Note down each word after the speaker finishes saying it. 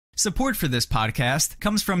Support for this podcast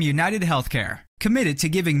comes from United Healthcare, committed to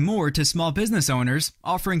giving more to small business owners,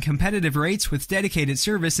 offering competitive rates with dedicated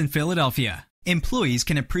service in Philadelphia. Employees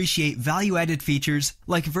can appreciate value-added features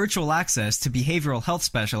like virtual access to behavioral health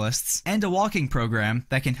specialists and a walking program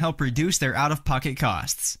that can help reduce their out-of-pocket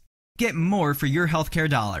costs. Get more for your healthcare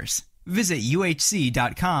dollars. Visit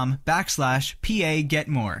uhc.com/PA Get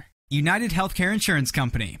More. United Healthcare Insurance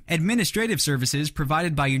Company. Administrative services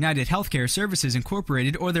provided by United Healthcare Services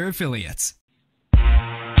Incorporated or their affiliates.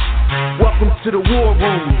 Welcome to the War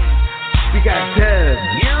Room. We got Dev,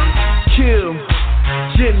 Kim,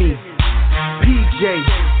 Jimmy, PJ,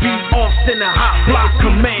 B. Austin, the Hot Block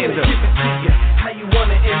Commander. How you want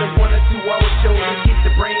it in the 1 or 2 hour show to keep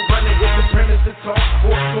the brain running with the premise to talk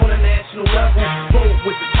sports on a national level. Bold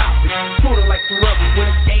with the topic, sort of like the rebels when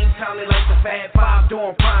it's game time. They like the Fab Five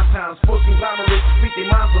during prime time. Sports conglomerates speak their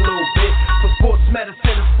minds a little bit. For sports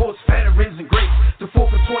medicine and sports veterans and greats. The 4th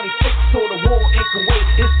and 26th, so the war in Kuwait.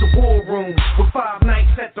 It's the War Room with 5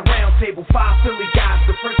 nights at the round table. 5 Philly guys,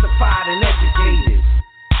 diversified and educated.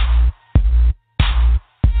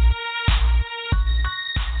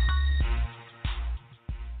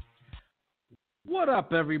 What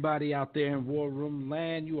up, everybody out there in War Room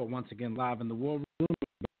land? You are once again live in the War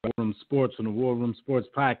Room Sports on the War Room Sports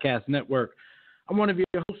Podcast Network. I'm one of your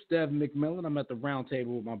hosts, Dev McMillan. I'm at the round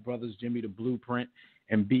table with my brothers, Jimmy the Blueprint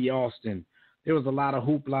and B. Austin. There was a lot of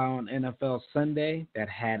hoopla on NFL Sunday that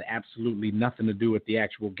had absolutely nothing to do with the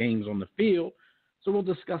actual games on the field. So we'll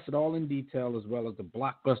discuss it all in detail, as well as the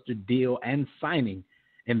blockbuster deal and signing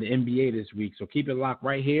in the NBA this week. So keep it locked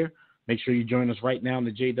right here. Make sure you join us right now in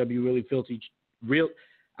the JW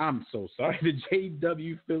the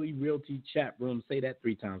JW Philly Realty chat room. Say that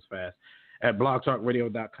 3 times fast. At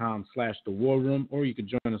blogtalkradio.com/The War Room, or you can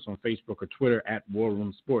join us on Facebook or Twitter at War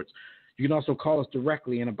Room Sports. You can also call us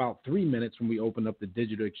directly in about 3 minutes when we open up the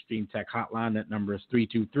Digital Extreme Tech Hotline. That number is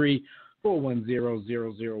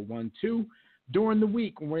 323-410-0012. During the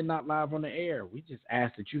week when we're not live on the air, we just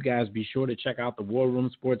ask that you guys be sure to check out the War Room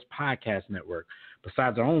Sports Podcast Network.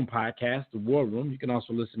 Besides our own podcast, The War Room, you can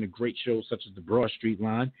also listen to great shows such as The Broad Street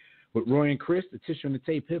Line with Roy and Chris, the Tissue and the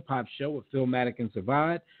Tape Hip Hop Show with Philmatic and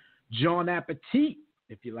Savad, John Appetit,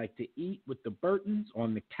 if you like to eat, with the Burtons,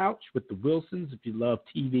 On the Couch with the Wilsons, if you love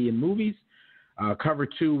TV and movies, Cover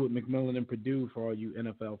 2 with McMillan and Purdue for all you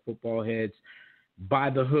NFL football heads, By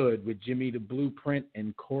the Hood with Jimmy the Blueprint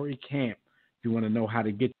and Corey Camp, if you want to know how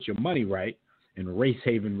to get your money right, and Race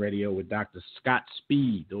Haven Radio with Dr. Scott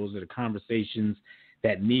Speed. Those are the conversations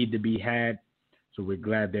that need to be had, so we're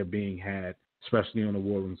glad they're being had, especially on the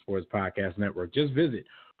War Room Sports Podcast Network. Just visit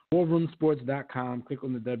warroomsports.com, click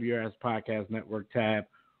on the WRS Podcast Network tab,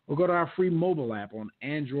 or go to our free mobile app on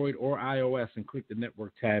Android or iOS and click the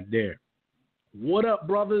network tab there. What up,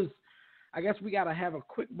 brothers? I guess we got to have a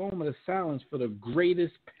quick moment of silence for the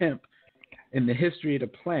greatest pimp in the history of the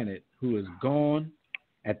planet, who is gone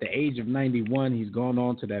at the age of 91. He's gone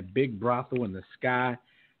on to that big brothel in the sky.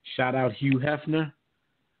 Shout out Hugh Hefner.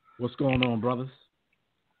 What's going on, brothers?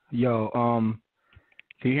 Yo, can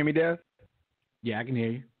you hear me, Dev? Yeah, I can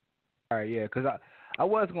hear you. All right, yeah, because I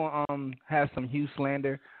was going to have some Hugh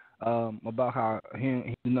slander about how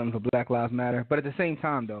he's nothing for Black Lives Matter. But at the same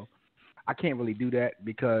time, though, I can't really do that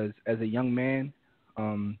because as a young man,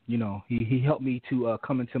 he helped me to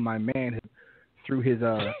come into my manhood through his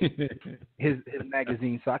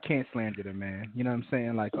magazine, so I can't slander the man. You know what I'm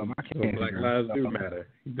saying? Like, I can't. So Black Lives do matter.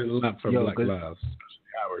 He did a lot for Black Lives.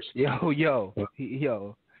 Ours. Yo.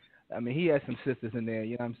 I mean, he has some sisters in there.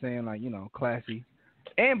 You know what I'm saying? Like, classy.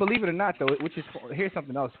 And believe it or not, though, here's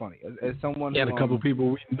something else funny. As someone he had a couple people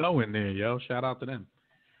we know in there, yo. Shout out to them.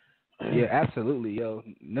 Yeah, absolutely, yo.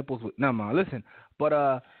 Nipples with man. Listen,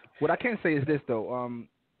 but what I can say is this though.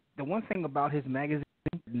 The one thing about his magazine,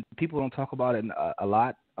 people don't talk about it a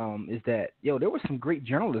lot, is that there was some great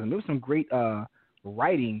journalism. There was some great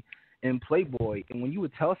writing in Playboy, and when you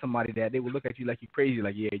would tell somebody that, they would look at you like you're crazy,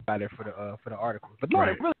 like, yeah, you got there for the article. But no, right.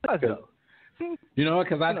 It really does though. You know,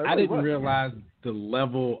 because I didn't realize the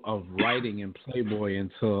level of writing in Playboy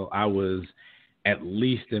until I was at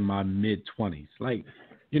least in my mid-20s. Like,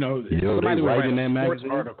 somebody would write a sports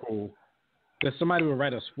article. If somebody would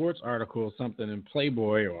write a sports article or something in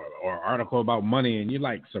Playboy or article about money, and you're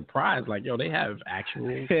like surprised, like, they have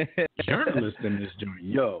actual journalists in this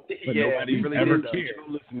joint. But nobody really ever cared. cared.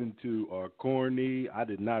 People listening to are corny. I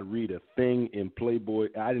did not read a thing in Playboy.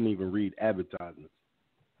 I didn't even read advertisements.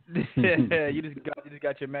 You just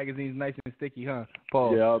got your magazines nice and sticky, huh,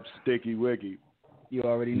 Paul? Yeah, I'm sticky wicky. You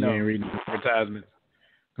already know. You ain't reading advertisements.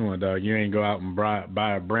 Come on, dog. You ain't go out and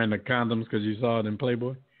buy a brand of condoms because you saw it in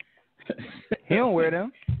Playboy. He don't wear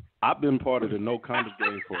them. I've been part of the no condoms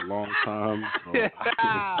game for a long time. So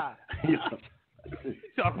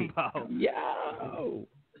talking about?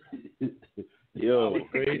 Yo,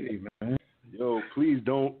 crazy, man. Yo, please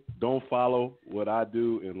don't follow what I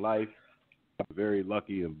do in life. I'm very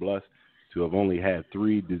lucky and blessed to have only had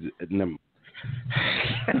 3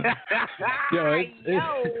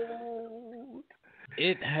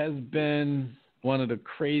 it has been one of the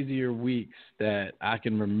crazier weeks that I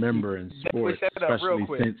can remember in sports, especially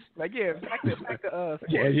since back to us.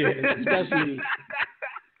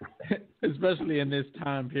 especially in this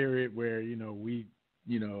time period where we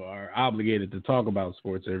are obligated to talk about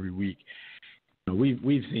sports every week.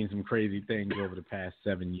 We've seen some crazy things over the past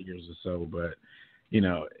 7 years or so, but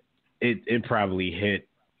it probably hit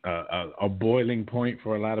a boiling point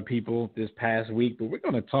for a lot of people this past week. But we're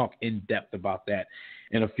going to talk in depth about that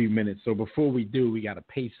in a few minutes. So before we do, we got to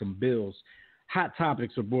pay some bills. Hot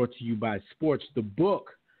Topics are brought to you by Sports the Book.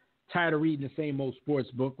 Tired of reading the same old sports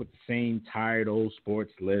book with the same tired old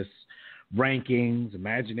sports lists, rankings,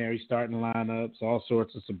 imaginary starting lineups, all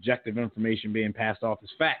sorts of subjective information being passed off as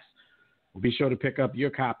facts? Well, be sure to pick up your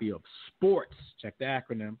copy of Sports. Check the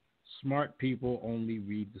acronym. Smart people only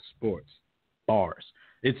read the sports. Bars.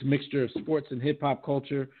 It's a mixture of sports and hip-hop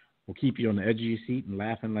culture. Will keep you on the edge of your seat and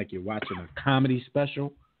laughing like you're watching a comedy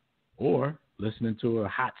special or listening to a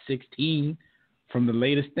Hot 16 from the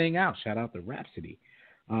latest thing out. Shout out to Rhapsody.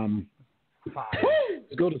 Go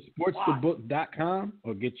to sportsthebook.com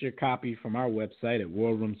or get your copy from our website at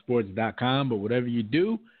warroomsports.com. But whatever you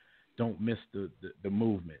do, don't miss the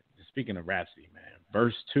movement. Speaking of Rhapsody, man,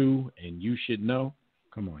 verse 2, and you should know.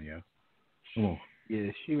 Come on, yo. Come on.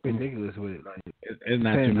 Yeah, she ridiculous with it. Like, there's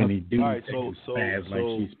not too many dudes right, so spaz like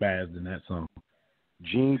she spazzed in that song.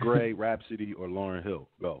 Jean Grey, Rhapsody, or Lauryn Hill?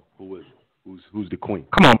 Go. Who's the queen?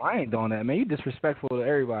 Come on, I ain't doing that, man. You disrespectful to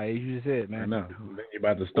everybody. You just said, man. I know. You're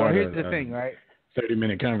about to start. Well, here's the thing, right?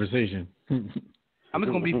 30-minute conversation. I'm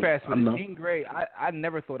just gonna be fast with it. Jean Grey, I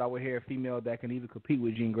never thought I would hear a female that can even compete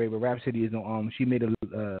with Jean Grey, but Rhapsody is she made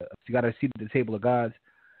she got her seat at the table of gods.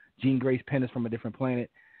 Jean Grey's pen is from a different planet,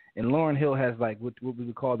 and Lauryn Hill has like what we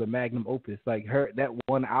would call the magnum opus. Like that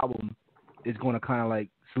one album is going to kind of like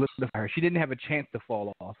solidify her. She didn't have a chance to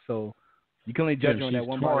fall off, so you can only judge her on that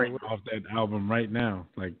one body. Off that album right now,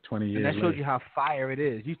 like 20 years. And that shows you how fire it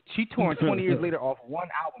is. She torn 20 years later off one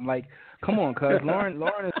album. Like, come on, cuz Lauren is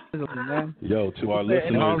man. Yo, to our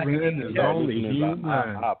listeners,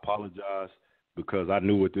 I apologize because I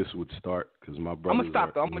knew what this would start. Because my brother. I'm gonna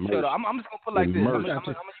stop though. I'm gonna chill. I'm just gonna put like this.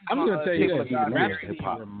 I'm gonna tell you this. Rhapsody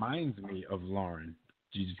reminds me of Lauren.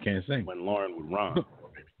 You just can't sing. When Lauren would rhyme.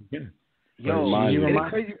 Yeah. Yo, and the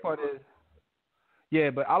crazy part is. Yeah,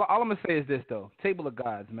 but all I'm going to say is this, though. Table of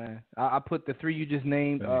Gods, man. I put the 3 you just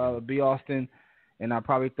named, B. Austin, and I'll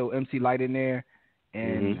probably throw MC Light in there.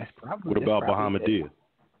 And that's probably what about Bahamadia?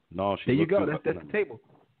 No, she there you go. That's the table.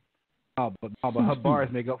 But her bars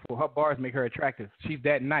make her attractive. She's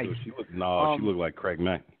that nice. Yo, she looked like Craig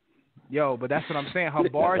Mack. Yo, but that's what I'm saying. Her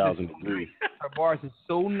bars is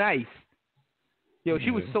so nice. Yo,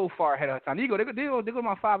 she was so far ahead of her time. There you go. They go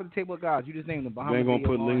my 5 at the table of gods. You just named them. You ain't gonna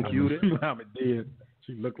put Lynn Q there.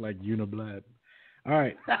 She looked like Uniblad. All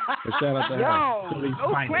right. Shout out to her. Yo,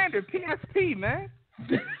 no slander. PSP, man.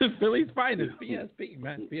 Philly's finest. PSP,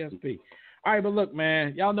 man. PSP. All right, but look,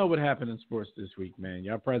 man. Y'all know what happened in sports this week, man.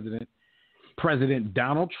 Y'all President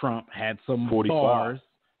Donald Trump had some 45 bars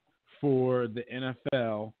for the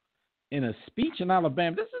NFL in a speech in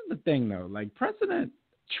Alabama. This is the thing, though. Like, President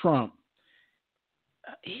Trump,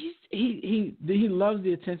 he loves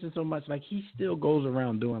the attention so much. Like, he still goes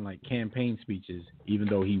around doing like campaign speeches, even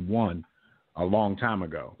though he won a long time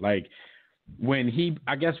ago. Like, when he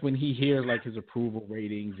hears like his approval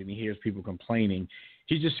ratings and he hears people complaining,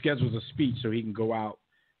 he just schedules a speech so he can go out,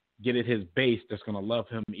 get at his base that's going to love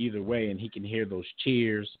him either way, and he can hear those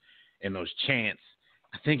cheers and those chants.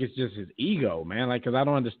 I think it's just his ego, man. Like, because I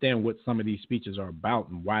don't understand what some of these speeches are about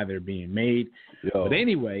and why they're being made. Yo. But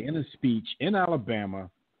anyway, in a speech in Alabama,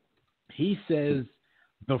 he says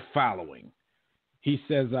the following. He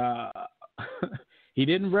says he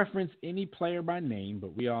didn't reference any player by name,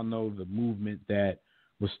 but we all know the movement that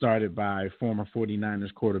was started by former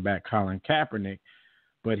 49ers quarterback Colin Kaepernick.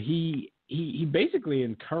 But he basically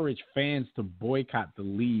encouraged fans to boycott the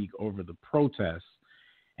league over the protests.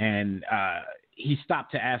 And he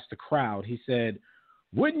stopped to ask the crowd. He said,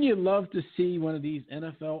 wouldn't you love to see one of these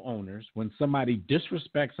NFL owners, when somebody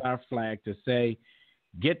disrespects our flag, to say,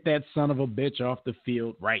 get that son of a bitch off the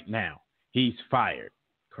field right now. He's fired.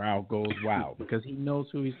 Crowd goes wild because he knows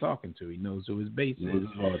who he's talking to. He knows who his base is.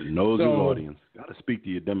 Knows his audience. Got to speak to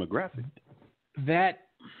your demographic. That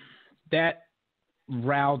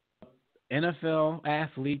riled NFL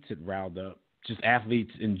athletes had riled up, just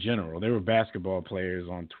athletes in general. There were basketball players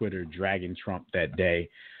on Twitter dragging Trump that day.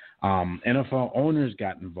 NFL owners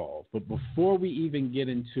got involved. But before we even get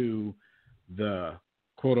into the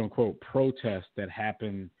quote-unquote protest that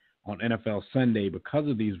happened on NFL Sunday because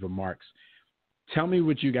of these remarks, tell me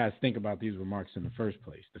what you guys think about these remarks in the first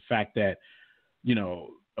place. The fact that, you know,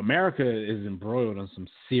 America is embroiled on some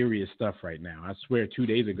serious stuff right now. I swear 2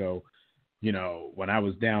 days ago, you know, when I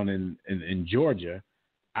was down in Georgia,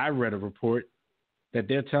 I read a report that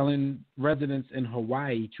they're telling residents in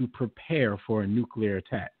Hawaii to prepare for a nuclear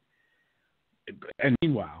attack. And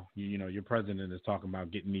meanwhile, you know, your president is talking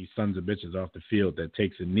about getting these sons of bitches off the field that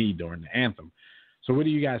takes a knee during the anthem. So what do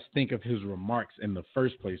you guys think of his remarks in the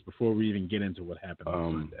first place before we even get into what happened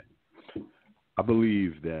on Sunday? I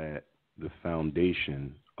believe that the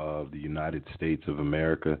foundation of the United States of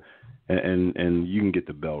America, and you can get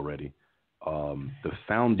the bell ready, the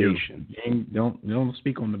foundation. Don't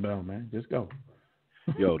speak on the bell, man. Just go.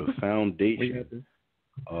 The foundation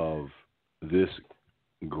of this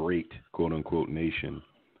great quote unquote nation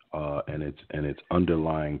and its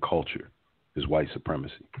underlying culture is white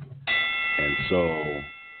supremacy. And so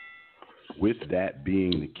with that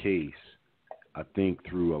being the case, I think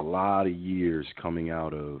through a lot of years coming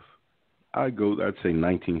out of I'd say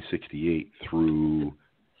 1968 through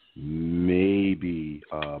maybe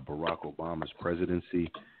Barack Obama's presidency,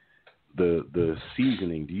 the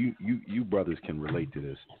seasoning, you brothers can relate to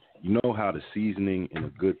this. You know how the seasoning in a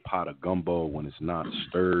good pot of gumbo, when it's not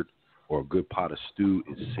stirred, or a good pot of stew,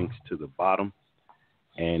 it sinks to the bottom,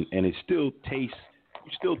 and it still tastes.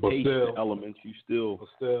 You still taste the elements. You still.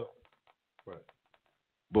 Right.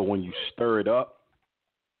 But when you stir it up,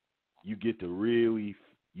 you get to really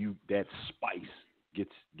that spice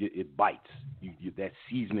it bites. That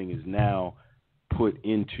seasoning is now put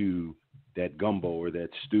into that gumbo or that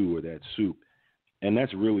stew or that soup. And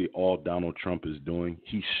that's really all Donald Trump is doing.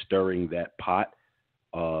 He's stirring that pot.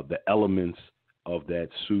 The elements of that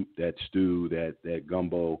soup, that stew, that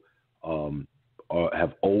gumbo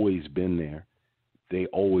have always been there. They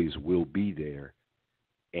always will be there.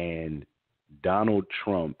 And Donald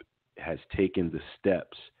Trump has taken the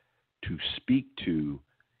steps to speak to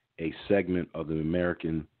a segment of the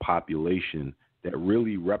American population that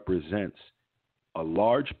really represents a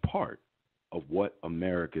large part of what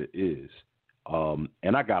America is.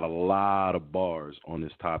 And I got a lot of bars on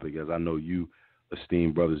this topic, as I know you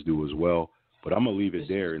esteemed brothers do as well. But I'm going to leave it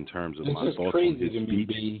there in terms of my thoughts on his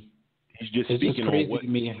speech. He's just speaking on what... It's crazy to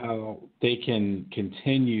me how they can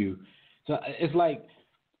continue. So it's like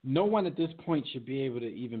no one at this point should be able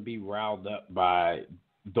to even be riled up by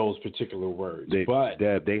those particular words. They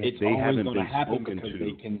haven't been spoken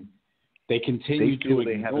to. They continue to ignore.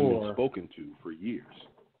 They haven't been spoken to for years.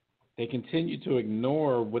 They continue to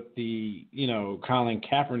ignore what the, Colin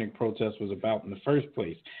Kaepernick protest was about in the first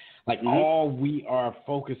place. Like, all we are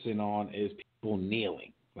focusing on is people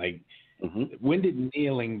kneeling. Like, when did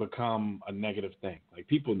kneeling become a negative thing? Like,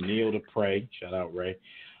 people kneel to pray. Shout out, Ray.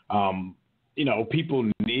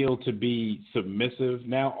 People kneel to be submissive.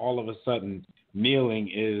 Now, all of a sudden, kneeling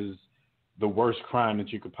is the worst crime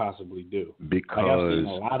that you could possibly do. Because I've seen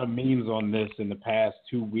a lot of memes on this in the past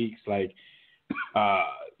 2 weeks. Like,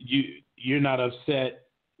 you're not upset,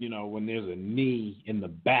 when there's a knee in the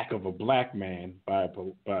back of a black man by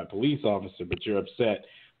a police officer, but you're upset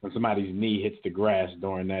when somebody's knee hits the grass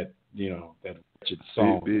during that, that wretched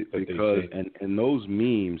song. Because and those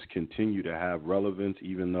memes continue to have relevance,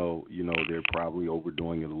 even though, they're probably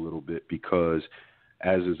overdoing it a little bit, because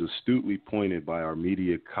as is astutely pointed to by our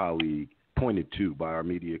media colleague,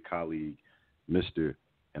 Mr.,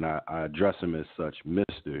 and I address him as such,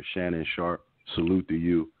 Mr. Shannon Sharp, salute to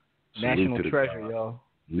you. National treasure, yo.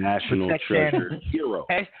 National protect treasure, Shannon. hero.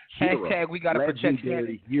 Hashtag we gotta protect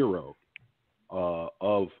Shannon. Hero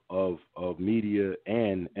of media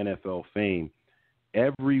and NFL fame.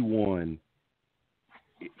 Everyone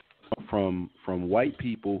from white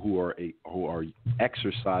people who are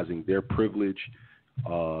exercising their privilege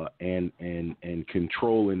and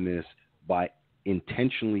controlling this by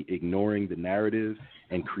intentionally ignoring the narrative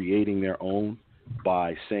and creating their own,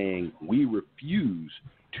 by saying we refuse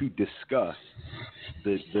to discuss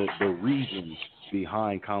the reasons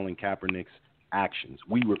behind Colin Kaepernick's actions.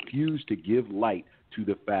 We refuse to give light to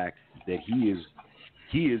the fact that he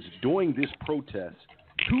is doing this protest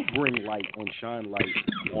to bring light and shine light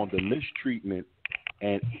on the mistreatment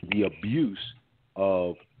and the abuse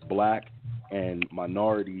of black and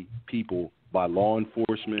minority people by law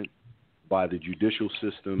enforcement, by the judicial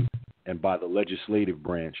system, and by the legislative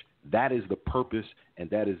branch. That is the purpose, and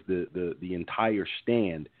that is the entire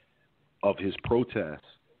stand of his protest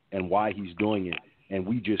and why he's doing it, and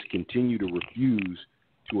we just continue to refuse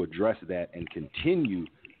to address that and continue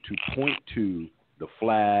to point to the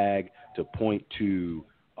flag, to point to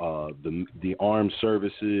the armed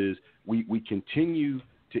services. We continue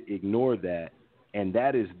to ignore that, and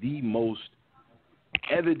that is the most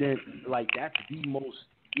evident, like that's the most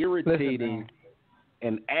irritating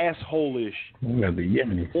and asshole-ish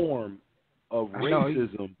form of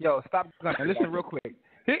racism. Yo, stop. Listen real quick.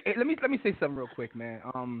 Let me say something real quick, man.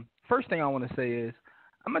 First thing I want to say is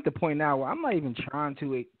I'm at the point now where I'm not even trying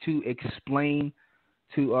to explain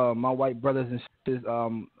to my white brothers and sisters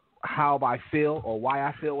how I feel or why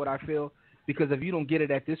I feel what I feel, because if you don't get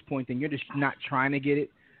it at this point, then you're just not trying to get it.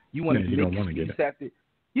 You want to make excuse after.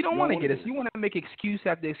 You don't want to get it. You want to make excuse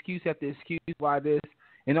after excuse after excuse why this.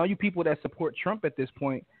 And all you people that support Trump at this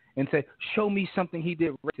point and say, show me something he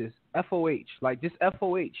did racist. FOH. Like, just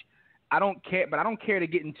FOH. I don't care, but I don't care to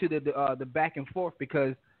get into the back and forth,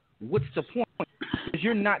 because what's the point? Because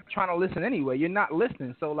you're not trying to listen anyway. You're not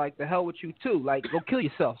listening. So, like, the hell with you, too. Like, go kill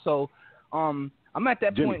yourself. So, I'm at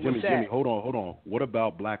that point with that. Jimmy, hold on. What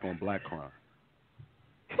about black on black crime?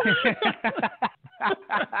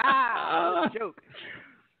 Joke.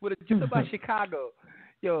 With a joke about Chicago.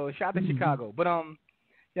 Yo, shout out to Chicago. But,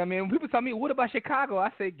 yeah, I mean, when people tell me, what about Chicago? I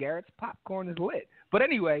say Garrett's popcorn is lit. But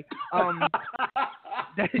anyway,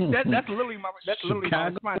 that's literally my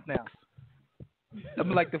response now.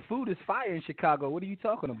 I'm like, the food is fire in Chicago. What are you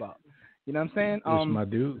talking about? You know what I'm saying? That's my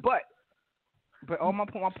dude. But all my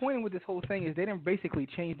point with this whole thing is they didn't basically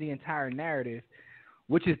change the entire narrative,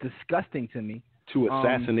 which is disgusting to me. To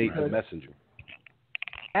assassinate the messenger.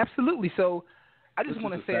 Absolutely. So I just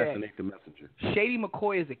want to say assassinate the messenger. Shady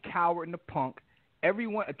McCoy is a coward and a punk.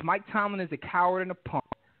 Mike Tomlin is a coward and a punk.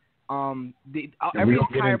 Every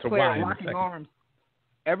entire player locking arms.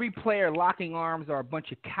 Every player locking arms are a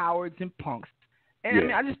bunch of cowards and punks. And I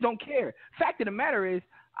mean, I just don't care. Fact of the matter is,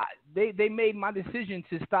 they made my decision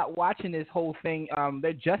to stop watching this whole thing.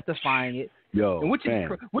 They're justifying it. Which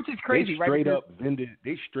is crazy, right?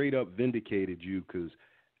 They straight up vindicated you, because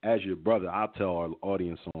as your brother, I'll tell our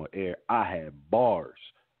audience on air, I had bars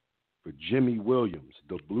for Jimmy Williams,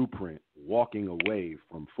 the blueprint, walking away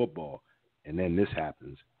from football, and then this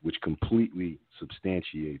happens, which completely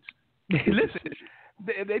substantiates. Listen,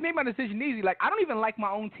 they made my decision easy. Like, I don't even like my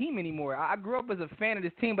own team anymore. I grew up as a fan of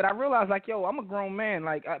this team, but I realized, like, yo, I'm a grown man.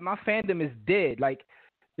 Like, my fandom is dead. Like,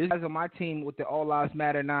 this guys on my team with the All Lives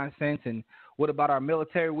Matter nonsense, and what about our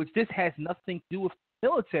military, which this has nothing to do with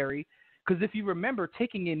military, because if you remember,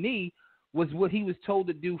 taking a knee was what he was told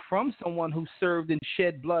to do from someone who served and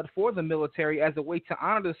shed blood for the military as a way to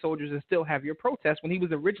honor the soldiers and still have your protest, when he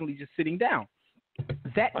was originally just sitting down.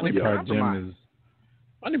 That was compromise.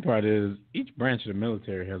 Funny part is each branch of the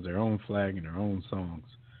military has their own flag and their own songs.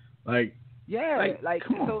 Like,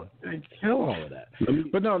 come on, kill all of that.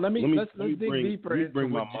 Let's dig deeper into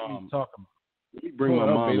what Jimmy's talking about. Let me bring my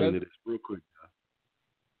mom into this real quick.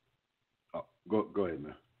 Oh, go ahead,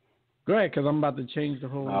 man. Go ahead, because I'm about to change the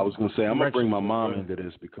whole. I was going to say, I'm going to bring my mom into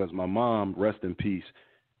this, because my mom, rest in peace,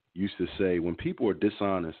 used to say, when people are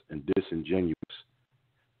dishonest and disingenuous,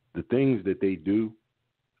 the things that they do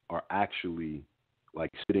are actually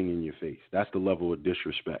like spitting in your face. That's the level of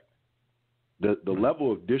disrespect. The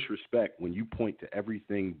level of disrespect when you point to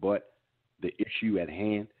everything but the issue at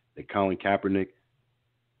hand that Colin Kaepernick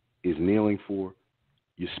is kneeling for,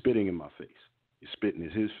 you're spitting in my face. You're spitting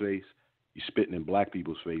in his face. You're spitting in black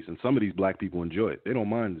people's face. And some of these black people enjoy it. They don't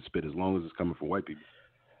mind the spit as long as it's coming from white people.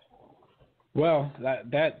 Well,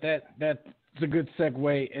 that's a good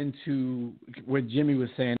segue into what Jimmy was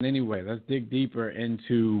saying anyway. Let's dig deeper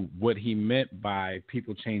into what he meant by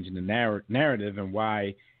people changing the narrative and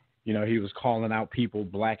why, you know, he was calling out people,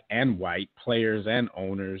 black and white, players and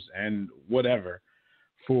owners and whatever,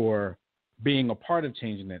 for being a part of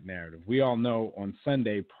changing that narrative. We all know on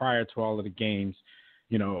Sunday, prior to all of the games,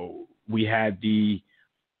 you know, we had the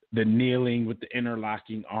kneeling with the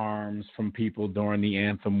interlocking arms from people during the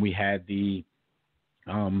anthem. We had the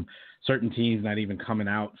certain teams not even coming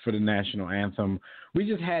out for the national anthem. We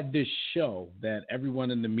just had this show that everyone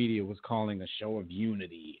in the media was calling a show of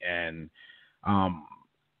unity and,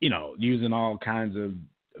 you know, using all kinds of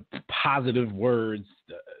positive words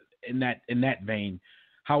in that vein.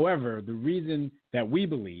 However, the reason that we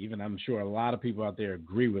believe, and I'm sure a lot of people out there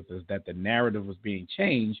agree with us, that the narrative was being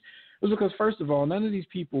changed was because, first of all, none of these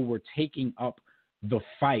people were taking up the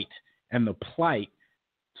fight and the plight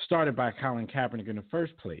started by Colin Kaepernick in the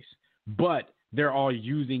first place. But they're all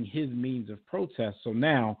using his means of protest. So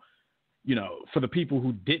now, you know, for the people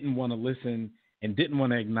who didn't want to listen and didn't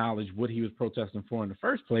want to acknowledge what he was protesting for in the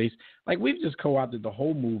first place, like, we've just co-opted the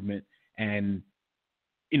whole movement and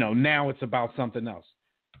now it's about something else.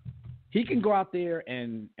 He can go out there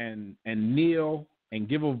and kneel and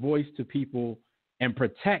give a voice to people and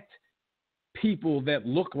protect people that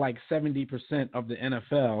look like 70% of the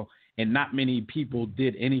NFL, and not many people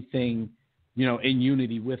did anything, in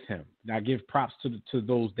unity with him. Now, I give props to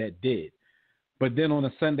those that did. But then on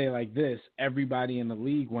a Sunday like this, everybody in the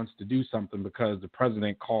league wants to do something because the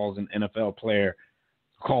president calls an NFL player,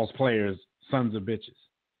 calls players sons of bitches.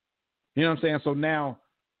 You know what I'm saying? So now,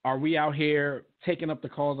 are we out here taking up the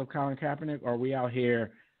cause of Colin Kaepernick, or are we out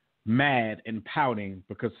here mad and pouting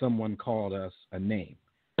because someone called us a name?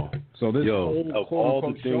 So this whole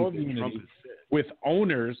quote-unquote show of unity, with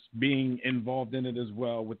owners being involved in it as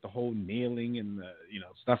well, with the whole kneeling and the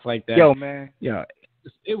stuff like that. Yo, man. Yeah,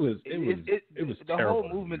 it was the terrible, whole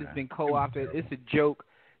movement man. has been co-opted. It's a joke.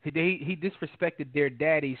 He disrespected their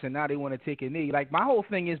daddy, so now they want to take a knee. Like, my whole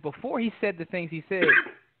thing is, before he said the things he said,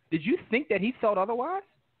 did you think that he felt otherwise?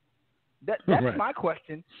 That's right. My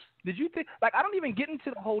question. Did you think, like, I don't even get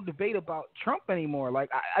into the whole debate about Trump anymore.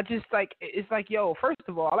 Like, I just, like, it's like, yo, first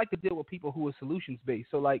of all, I like to deal with people who are solutions-based.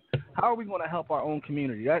 So, like, how are we going to help our own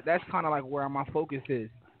community? That's kind of like where my focus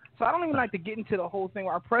is. So I don't even like to get into the whole thing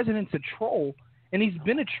where our president's a troll, and he's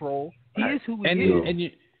been a troll. He is who he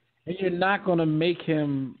is. And you're not going to make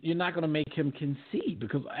him concede,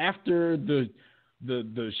 because after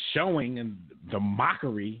the showing and the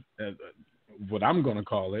mockery, what I'm going to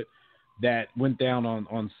call it, that went down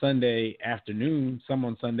on Sunday afternoon, some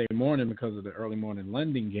on Sunday morning because of the early morning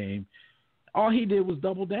London game, all he did was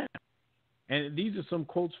double down. And these are some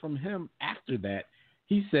quotes from him after that.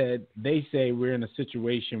 He said, they say we're in a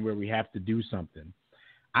situation where we have to do something.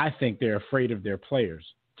 I think they're afraid of their players.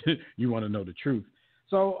 You want to know the truth.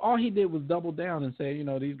 So all he did was double down and say,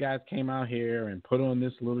 these guys came out here and put on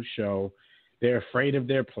this little show. They're afraid of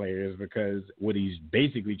their players, because what he's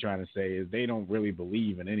basically trying to say is they don't really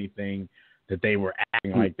believe in anything that they were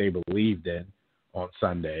acting like they believed in on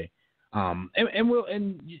Sunday. And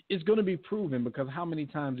it's going to be proven, because how many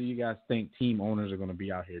times do you guys think team owners are going to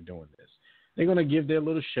be out here doing this? They're going to give their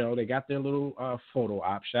little show. They got their little photo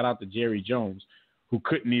op. Shout out to Jerry Jones, who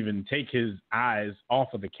couldn't even take his eyes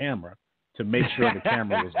off of the camera to make sure the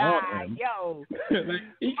camera was on him. Yo. Like,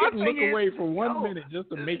 he couldn't look away for 1 minute just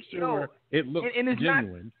to make sure it looked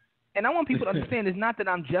genuine. And I want people to understand, it's not that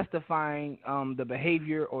I'm justifying the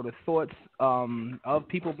behavior or the thoughts of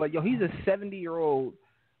people, but he's a 70-year-old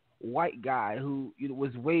white guy who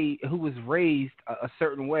was raised a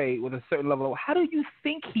certain way with a certain level of, how do you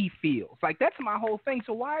think he feels? Like, that's my whole thing.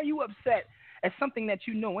 So why are you upset at something that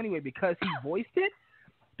you know anyway? Because he voiced it?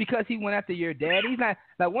 Because he went after your dad? He's not,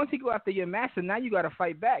 like, once he go after your master, now you got to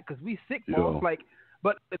fight back, because we sick, boss. Like,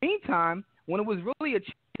 but in the meantime, when it was really a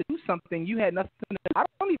chance to do something, you had nothing. I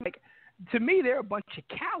don't even, like, to me, they're a bunch of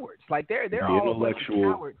cowards. Like, they're all a bunch of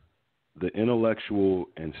cowards. The intellectual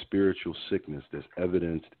and spiritual sickness that's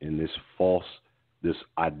evidenced in this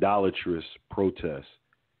idolatrous protest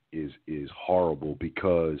is horrible,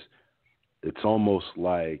 because it's almost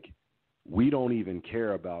like we don't even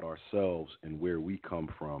care about ourselves and where we come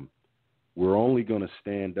from. We're only going to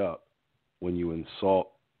stand up when you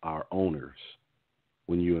insult our owners,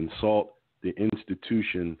 when you insult the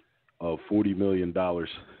institution of $40 million.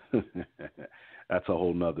 That's a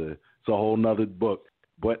whole nother book.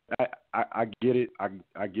 But I get it.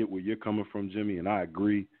 I get where you're coming from, Jimmy, and I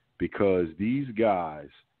agree, because these guys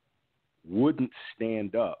wouldn't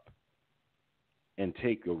stand up and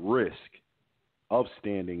take a risk of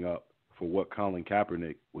standing up for what Colin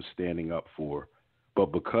Kaepernick was standing up for.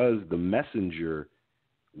 But because the messenger,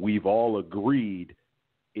 we've all agreed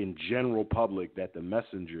in general public that the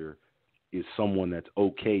messenger is someone that's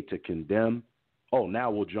okay to condemn,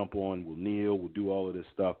 now we'll jump on, we'll kneel, we'll do all of this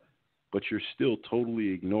stuff. But you're still totally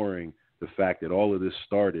ignoring the fact that all of this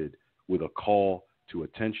started with a call to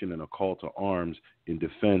attention and a call to arms in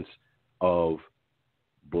defense of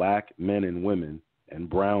black men and women and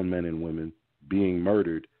brown men and women being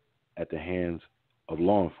murdered at the hands of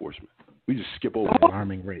law enforcement. We just skip over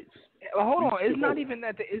alarming rates. Hold on, it's not even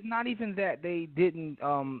that they didn't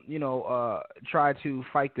try to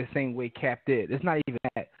fight the same way Cap did. It's not even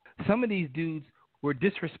that. Some of these dudes were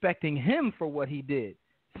disrespecting him for what he did,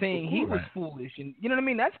 saying he was foolish, and you know what I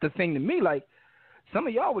mean. That's the thing to me. Like, some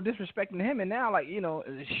of y'all were disrespecting him, and now, like,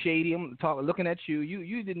 shady. I'm looking at you.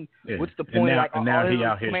 You didn't. Yeah. What's the point? And now he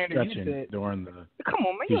out here stretching during the. Come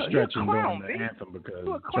on, man. He's stretching during the anthem because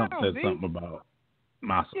Trump said something about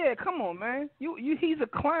Massa. Yeah, come on, man. He's a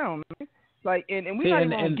clown, man. Like, and we're not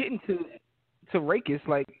even getting to rakists.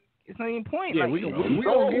 Like, it's not even point. Yeah, like, we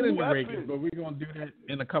gonna get into rakists, but we're gonna do that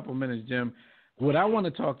in a couple minutes, Jim. What I want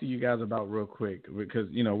to talk to you guys about real quick, because,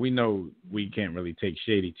 we know we can't really take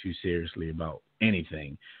Shady too seriously about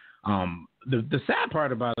anything. The sad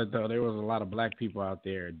part about it, though, there was a lot of black people out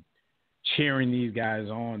there cheering these guys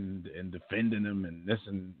on and defending them and this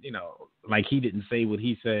and, like he didn't say what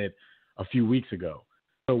he said a few weeks ago.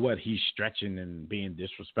 So what, he's stretching and being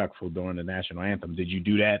disrespectful during the national anthem. Did you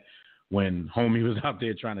do that when homie was out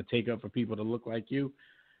there trying to take up for people to look like you?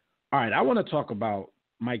 All right, I want to talk about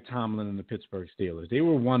Mike Tomlin and the Pittsburgh Steelers. They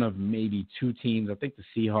were one of maybe two teams. I think the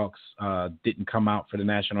Seahawks didn't come out for the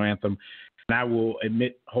national anthem. And I will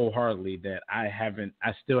admit wholeheartedly that I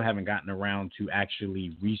still haven't gotten around to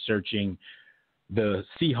actually researching the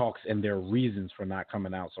Seahawks and their reasons for not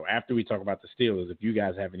coming out. So after we talk about the Steelers, if you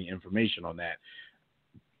guys have any information on that,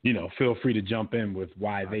 feel free to jump in with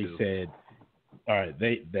why they said, all right,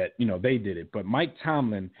 they did it. But Mike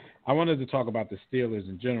Tomlin, I wanted to talk about the Steelers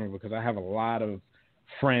in general because I have a lot of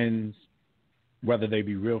friends, whether they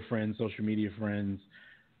be real friends, social media friends,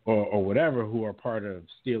 or whatever, who are part of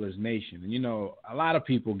Steelers Nation. And, a lot of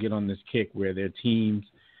people get on this kick where their teams,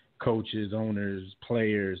 coaches, owners,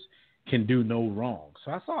 players can do no wrong.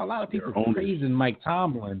 So I saw a lot of people praising Mike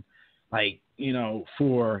Tomlin,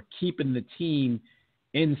 for keeping the team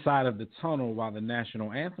inside of the tunnel while the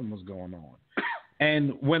national anthem was going on.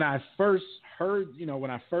 And when I first heard,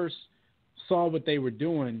 when I first saw what they were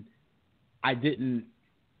doing, I didn't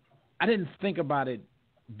think about it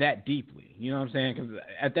that deeply. You know what I'm saying? Because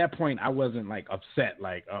at that point, I wasn't upset,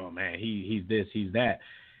 oh man, he's this, he's that.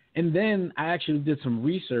 And then I actually did some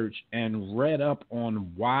research and read up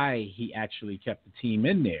on why he actually kept the team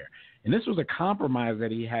in there. And this was a compromise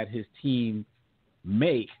that he had his team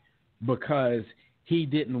make because he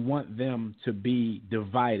didn't want them to be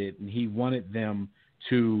divided, and he wanted them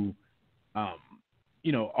to,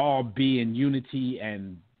 all be in unity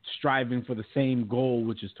and striving for the same goal,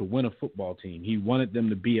 which is to win a football team. He wanted them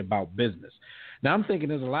to be about business. Now, I'm thinking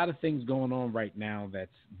there's a lot of things going on right now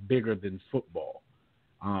that's bigger than football.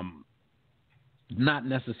 Not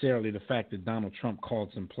necessarily the fact that Donald Trump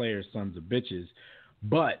called some players sons of bitches,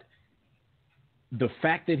 but the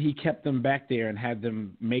fact that he kept them back there and had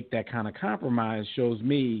them make that kind of compromise shows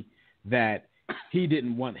me that he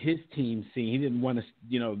didn't want his team seen. He didn't want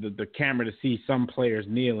the camera to see some players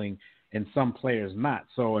kneeling and some players not.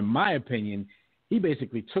 So in my opinion, he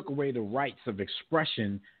basically took away the rights of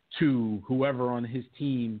expression to whoever on his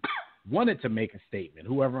team wanted to make a statement,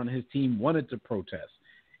 whoever on his team wanted to protest.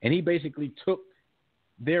 And he basically took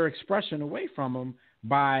their expression away from them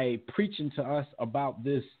by preaching to us about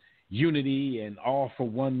this unity and all for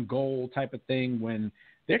one goal type of thing, when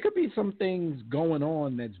there could be some things going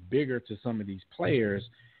on that's bigger to some of these players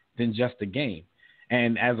than just a game.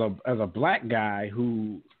 And as a black guy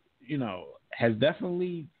who, has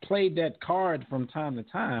definitely played that card from time to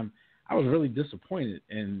time, I was really disappointed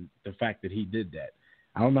in the fact that he did that.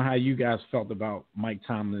 I don't know how you guys felt about Mike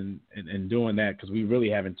Tomlin and doing that, because we really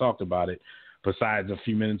haven't talked about it besides a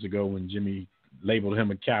few minutes ago when Jimmy labeled him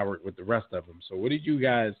a coward with the rest of them. So what did you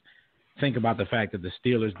guys think about the fact that the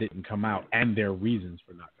Steelers didn't come out and their reasons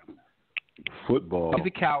for not coming out? Football. He's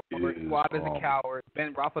a coward. Watt is a coward.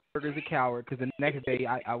 Ben Roethlisberger is a coward, because the next day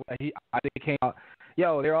I came out,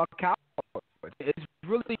 yo, they're all cowards. It's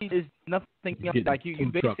really is nothing like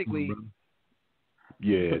you basically.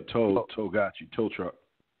 Yeah, tow got you. Tow truck.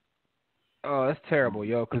 Oh, that's terrible,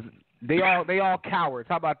 yo, because they all cowards.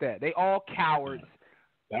 How about that? They all cowards.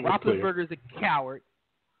 Roethlisberger's a coward.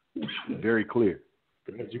 Very clear.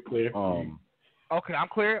 You clear? Okay, I'm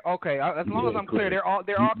clear. Okay, as long as I'm clear, they're all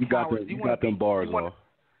cowards. You got them bars off.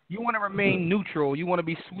 You want to remain neutral. You want to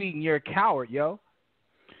be sweet, and you're a coward, yo.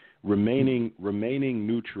 Remaining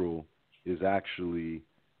neutral is actually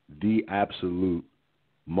the absolute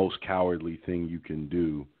most cowardly thing you can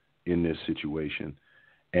do in this situation.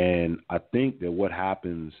 And I think that what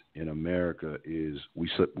happens in America is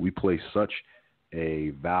we place such a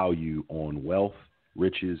value on wealth,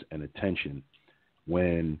 riches, and attention.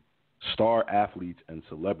 When star athletes and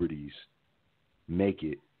celebrities make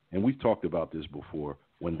it, and we've talked about this before,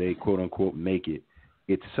 when they quote unquote make it,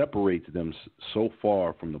 it separates them so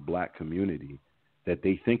far from the black community that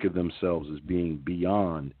they think of themselves as being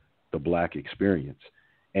beyond the black experience.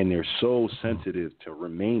 And they're so sensitive to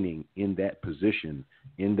remaining in that position,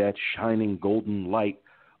 in that shining golden light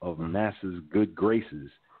of masses' good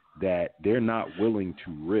graces, that they're not willing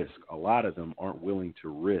to risk. A lot of them aren't willing to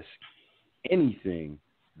risk anything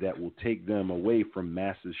that will take them away from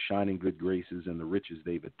masses' shining good graces and the riches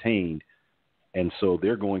they've attained. And so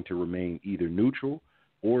they're going to remain either neutral,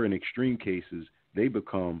 or in extreme cases, they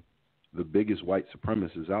become the biggest white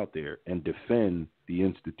supremacists out there and defend the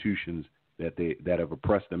institutions that have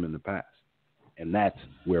oppressed them in the past. and that's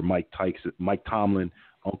where Mike Tomlin,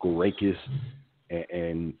 Uncle Rakes,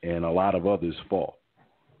 and a lot of others fall.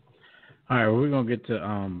 All right, well, we're going to get to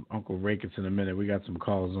Uncle Rakes in a minute. We got some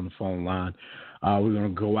callers on the phone line. We're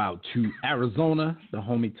going to go out to Arizona. The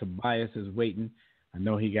homie Tobias is waiting. I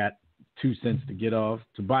know he got 2 cents to get off.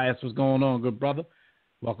 Tobias, what's going on, good brother?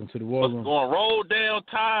 Welcome to the War Room. What's going Roll down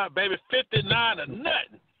Tide, baby, 59 or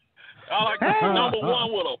nothing. I like to be number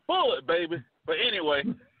one with a bullet, baby. But anyway,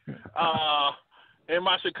 in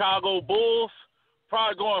my Chicago Bulls,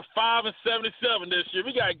 probably going 5-77 this year.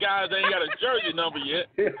 We got guys that ain't got a jersey number yet.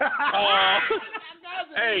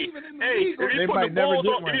 Hey, if you put the Bulls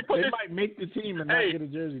on, they might make the team and not get a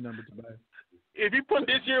jersey number, Tobias. If you put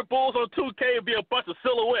this year Bulls on 2K, it'd be a bunch of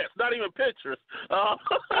silhouettes, not even pictures. So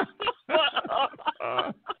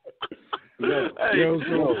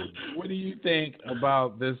what do you think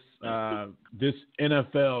about this this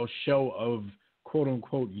NFL show of quote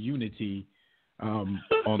unquote unity on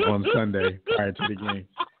Sunday prior to the game?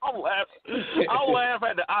 I'll laugh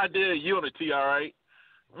at the idea of unity. All right,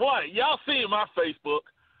 what y'all see in my Facebook?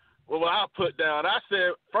 Well, what I put down, I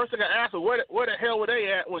said, first thing I asked them, where the hell were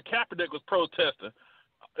they at when Kaepernick was protesting?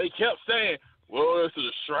 They kept saying, well, it's a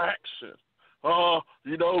distraction.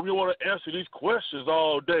 We want to answer these questions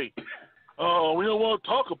all day. We don't want to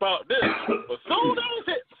talk about this. But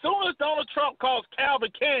soon as Donald Trump calls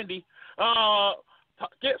Calvin Candy,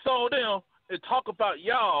 gets on them and talk about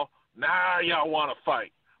y'all, now y'all want to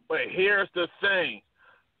fight. But here's the thing.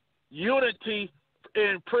 Unity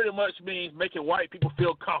pretty much means making white people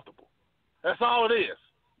feel comfortable. That's all it is.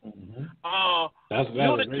 Mm-hmm. That's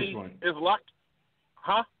unity a great point. Is like,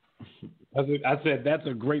 huh? I said that's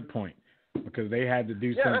a great point because they had to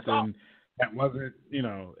do something that wasn't,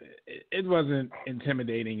 it wasn't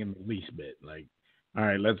intimidating in the least bit. Like, all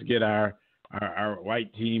right, let's get our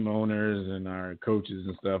white team owners and our coaches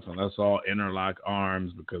and stuff, and let's all interlock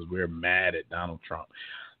arms because we're mad at Donald Trump.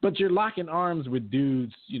 But you're locking arms with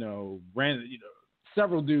dudes,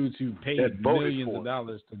 several dudes who paid millions of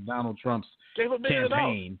dollars to Donald Trump's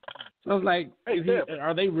campaign. So I was like,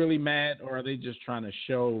 are they really mad, or are they just trying to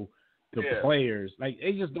show the players? Like,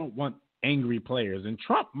 they just don't want angry players. And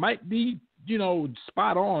Trump might be,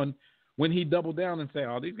 spot on when he doubled down and say,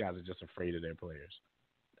 oh, these guys are just afraid of their players.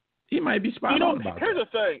 He might be spot on about Here's the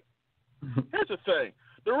thing.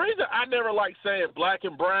 The reason I never like saying black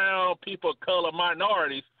and brown, people of color,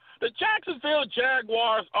 minorities, the Jacksonville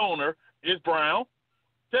Jaguars owner is brown,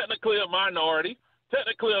 technically a minority,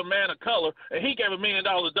 technically a man of color, and he gave $1 million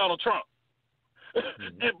to Donald Trump.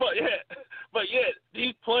 Mm-hmm. but yet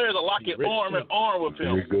these players are locking arm in arm with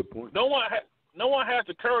him. Very good point. No one has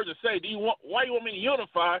the courage to say, why you want me to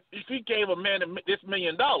unify if you gave a man this $1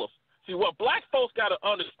 million? See, what black folks got to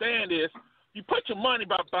understand is you put your money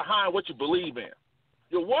behind what you believe in.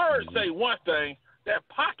 Your words say one thing, that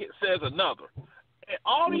pocket says another. And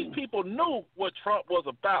all these people knew what Trump was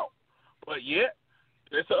about. But yet,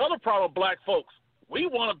 it's the other problem with black folks. We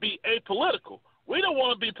want to be apolitical. We don't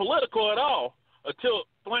want to be political at all until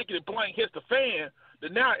blankety blank hits the fan.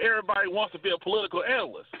 Then now everybody wants to be a political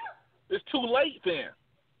analyst. It's too late then.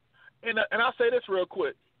 And I'll say this real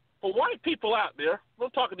quick. For white people out there,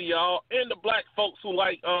 I'm talking to y'all, and the black folks who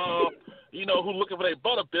like, who looking for their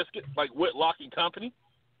butter biscuit, like Whitlock and Company.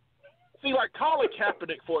 See, like Colin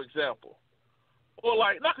Kaepernick, for example. Or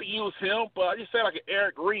like, not to use him, but I just say like an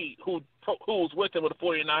Eric Reed who was with him with the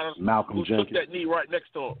 49ers. Malcolm who Jenkins. Took that knee right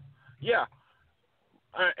next to him. Yeah.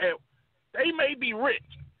 And they may be rich,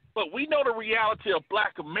 but we know the reality of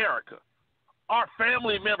black America. Our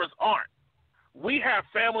family members aren't. We have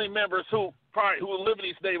family members who live in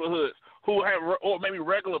these neighborhoods, who have, or maybe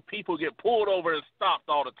regular people get pulled over and stopped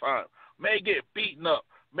all the time, may get beaten up,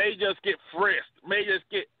 may just get frisked, may just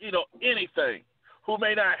get, anything, who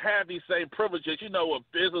may not have these same privileges, with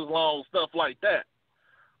business loans, stuff like that.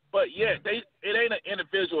 But yet, it ain't an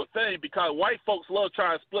individual thing because white folks love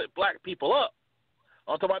trying to split black people up.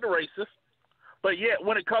 I'm talking about the racists. But yet,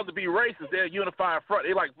 when it comes to be racist, they're unified front.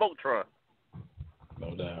 They like Voltron.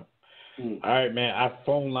 No doubt. All right, man. Our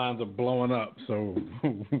phone lines are blowing up, so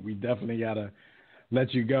we definitely gotta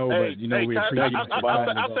let you go. But we appreciate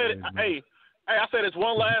you. I say this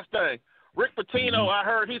one last thing. Rick Pitino, I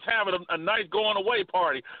heard he's having a nice going away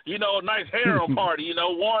party. A nice harem party.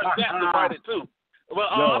 Warren Sapp's invited too. Well,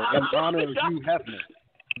 in honor of Hugh Hefner.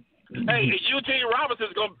 Hey, Eugene Robinson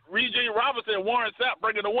and Warren Sapp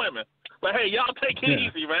bringing the women. But hey, y'all take it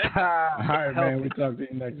easy, man. All right, man. We'll talk to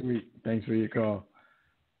you next week. Thanks for your call.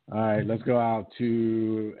 All right, let's go out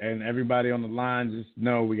to, and everybody on the line, just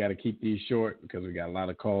know we got to keep these short because we got a lot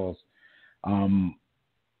of calls.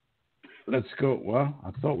 Let's go. Well,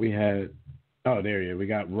 I thought we had Oh, there you go. We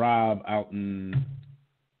got Rob out in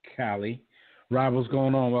Cali. Rob, what's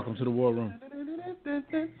going on? Welcome to the War Room.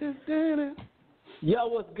 Yo,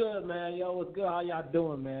 what's good, man? Yo, what's good? How y'all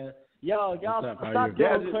doing, man? Yo, y'all What's up? How stop you?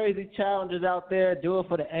 doing crazy challenges out there. Do it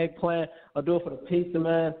for the eggplant or do it for the pizza,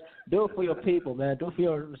 man. Do it for your people, man. Do it for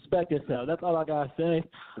your respect yourself. That's all I gotta say.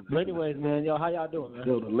 But anyways, man, yo, how y'all doing, man?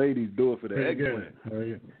 Yo, the ladies do it for the Pretty eggplant. good. How are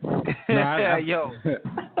you? No, Yo.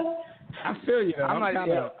 I feel you. I'm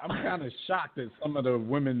kind of shocked at some of the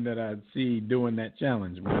women that I see doing that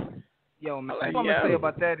challenge, man. Yo, man, Like, all I'm gonna say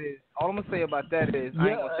about that is I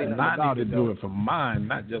ain't gonna say nothing I about need it to though. do it for mine,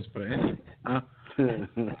 not just for any. Huh?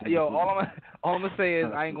 Yo, all I'm gonna say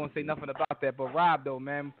is I ain't gonna say nothing about that. But Rob, though,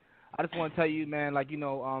 man, I just want to tell you, man, like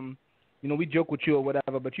we joke with you or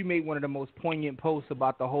whatever, but you made one of the most poignant posts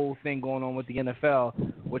about the whole thing going on with the NFL,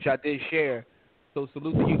 which I did share. So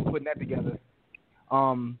salute to you for putting that together.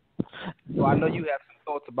 So I know you have some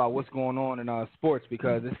thoughts about what's going on in sports,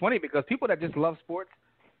 because it's funny because people that just love sports,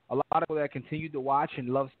 a lot of people that continue to watch and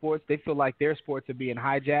love sports, they feel like their sports are being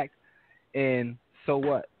hijacked, and so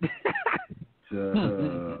what? I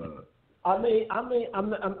mean,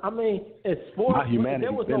 it's sports. Our humanity's If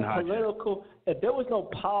there was been no hijacked. political, if there was no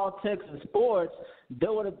politics in sports,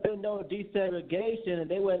 there would have been no desegregation,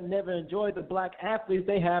 and they would have never enjoyed the black athletes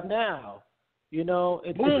they have now. You know,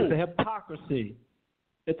 it's a hypocrisy.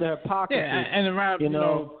 It's a hypocrisy. Yeah, and Rob, you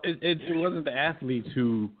know, it wasn't the athletes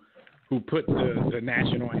who put the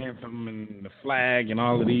national anthem and the flag and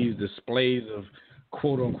all of these displays of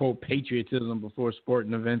quote unquote patriotism before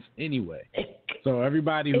sporting events anyway. So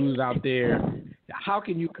everybody who's out there, how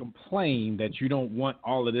can you complain that you don't want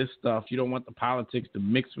all of this stuff? You don't want the politics to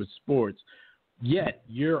mix with sports, yet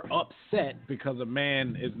you're upset because a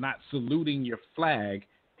man is not saluting your flag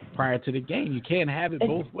prior to the game. You can't have it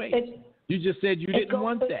both ways. You just said you didn't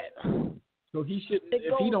want that, so he shouldn't.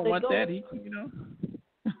 If he don't want that, he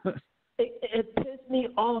It pissed me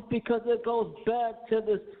off because it goes back to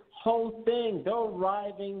this whole thing. They're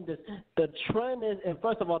arriving. The trend is, and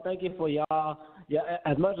first of all, thank you for y'all. Yeah,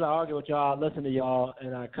 as much as I argue with y'all, I listen to y'all,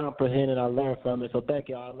 and I comprehend and I learn from it. So thank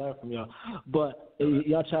y'all. I learn from y'all. But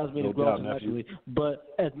y'all challenge me to grow intellectually.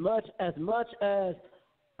 But as much as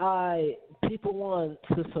people want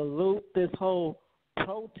to salute this whole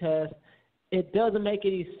protest, it doesn't make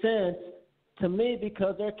any sense to me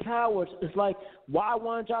because they're cowards. It's like, why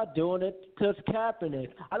weren't y'all doing it to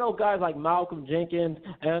Kaepernick? I know guys like Malcolm Jenkins,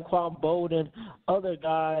 Anquan Bolden, other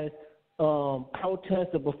guys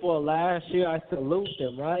protested before last year. I salute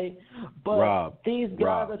them, right? But these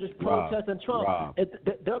guys are just protesting Trump.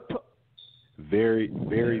 Very,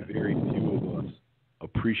 very, very few of us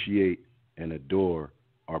appreciate and adore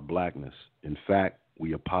our blackness. In fact,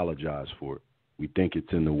 we apologize for it. We think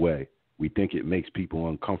it's in the way. We think it makes people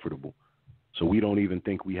uncomfortable. So we don't even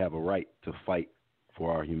think we have a right to fight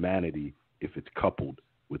for our humanity if it's coupled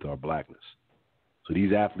with our blackness. So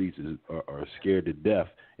these athletes are scared to death,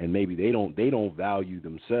 and maybe they don't value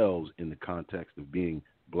themselves in the context of being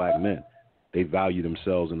black men. They value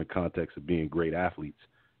themselves in the context of being great athletes,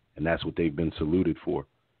 and that's what they've been saluted for.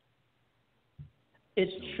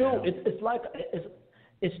 It's true.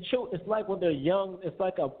 It's true. It's like when they're young. It's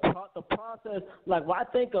like the process. Like when I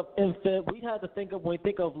think of infant, we have to think of when we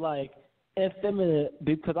think of like effeminate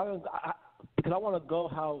because I want to go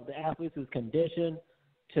how the athletes is conditioned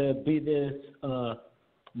to be this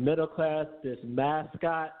middle class, this middle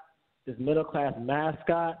class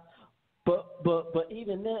mascot. But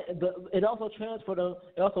even then, it also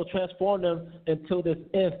transformed them into this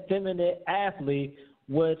effeminate athlete,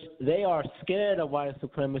 which they are scared of white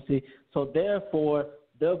supremacy. So therefore,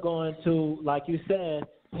 they're going to, like you said,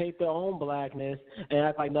 hate their own blackness and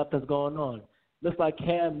act like nothing's going on. Looks like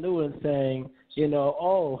Cam Newton saying, I'm a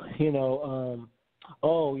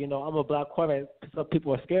black quarterback. Some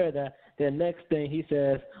people are scared of that. Then next thing he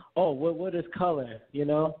says, what is color?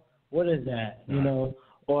 What is that?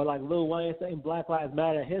 Or like Lil Wayne saying Black Lives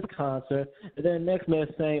Matter at his concert, and then the next man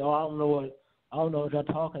saying, I don't know what y'all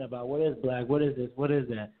talking about. What is black? What is this? What is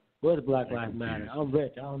that? What is Black Lives Matter? I'm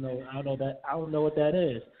rich. I don't know what that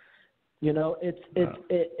is.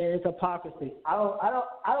 It's hypocrisy. I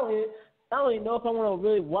don't even know if I want to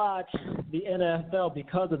really watch the NFL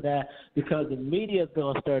because of that, because the media is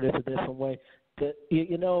going to stir this a different way.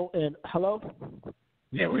 And hello?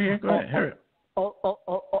 Yeah, we're here. Go ahead. Hurry up.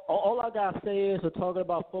 All I got to say is we're talking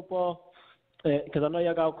about football, because I know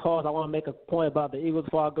y'all got calls. I want to make a point about the Eagles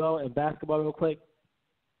before I go, and basketball real quick.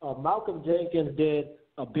 Malcolm Jenkins did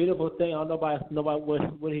a beautiful thing. I don't know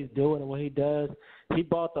what he's doing and what he does. He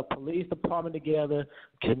brought the police department together,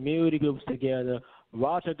 community groups together,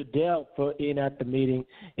 Roger Goodell for being at the meeting,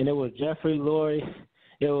 and it was Jeffrey Lurie,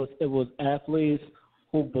 It was athletes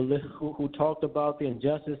who talked about the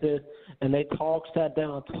injustices, and they sat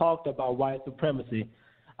down and talked about white supremacy.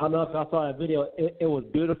 I don't know if I saw that video. It was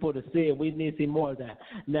beautiful to see, and we need to see more of that.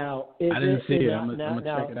 Now, I didn't see it. I'm gonna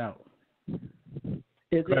check it out.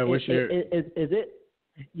 Is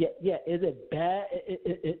it bad?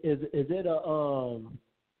 Is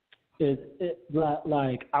it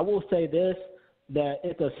like I will say this, that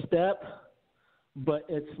it's a step, but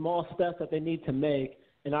it's small steps that they need to make,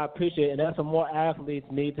 and I appreciate it. And that's what more athletes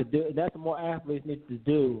need to do. That's what more athletes need to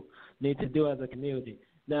do as a community.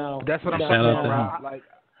 Now that's what I'm saying. Like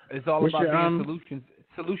it's all about being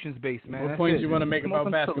solutions based, man. What points you want to make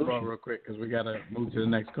about basketball, real quick, because we gotta move to the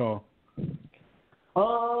next call.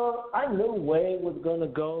 I knew Wade was gonna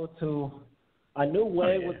go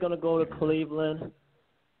to Cleveland.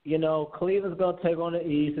 You know, Cleveland's gonna take on the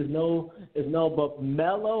East. But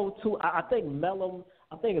Melo too. I think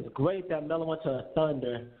it's great that Melo went to the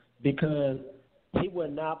Thunder because he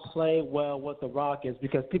would not play well with the Rockets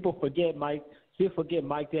because people forget Mike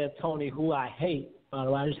D'Antoni, who I hate. By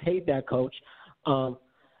the way, I just hate that coach.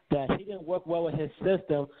 That he didn't work well with his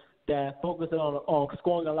system that focuses on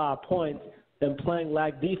scoring a lot of points and playing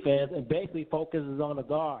lack defense and basically focuses on the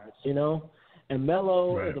guards, you know. And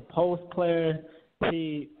Melo is a post player.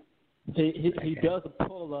 He does a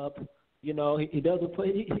pull up, you know. He can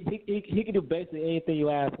do basically anything you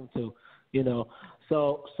ask him to, you know.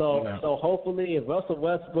 So hopefully, if Russell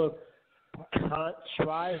Westbrook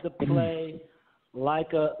tries to play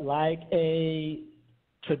like a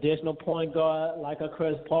traditional point guard, like a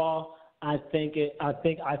Chris Paul, I think.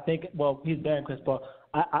 Well, he's better than Chris Paul.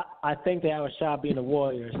 I think they have a shot being the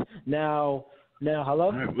Warriors. Now, hello?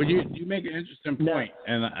 All right, well, you make an interesting point,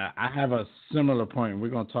 and I have a similar point. We're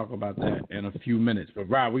going to talk about that in a few minutes. But,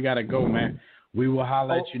 Rob, we got to go, man. We will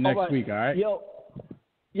holler at you next week, all right?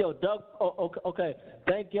 Yo, Doug, okay.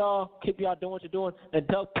 Thank y'all. Keep y'all doing what you're doing. And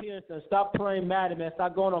Doug Pearson, stop playing Madden, man.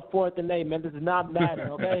 Stop going on 4th and 8, man. This is not Madden,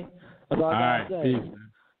 okay? That's all I got to say. Peace,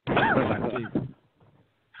 man.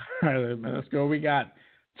 All right, man. Let's go. We got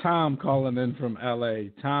Tom calling in from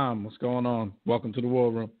L.A. Tom, what's going on? Welcome to the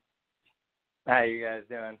War Room. How you guys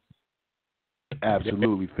doing?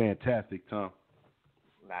 Absolutely fantastic, Tom.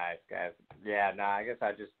 Nice, guys. Yeah, no, I guess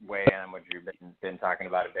I just weigh in on what you've been talking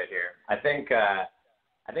about a bit here. I think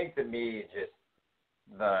to me, just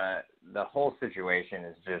the whole situation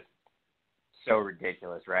is just so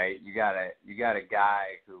ridiculous, right? You got a guy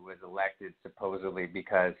who was elected supposedly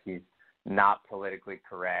because he's not politically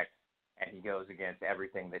correct, and he goes against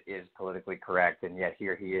everything that is politically correct, and yet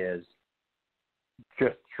here he is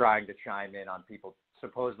just trying to chime in on people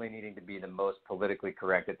supposedly needing to be the most politically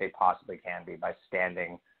correct that they possibly can be by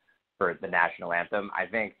standing for the national anthem. I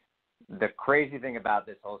think the crazy thing about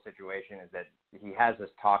this whole situation is that he has us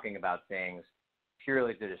talking about things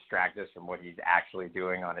purely to distract us from what he's actually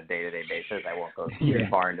doing on a day-to-day basis. I won't go too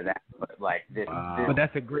far into that, but like this. But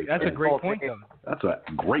that's a great point, though. That's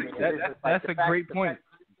a great point. That's a great point.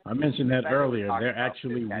 I mentioned that earlier. They're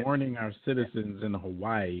actually warning our citizens in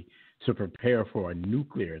Hawaii to prepare for a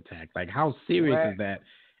nuclear attack. Like, how serious is that?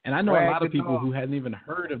 And I know a lot of people who hadn't even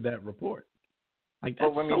heard of that report. Like,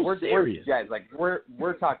 that's so serious.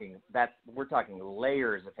 We're talking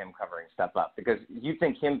layers of him covering stuff up, because you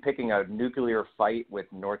think him picking a nuclear fight with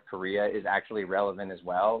North Korea is actually relevant as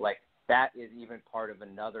well. Like, that is even part of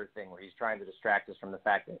another thing where he's trying to distract us from the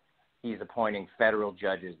fact that he's appointing federal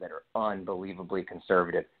judges that are unbelievably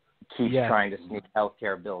conservative, keeps trying to sneak health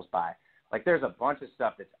care bills by. Like, there's a bunch of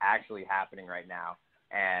stuff that's actually happening right now,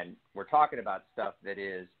 and we're talking about stuff that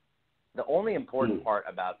is the only important part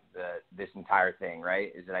about this entire thing,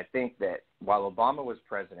 right, is that I think that while Obama was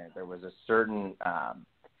president, there was a certain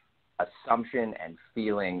assumption and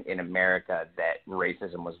feeling in America that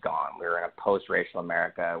racism was gone. We were in a post-racial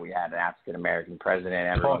America. We had an African-American president.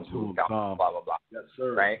 Everyone's moved on, blah, blah, blah. Yes,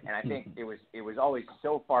 sir. Right? And I think it was always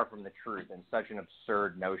so far from the truth and such an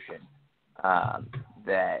absurd notion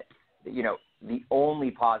that, you know, the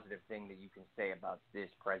only positive thing that you can say about this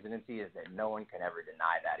presidency is that no one can ever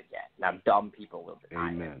deny that again. Now, dumb people will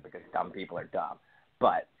deny it because dumb people are dumb.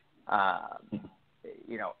 But,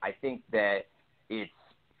 you know, I think that it's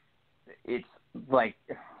like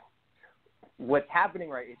what's happening,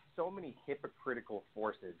 right, is so many hypocritical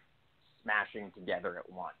forces smashing together at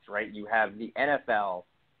once, right? You have the NFL,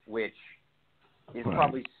 which is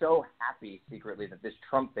probably so happy secretly that this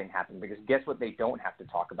Trump thing happened, because guess what they don't have to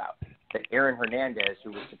talk about? That Aaron Hernandez,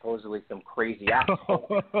 who was supposedly some crazy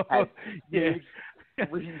asshole, has huge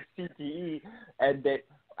CTE, and that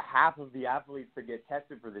half of the athletes that get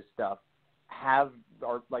tested for this stuff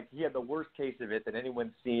he had the worst case of it that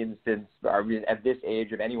anyone's seen since, I mean, at this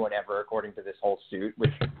age of anyone ever, according to this whole suit.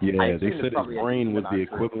 Which they said his probably brain was the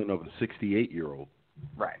equivalent of a 68-year-old.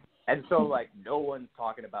 Right. And so, like, no one's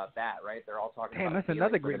talking about that, right? They're all talking about that's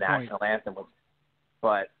another great the point. national anthem.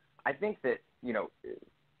 But I think that,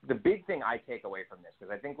 the big thing I take away from this,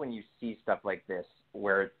 because I think when you see stuff like this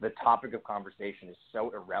where the topic of conversation is so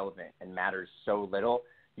irrelevant and matters so little,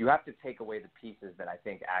 you have to take away the pieces that I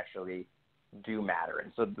think actually do matter.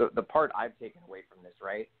 And so the part I've taken away from this,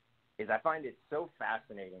 right, is I find it so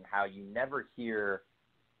fascinating how you never hear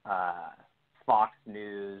Fox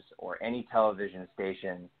News or any television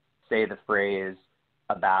station say the phrase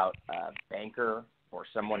about a banker or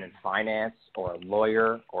someone in finance or a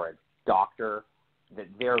lawyer or a doctor that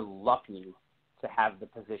they're lucky to have the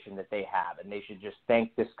position that they have, and they should just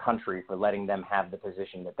thank this country for letting them have the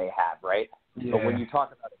position that they have, right? Yeah. But when you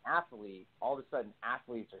talk about an athlete, all of a sudden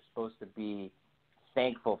athletes are supposed to be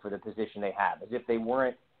thankful for the position they have, as if they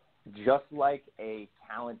weren't just like a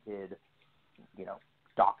talented,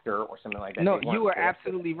 doctor or something like that. No, you are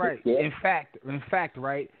absolutely right. In fact,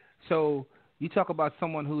 right? So you talk about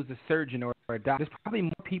someone who's a surgeon or a doctor. There's probably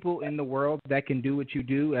more people in the world that can do what you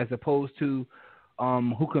do as opposed to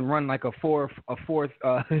who can run like a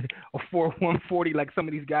 140 like some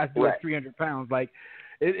of these guys do at 300 pounds. Like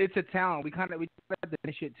it's a talent. We try to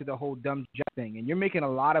finish it to the whole dumb job thing. And you're making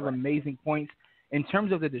a lot of amazing points in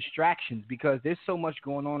terms of the distractions, because there's so much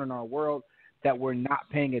going on in our world that we're not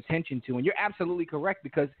paying attention to. And you're absolutely correct,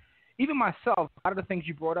 because even myself, a lot of the things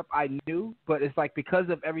you brought up I knew, but it's like because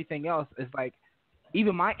of everything else, it's like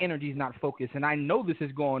even my energy is not focused, and I know this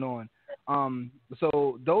is going on.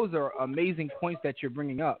 So those are amazing points that you're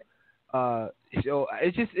bringing up. So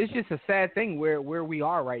it's just a sad thing where we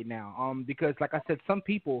are right now. Because like I said, some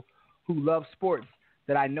people who love sports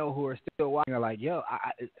that I know who are still watching are like, yo,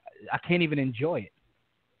 I can't even enjoy it.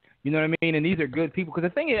 You know what I mean? And these are good people. Because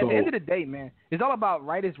the thing is, at the end of the day, man, it's all about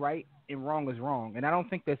right is right and wrong is wrong. And I don't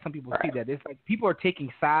think that some people see that. It's like people are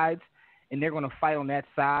taking sides, and they're going to fight on that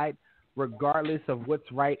side regardless of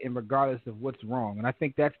what's right and regardless of what's wrong. And I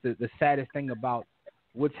think that's the saddest thing about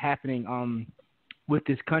what's happening with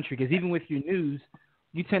this country. Because even with your news,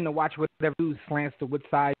 you tend to watch whatever news slants to what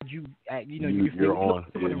side you're on,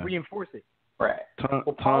 and reinforce it. Right.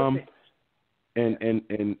 Tom,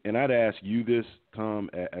 and I'd ask you this, Tom,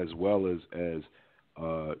 as well as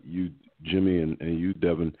you, Jimmy, and you,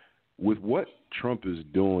 Devin, with what Trump is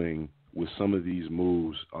doing with some of these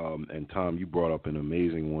moves, and Tom, you brought up an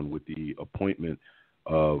amazing one with the appointment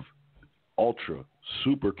of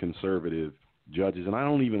super conservative judges, and I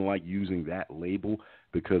don't even like using that label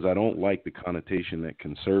because I don't like the connotation that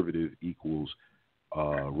conservative equals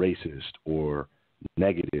racist or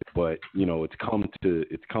negative, but it's come to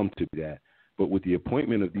that. But with the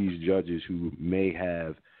appointment of these judges who may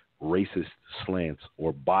have racist slants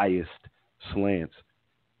or biased slants,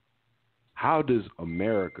 how does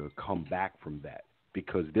America come back from that?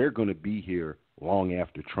 Because they're going to be here long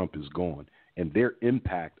after Trump is gone, and their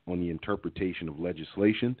impact on the interpretation of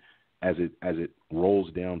legislation as it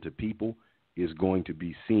rolls down to people is going to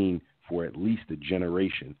be seen for at least a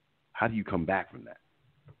generation. How do you come back from that?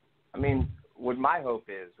 I mean, what my hope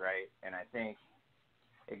is, right, and I think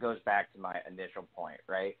it goes back to my initial point,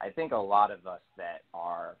 right? I think a lot of us that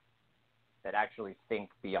actually think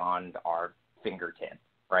beyond our fingertip,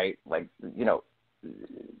 right? Like,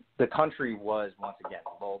 the country was, once again,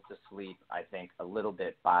 lulled to sleep, I think, a little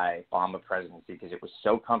bit by Obama presidency because it was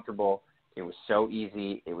so comfortable. It was so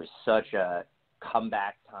easy. It was such a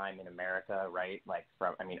comeback time in America, right? Like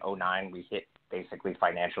from 2009, we hit basically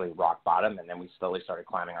financially rock bottom, and then we slowly started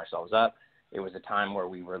climbing ourselves up. It was a time where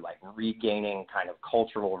we were like regaining kind of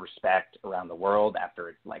cultural respect around the world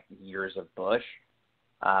after like years of Bush.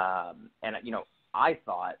 I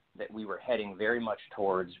thought that we were heading very much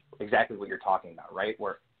towards exactly what you're talking about, right?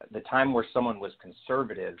 Where the time where someone was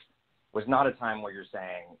conservative was not a time where you're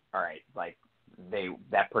saying, all right, like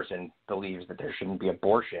that person believes that there shouldn't be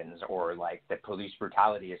abortions or like that police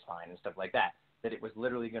brutality is fine and stuff like that. That it was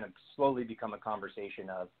literally going to slowly become a conversation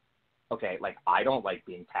of, okay, like I don't like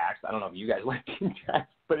being taxed. I don't know if you guys like being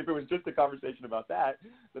taxed, but if it was just a conversation about that,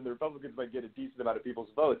 then the Republicans might get a decent amount of people's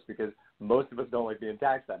votes because most of us don't like being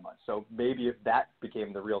taxed that much. So maybe if that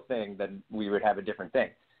became the real thing, then we would have a different thing.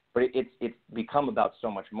 But it's become about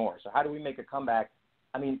so much more. So how do we make a comeback?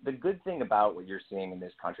 I mean, the good thing about what you're seeing in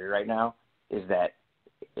this country right now is that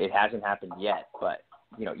it hasn't happened yet, but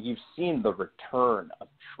you've seen the return of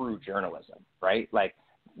true journalism, right? Like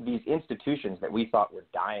these institutions that we thought were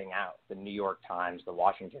dying out, the New York Times, the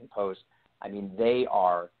Washington Post, I mean, they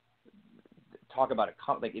are, talk about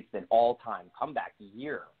it's an all-time comeback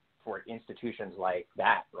year for institutions like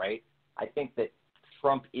that, right? I think that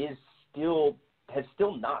Trump has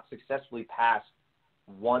still not successfully passed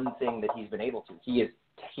one thing that he's been able to. He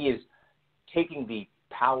is taking the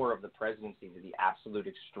power of the presidency to the absolute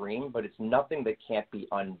extreme, but it's nothing that can't be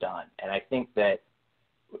undone. And I think that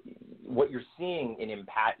what you're seeing in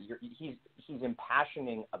he's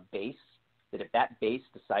impassioning a base that if that base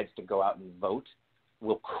decides to go out and vote,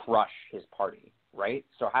 will crush his party, right?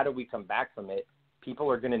 So how do we come back from it?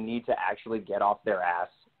 People are going to need to actually get off their ass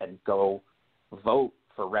and go vote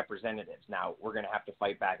for representatives. Now, we're going to have to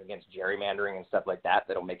fight back against gerrymandering and stuff like that.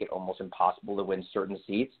 That'll make it almost impossible to win certain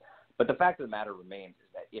seats. But the fact of the matter remains is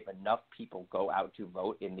that if enough people go out to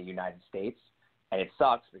vote in the United States, and it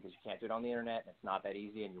sucks because you can't do it on the internet, and it's not that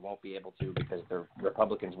easy, and you won't be able to because the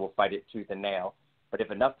Republicans will fight it tooth and nail. But if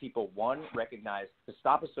enough people, one, recognize to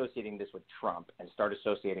stop associating this with Trump and start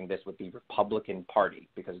associating this with the Republican Party,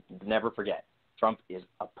 because never forget, Trump is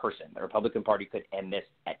a person. The Republican Party could end this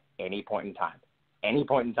at any point in time. Any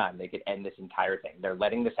point in time, they could end this entire thing. They're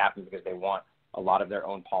letting this happen because they want a lot of their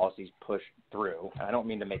own policies pushed through. And I don't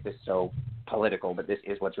mean to make this so political, but this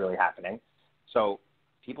is what's really happening. So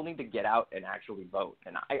people need to get out and actually vote.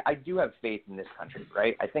 And I do have faith in this country,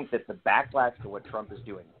 right? I think that the backlash to what Trump is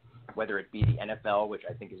doing, whether it be the NFL, which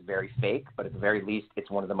I think is very fake, but at the very least,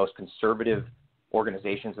 it's one of the most conservative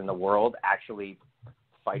organizations in the world actually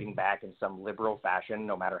fighting back in some liberal fashion,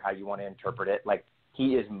 no matter how you want to interpret it. Like,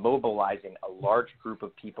 he is mobilizing a large group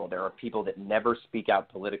of people. There are people that never speak out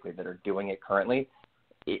politically that are doing it currently.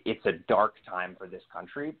 It's a dark time for this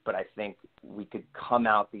country, but I think we could come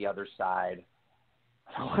out the other side.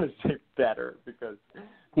 I don't want to say better because,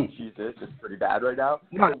 Jesus, it's pretty bad right now.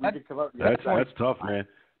 No, that's tough, man.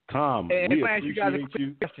 Tom, we appreciate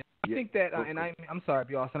you. I think that, and I'm sorry,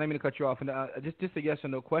 y'all, so I didn't mean to cut you off. And just a yes or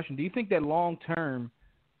no question. Do you think that long term,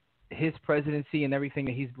 his presidency and everything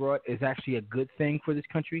that he's brought is actually a good thing for this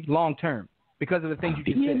country long term because of the things you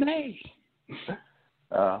just said?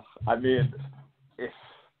 I mean,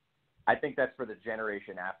 I think that's for the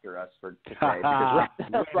generation after us to say. Because right now,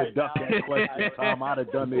 that question, Tom, I'd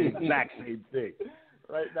have done the exact same thing.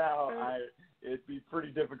 Right now, it'd be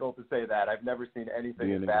pretty difficult to say that. I've never seen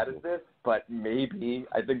anything as bad as this, but maybe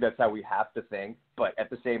I think that's how we have to think. But at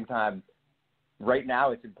the same time, right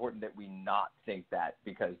now, it's important that we not think that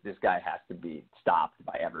because this guy has to be stopped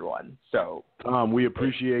by everyone. So, Tom, we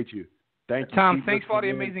appreciate you. Thank you, Tom. Thanks for all the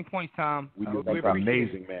amazing points, Tom. We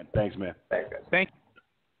amazing, man. Thanks, man. Thanks, guys. Thank you.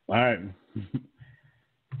 All right.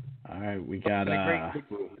 All right, we got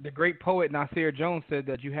the great poet Nasir Jones said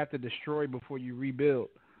that you have to destroy before you rebuild.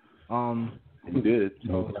 He did. He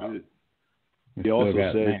also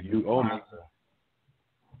said you owe me.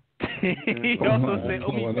 He also said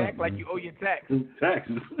owe me back like you owe your tax.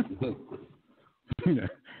 Taxes.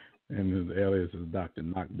 And his alias is Dr.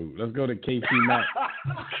 Knockboot. Let's go to Casey Mack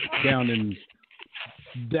down in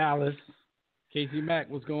Dallas. Casey Mack,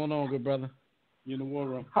 what's going on, good brother? You in the war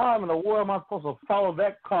room? How in the world am I supposed to follow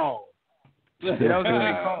that call? Yeah, that was a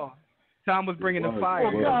great call. Tom was bringing the fire.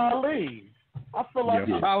 Oh, golly. I feel like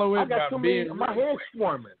I got too many, my head's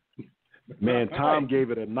swarming. Man, Tom gave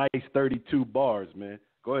it a nice 32 bars, man.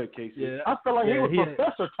 Go ahead, Casey. Yeah. I feel like he was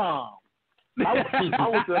Professor Tom. I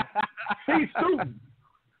was a C student.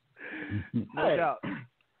 No doubt.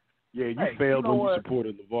 Yeah, you failed when you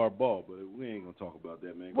supported LeVar Ball, but we ain't gonna talk about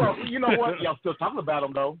that, man. Well, you know what? Y'all still talking about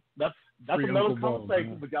him though. That's another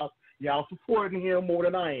conversation. But y'all supporting him more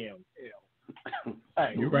than I am. Yeah.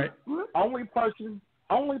 Hey, you're right. Only person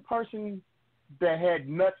that had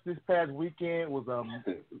nuts this past weekend was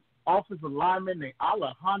offensive lineman named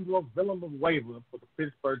Alejandro Villanueva for the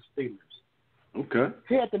Pittsburgh Steelers. Okay.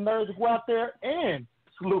 He had the nerve to go out there and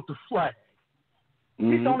salute the flag.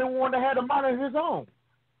 Mm-hmm. He's the only one that had a mind of his own.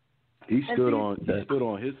 He stood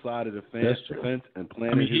on his side of the fence and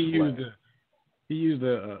planted his flag. He used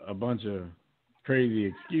a bunch of crazy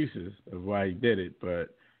excuses of why he did it,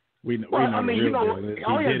 but we know all the you real know, deal.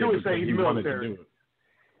 all he had to do is say he's military.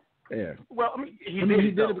 Yeah. Well, he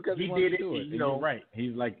did it because he did it. You know, right.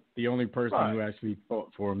 He's like the only person who actually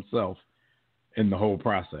fought for himself in the whole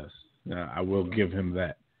process. I will give him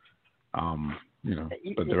that. You know,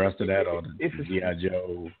 but the rest of that, all the G.I.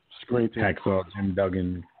 Joe, Hacksaw, Jim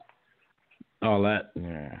Duggan, all that,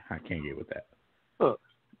 I can't get with that. Look,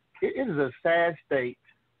 it is a sad state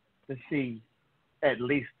to see at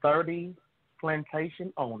least 30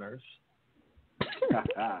 plantation owners,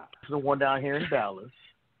 the one down here in Dallas,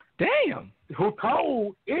 damn, who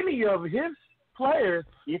told any of his players,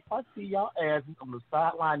 if I see y'all asses on the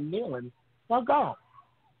sideline kneeling, y'all gone.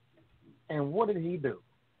 And what did he do?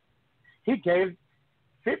 He gave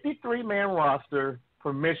 53-man roster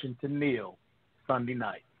permission to kneel Sunday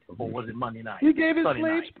night. or was it Monday night? He gave his Sunday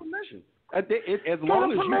slaves night. permission. As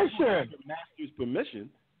long as you have the master's permission.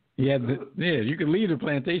 Yeah, you can leave the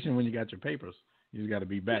plantation when you got your papers. You just got to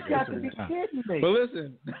be back You at a got to be certain time. kidding me. But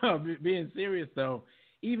listen, no, being serious though,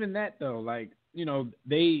 even that though, like, you know,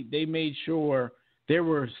 they made sure there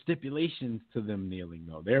were stipulations to them kneeling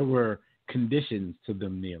though. There were conditions to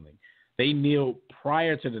them kneeling. They kneeled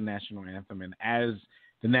prior to the national anthem, and as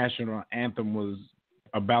the national anthem was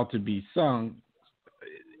about to be sung,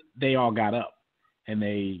 they all got up and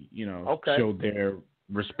they, you know, showed their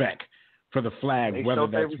respect for the flag, whether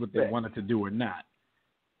that's what they wanted to do or not.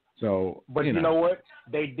 So, but you know what?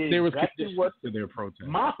 They did exactly what to their protest.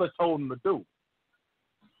 Martha told them to do.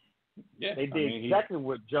 Yeah, they did exactly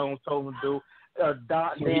what Jones told them to do.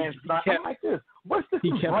 I'm like this. What's this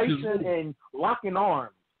embracing and locking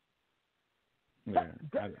arms? Yeah,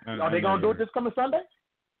 are they going to do it this coming Sunday?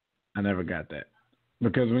 I never got that,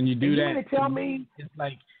 because when you do that, tell me it's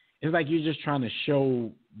like you're just trying to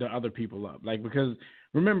show the other people up. Like, because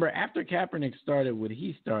remember, after Kaepernick started what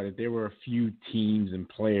he started, there were a few teams and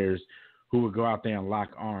players who would go out there and lock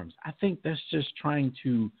arms. I think that's just trying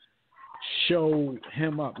to show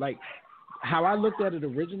him up. Like how I looked at it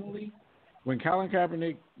originally, when Colin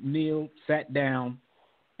Kaepernick kneeled, sat down,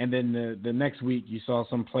 and then the next week you saw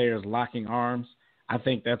some players locking arms. I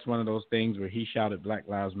think that's one of those things where he shouted Black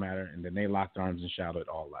Lives Matter, and then they locked arms and shouted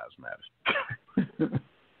All Lives Matter.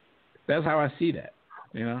 That's how I see that,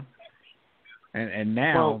 you know? And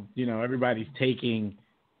now, you know, everybody's taking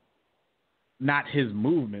not his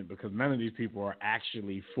movement, because none of these people are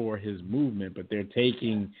actually for his movement, but they're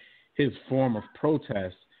taking his form of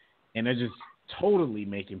protest, and they're just totally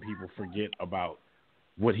making people forget about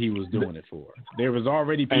what he was doing it for. There was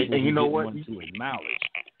already people who didn't want to acknowledge.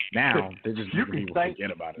 Now they're just making people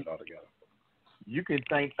forget about it altogether. You can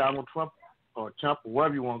thank Donald Trump or Trump, or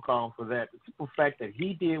whatever you want to call him, for that. The simple fact that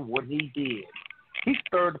he did what he did. He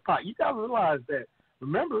stirred the pot. You got to realize that.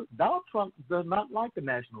 Remember, Donald Trump does not like the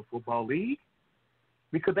National Football League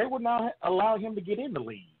because they would not allow him to get in the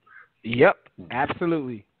league. Yep,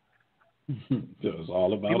 absolutely. It was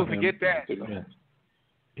all about people him. Forget that.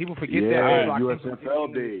 People forget that. Yeah,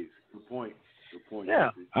 USFL days. Good point.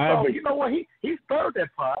 Yeah. So, you know what? He stirred that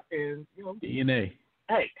pot, and, you know. DNA.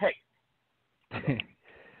 Hey.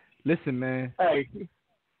 Listen, man. Hey.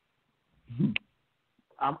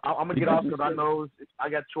 I'm gonna get off because I know I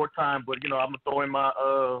got short time, but you know I'm gonna throw in my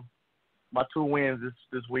my 2 wins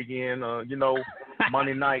this weekend. You know,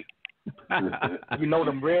 Monday night. You know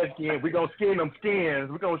them Redskins. We're gonna skin them skins.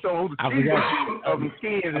 We're gonna show them who the skins of them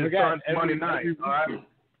skins is Monday night. All right.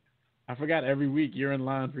 I forgot every week you're in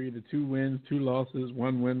line for either 2 wins, 2 losses,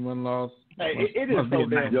 1 win, 1 loss. Hey, it is so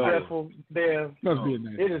damn stressful.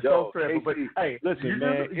 It is so stressful. But hey, listen,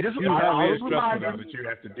 man, you have that you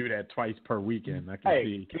have to do that twice per weekend. I can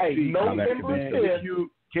see. No,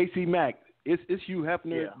 KC Mack, it's Hugh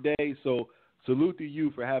Hefner Day, so salute to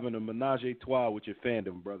you for having a menage a trois with your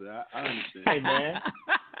fandom, brother. I understand. Hey, man.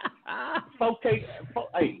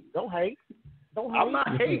 Hey, don't hate. I'm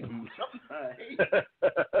not hating.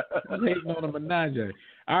 I'm hating on a menage.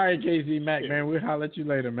 All right, KC Mack, man, we'll holler at you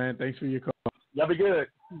later, man. Thanks for your call. Y'all be good.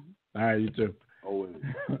 All right, you too. Always.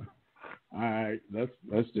 All right,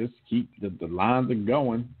 let's just keep the lines are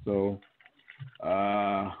going. So,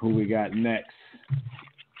 who we got next?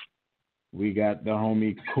 We got the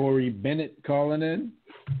homie Corey Bennett calling in.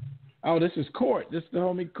 Oh, this is Court. This is the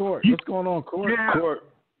homie Court. What's going on, Court? Yeah. Court.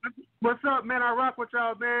 What's up, man? I rock with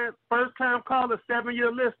y'all, man. First time caller, 7-year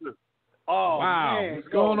listener. Oh, wow. Man. What's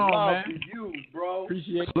going on, man? To you, bro.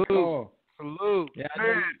 Appreciate the call. Salute. Yeah,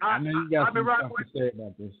 I know you got some stuff to say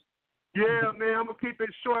about this. Yeah, man, I'm going to keep it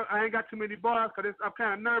short. I ain't got too many bars because I'm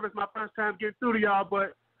kind of nervous my first time getting through to y'all,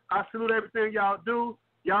 but I salute everything y'all do.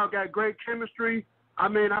 Y'all got great chemistry. I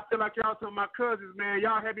mean, I feel like y'all some of my cousins, man.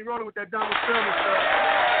 Y'all had me rolling with that Donald Trump stuff.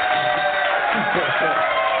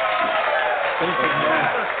 Thank you,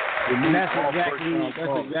 man. And that's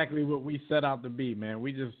exactly what we set out to be, man.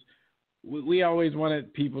 We always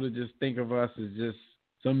wanted people to just think of us as just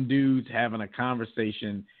some dudes having a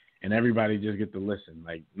conversation and everybody just get to listen.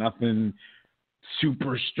 Like nothing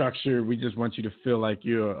super structured. We just want you to feel like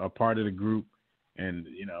you're a part of the group and,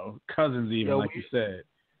 you know, cousins even, like you said.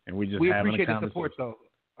 And we just having a conversation. We appreciate the support, though.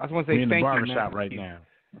 I just want to say thank you, man. We're in the barbershop right now.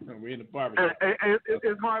 We're in the barbershop.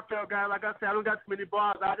 It's heartfelt, guys. Like I said, I don't got too many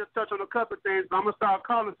bars. I just touch on a couple of things. But I'm gonna start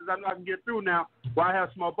calling since I know I can get through now. Well, I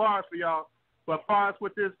have small bars for y'all. But as far as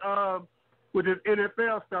with this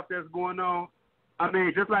NFL stuff that's going on, I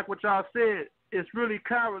mean, just like what y'all said, it's really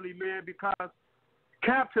cowardly, man, because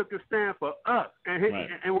Cap took a stand for us,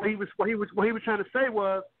 and what he was trying to say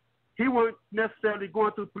was he wasn't necessarily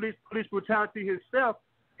going through police brutality himself.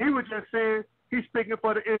 He was just saying he's speaking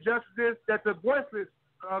for the injustices that the voiceless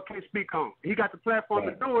can't speak on. He got the platform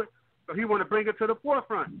to do it, so he want to bring it to the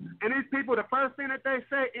forefront. And these people, the first thing that they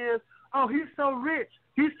say is, "Oh, he's so rich,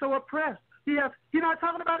 he's so oppressed. He's not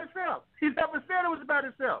talking about himself. He's never said it was about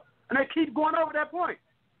himself." And they keep going over that point.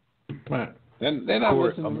 Right. They're not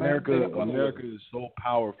listening. America is so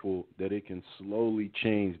powerful that it can slowly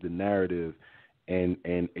change the narrative and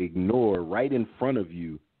ignore right in front of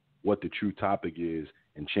you what the true topic is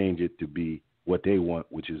and change it to be what they want,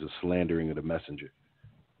 which is a slandering of the messenger,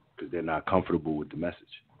 because they're not comfortable with the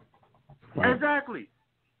message. Right. Exactly.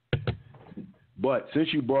 But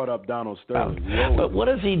since you brought up Donald Sterling, but what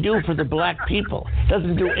does he do for the black people?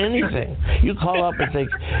 Doesn't do anything. You call up and think,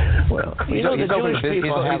 well, you know, he's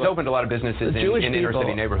opened a lot of businesses in inner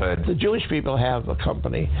city neighborhoods. The Jewish people have a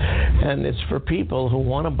company, and it's for people who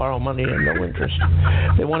want to borrow money at no interest.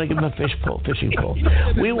 They want to give them a fishing pole.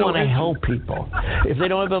 We want to help people. If they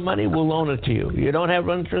don't have the money, we'll loan it to you. You don't have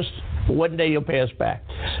interest, one day you'll pay us back.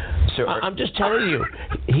 So I'm just telling you,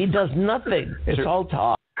 he does nothing. It's all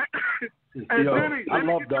talk. Hey, Jimmy, I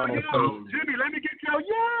love Donald Sterling. Jimmy, let me get your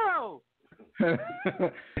yo.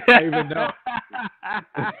 Even though.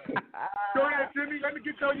 Go ahead, Jimmy. Let me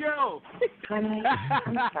get your yo.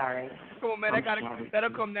 I'm sorry. Come on, man.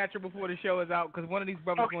 That'll come natural before the show is out, because one of these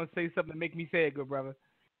brothers going to say something to make me say it, good brother.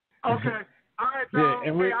 Okay. All right, y'all.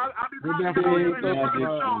 Yeah, and I'll be back on you in the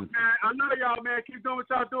show, man. I love y'all, man. Keep doing what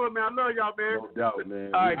y'all doing, man. I love y'all, man. No doubt,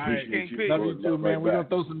 man. All right, peace. Love you too, man. We're going to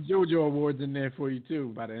throw some JoJo awards in there for you,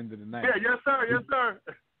 too, by the end of the night. Yeah, yes, sir. Yes, sir.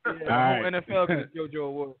 All right. NFL gets JoJo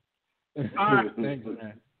award. All right. Thanks,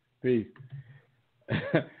 man. Peace.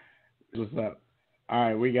 What's up? All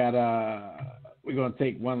right, we're going to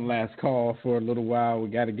take one last call for a little while. We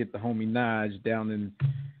got to get the homie Naj down in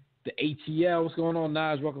the ATL. What's going on,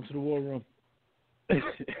 Naj? Welcome to the War Room.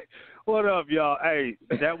 What up, y'all? Hey,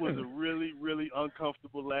 that was a really, really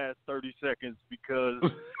uncomfortable last 30 seconds because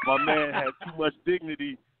my man had too much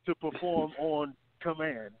dignity to perform on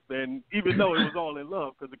command. And even though it was all in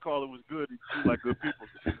love, because the caller was good, he seemed like good people.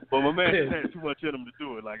 But my man had too much in him to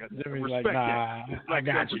do it. Like, I respect like, nah, that. I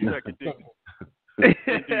got you.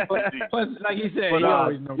 Plus, like he said,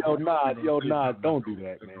 Nas, don't do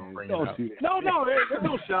that, man. Don't do that. No, there's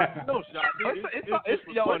no shot. No shot.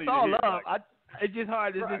 It's all love. It's just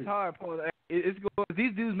hard. It's hard. It's good.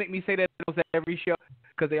 These dudes make me say that at every show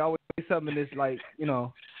because they always say something that's like, you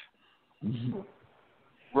know.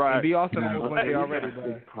 Right. It'd be awesome when they already.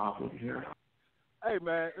 Big problem here. Hey,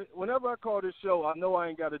 man, whenever I call this show, I know I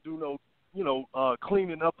ain't got to do no,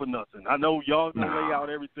 cleaning up or nothing. I know y'all gonna lay out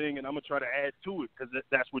everything, and I'm gonna try to add to it because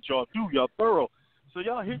that's what y'all do. Y'all thorough. So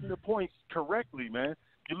y'all hitting the points correctly, man.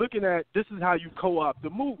 You're looking at this is how you co-opt the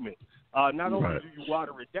movement. Not only do you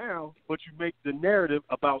water it down, but you make the narrative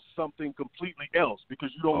about something completely else because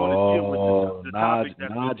you don't want to deal with the topic that's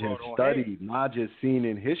been brought on hand. Naj has seen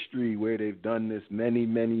in history where they've done this many,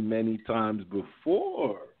 many, many times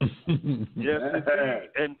before. Yes,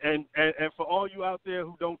 indeed. And for all you out there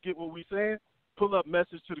who don't get what we're saying, pull up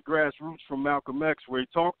Message to the Grassroots from Malcolm X, where he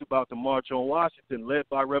talked about the March on Washington led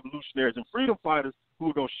by revolutionaries and freedom fighters who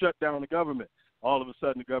were going to shut down the government. All of a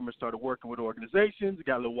sudden, the government started working with organizations. It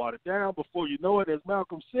got a little watered down. Before you know it, as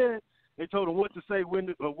Malcolm said, they told them what to say,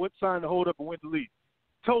 what sign to hold up, and when to leave.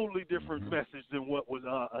 Totally different message than what was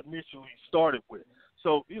initially started with.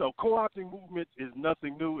 So, co-opting movements is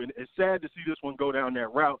nothing new, and it's sad to see this one go down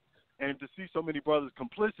that route and to see so many brothers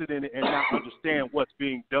complicit in it and not understand what's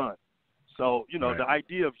being done. So, the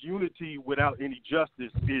idea of unity without any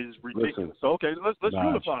justice is ridiculous. Listen, so, okay, let's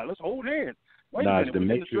unify. Let's hold hands. Wait a minute, we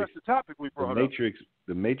didn't address the topic we brought up.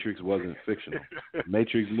 The Matrix wasn't fictional. The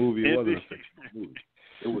Matrix movie wasn't a fictional movie.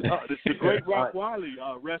 It was the great Rock Wiley,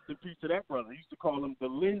 rest in peace to that brother. He used to call them the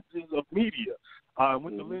lenses of media.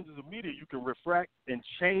 With the lenses of media, you can refract and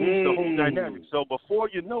change the whole dynamic. So before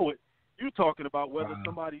you know it, you're talking about whether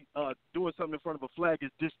somebody doing something in front of a flag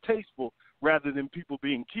is distasteful rather than people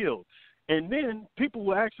being killed. And then people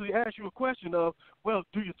will actually ask you a question of, well,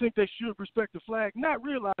 do you think they should respect the flag? Not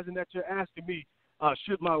realizing that you're asking me,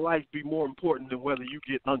 should my life be more important than whether you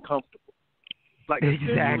get uncomfortable? Like,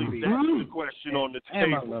 exactly. That's the question on the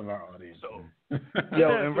table. I love our audience. So,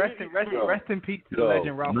 and rest in peace to the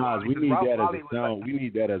legend Ralph Wiley. We need that as a sound. We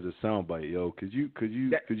need that as a soundbite, yo. Could you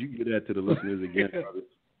get that to the listeners again, brother?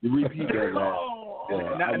 You repeat that, man.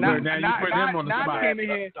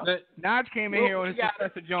 Naj came in here on his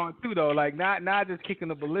Professor John too, though. Like not just kicking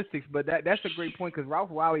the ballistics, but that's a great point because Ralph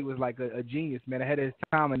Wiley was like a genius, man, ahead of his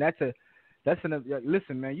time, and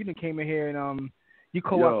listen, man, you done came in here and You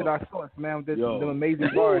co-opted our source, man, with them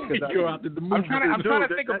amazing bars. I'm trying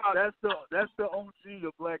to think about that's the OG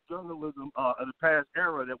of black journalism of the past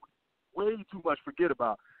era that we way too much forget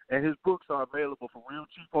about. And his books are available for real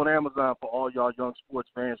cheap on Amazon for all y'all young sports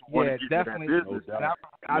fans who want to get into that business.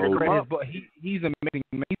 I've read his book. He's amazing.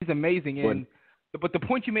 He's amazing. But the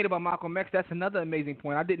point you made about Malcolm X, that's another amazing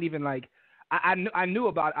point. I didn't even I knew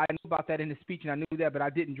about that in the speech, and I knew that, but I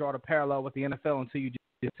didn't draw the parallel with the NFL until you just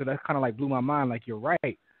did. So that kind of blew my mind. Like, you're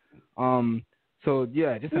right. So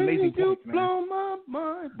yeah, just amazing points, man. Blow my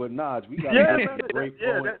mind. But Naj, we got great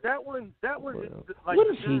point. That one is like, what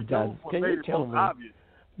has he done? Can you tell me? Obvious.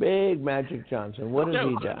 Big Magic Johnson. What has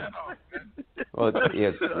he done? Well,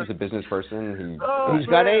 he's a business person. He's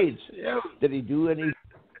got AIDS. Did he do any?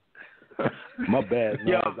 My bad.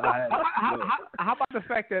 No, how about the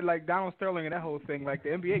fact that Donald Sterling and that whole thing, the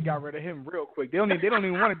NBA got rid of him real quick. They don't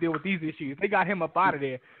even want to deal with these issues. They got him up out of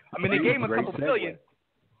there. I mean, they gave him a couple billion.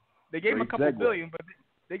 They gave him a couple billion, but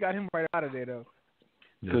they got him right out of there though.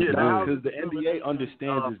 Because the NBA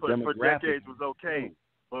understands his demographic. For decades was okay.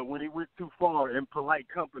 But when he went too far in polite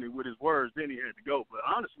company with his words, then he had to go. But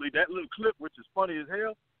honestly, that little clip, which is funny as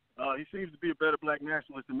hell, he seems to be a better black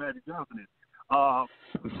nationalist than Magic Johnson is. Shout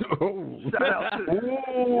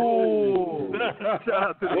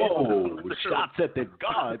out to shots at the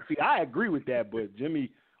God. See, I agree with that, but Jimmy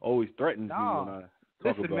always threatens me when I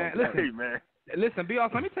talk about man. Listen, be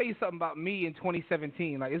honest. Let me tell you something about me in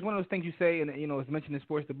 2017. It's one of those things you say, and it's mentioned in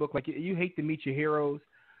Sports the Book. You hate to meet your heroes,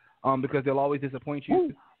 because they'll always disappoint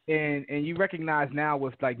you. And you recognize now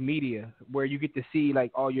with media where you get to see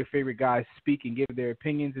all your favorite guys speak and give their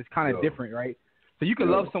opinions. It's kind of different, right? So you can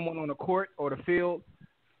love someone on the court or the field,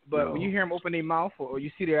 but when you hear them open their mouth or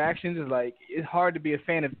you see their actions, it's hard to be a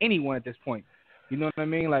fan of anyone at this point. You know what I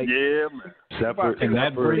mean? Yeah, man. Except for the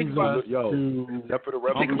revolution.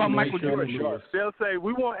 Think about Michael Jordan. They'll say,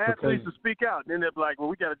 we want athletes to speak out. Then they'll be like, well,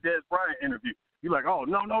 we got a Des Bryant interview. You're like, oh,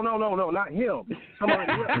 no, not him.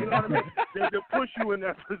 Somebody else. You know what I mean? They'll push you in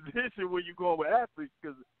that position where you're going with athletes.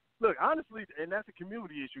 Because, look, honestly, and that's a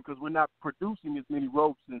community issue because we're not producing as many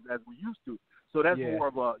ropes as we used to. So that's more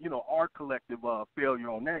of a, our collective failure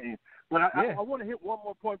on that end. But I want to hit one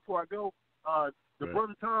more point before I go.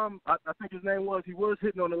 Brother Tom, I think his name was, he was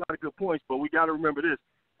hitting on a lot of good points, but we got to remember this.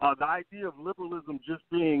 The idea of liberalism just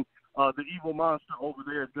being the evil monster over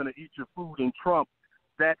there is going to eat your food and Trump,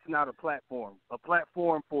 that's not a platform. A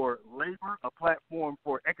platform for labor, a platform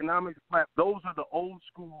for economics, those are the old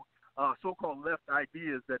school so-called left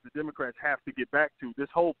ideas that the Democrats have to get back to. This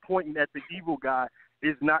whole pointing at the evil guy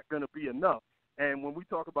is not going to be enough. And when we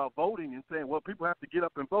talk about voting and saying, well, people have to get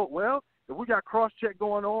up and vote, well, if we got cross-check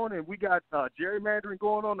going on and we got gerrymandering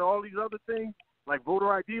going on and all these other things like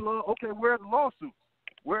voter ID law, okay, where are the lawsuits?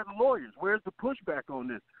 Where are the lawyers? Where's the pushback on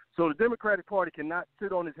this? So the Democratic Party cannot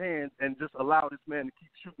sit on his hands and just allow this man to keep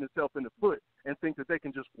shooting himself in the foot and think that they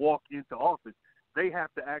can just walk into office. They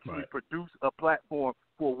have to actually produce a platform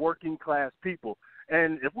for working-class people.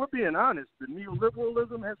 And if we're being honest, the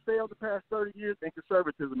neoliberalism has failed the past 30 years and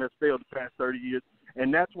conservatism has failed the past 30 years.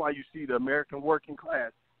 And that's why you see the American working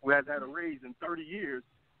class, who has had a raise in 30 years,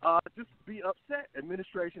 just be upset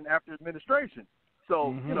administration after administration.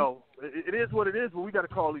 So, it is what it is, but we got to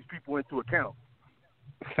call these people into account.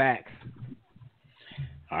 Facts.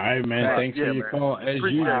 All right, man. Thanks for your call. As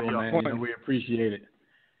usual, man. We appreciate it.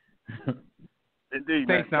 Indeed,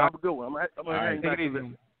 thanks, man. Have a good one. I'm gonna hang back.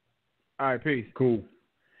 All right, peace. Cool.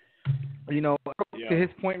 To his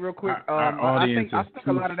point real quick, our audience I think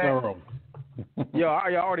a lot of that. Thorough.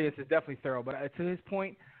 Your audience is definitely thorough, but to his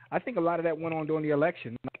point, I think a lot of that went on during the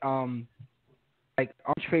election. Archface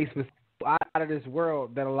was out of this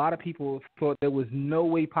world that a lot of people thought there was no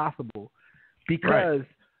way possible because,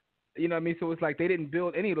 you know what I mean? So it's like they didn't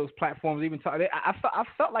build any of those platforms. I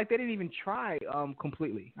felt like they didn't even try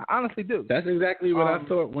completely. I honestly do. That's exactly what I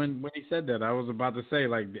thought when he said that. I was about to say,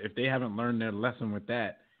 if they haven't learned their lesson with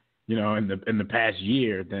that, in the past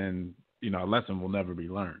year, then, a lesson will never be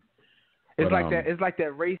learned. It's like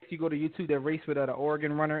that race. You go to YouTube, that race with the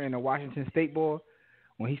Oregon runner and the Washington State boy,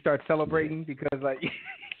 when he starts celebrating because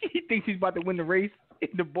he thinks he's about to win the race.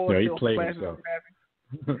 The boy he played himself.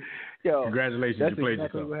 Yo, congratulations, that's you played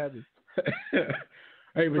exactly yourself. What happened.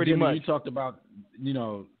 Hey, but Pretty Jimmy, much. you talked about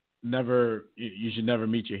you should never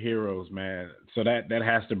meet your heroes, man. So that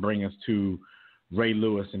has to bring us to Ray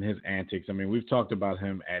Lewis and his antics. I mean, we've talked about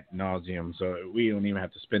him ad nauseum, so we don't even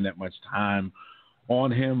have to spend that much time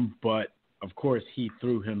on him. But of course, he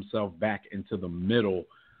threw himself back into the middle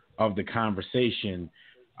of the conversation.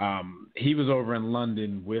 He was over in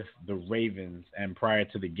London with the Ravens, and prior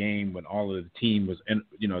to the game, when all of the team was,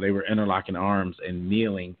 they were interlocking arms and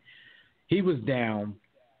kneeling, he was down,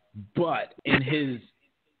 but in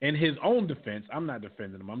his own defense, I'm not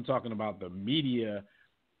defending him. I'm talking about the media,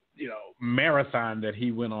 marathon that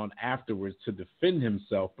he went on afterwards to defend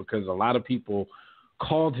himself, because a lot of people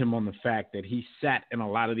called him on the fact that he sat in a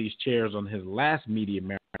lot of these chairs on his last media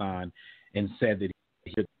marathon and said that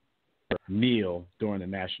he should kneel during the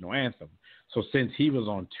national anthem. So since he was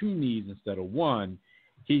on 2 knees instead of 1,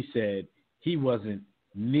 he said he wasn't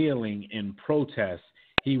kneeling in protest.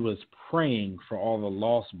 He was praying for all the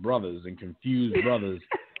lost brothers and confused brothers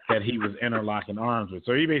that he was interlocking arms with.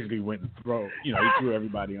 So he basically went and he threw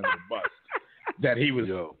everybody under the bus that he was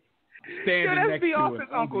standing next to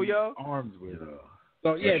and uncle, arms with.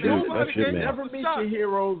 So yeah, never meet your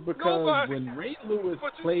heroes, because when Ray Lewis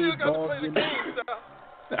played ball, we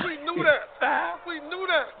knew that. We knew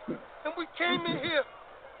that, and we came in here,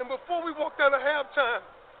 and before we walked out of halftime,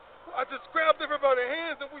 I just grabbed everybody's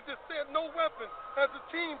hands and we just said, "No weapon as a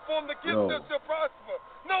team formed against us shall prosper.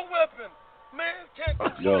 No weapon." Man can't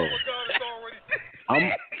control what God has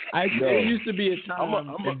already. There used to be a time,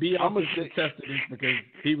 and Beyonce attested this because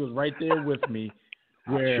he was right there with me,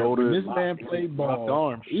 where when this man played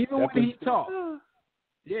ball, even when he talked,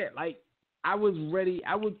 I was ready.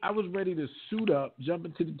 I was ready to suit up, jump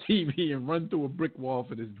into the TV, and run through a brick wall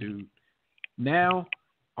for this dude. Now,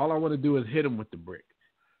 all I want to do is hit him with the brick.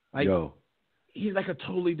 He's like a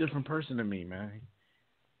totally different person to me, man.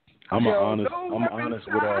 I'm honest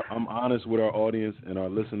with our audience and our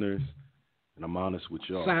listeners, and I'm honest with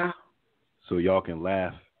y'all, so y'all can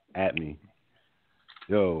laugh at me.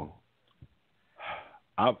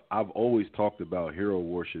 I've always talked about hero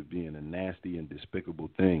worship being a nasty and despicable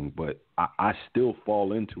thing, but I still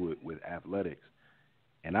fall into it with athletics,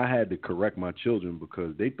 and I had to correct my children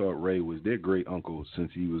because they thought Ray was their great uncle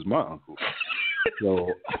since he was my uncle. So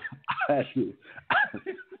I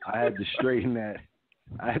had to straighten that.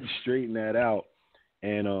 I had to straighten that out.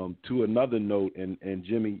 And to another note, and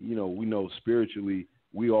Jimmy, we know spiritually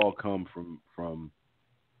we all come from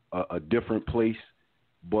a different place,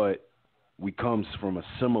 but we comes from a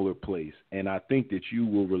similar place. And I think that you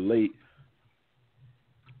will relate.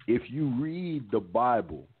 If you read the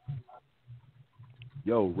Bible,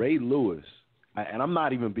 Ray Lewis, and I'm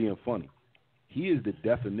not even being funny, he is the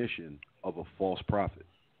definition of a false prophet.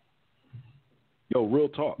 Real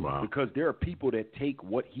talk. Wow. Because there are people that take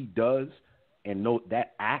what he does and know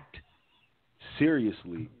that act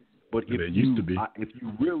seriously. But if you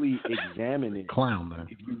really examine it,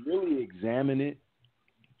 if you really examine it,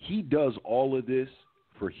 he does all of this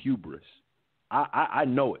for hubris. I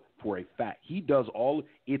know it for a fact. He does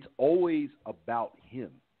it's always about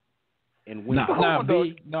him. And when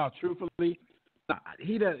truthfully,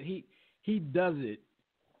 he does it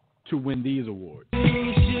to win these awards.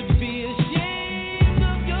 You should be ashamed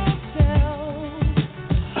of yourself,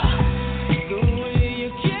 the way you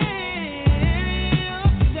carry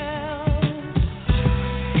yourself.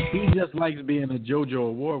 He just likes being a JoJo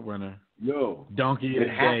Award winner. Donkey of the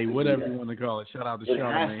Day, whatever you want to call it. Shout out to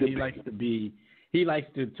Charlamagne. He likes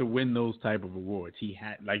to win those type of awards. He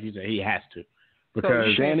like you said, he has to.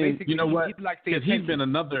 Because Shannon, you know what? Because he's been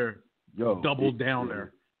another double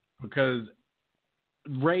downer. Because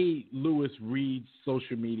Ray Lewis reads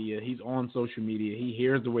social media. He's on social media. He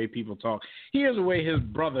hears the way people talk. He hears the way his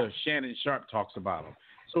brother Shannon Sharp talks about him.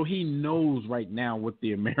 So he knows right now what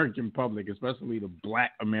the American public, especially the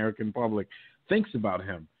black American public, thinks about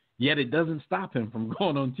him. Yet it doesn't stop him from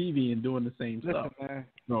going on TV and doing the same stuff. Man.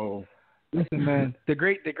 No. Listen, man. The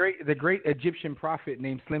great Egyptian prophet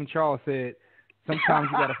named Slim Charles said, sometimes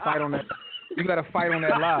you got to fight on that. You got to fight on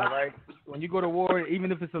that lie, right? When you go to war,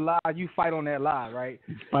 even if it's a lie, you fight on that lie, right?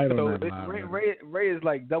 Ray is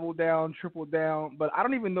like double down, triple down, but I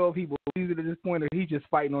don't even know if he believes it at this point or he's just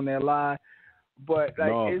fighting on that lie. But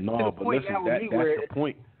like, it's to the point now that's the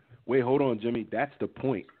point. Wait, hold on, Jimmy. That's the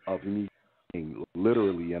point of me saying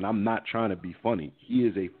literally, and I'm not trying to be funny. He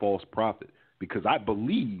is a false prophet because I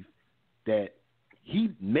believe that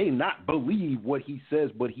he may not believe what he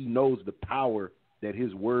says, but he knows the power that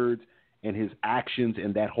his words and his actions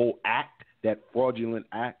and that whole act, that fraudulent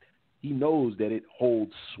act, he knows that it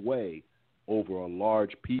holds sway over a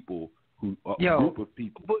large group of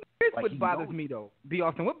people. But here's what bothers me though, B.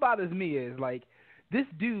 Austin. What bothers me is like this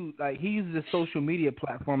dude, like he uses a social media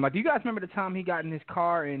platform. Like, do you guys remember the time he got in his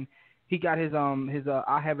car and he got his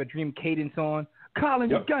I Have a Dream cadence on? Colin,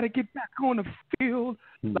 you got to get back on the field.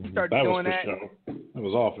 Like, start doing that. That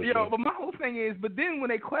was awful. But my whole thing is, but then when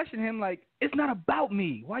they question him, like, it's not about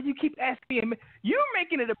me. Why you keep asking me? You're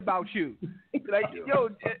making it about you. Like,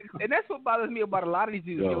 and that's what bothers me about a lot of these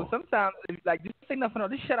dudes. Sometimes, like, just say nothing or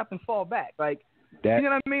just shut up and fall back. Like, you know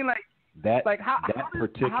what I mean? Like, That like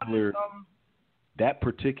that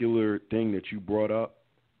particular thing that you brought up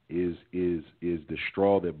is the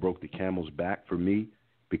straw that broke the camel's back for me,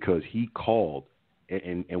 because he called,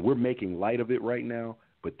 and we're making light of it right now,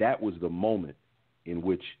 but that was the moment in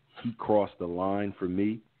which he crossed the line for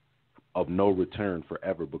me of no return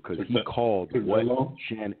forever, because he called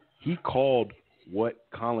what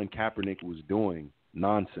Colin Kaepernick was doing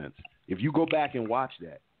nonsense. If you go back and watch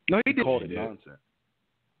that, he called it nonsense.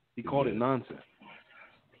 He called it nonsense.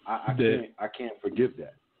 I can't forgive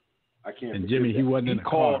that. I can't. And Jimmy, he wasn't in the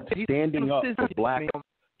car. Standing up for black.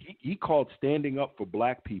 He called standing up for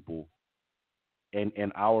black people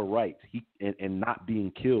and our rights. And not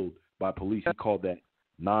being killed by police. He called that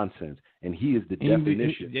nonsense. And he is the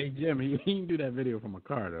definition. Jimmy, he didn't do that video from a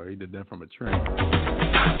car though. He did that from a train.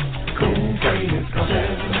 Coon train is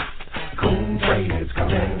coming. Coon train is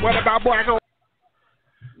coming. What about Blacko?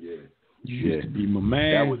 Yeah. You used to be my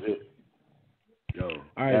man. That was it. Yo,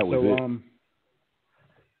 all right,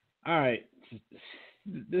 all right.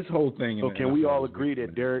 This whole thing. So can we all agree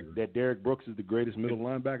that Derrick Brooks is the greatest middle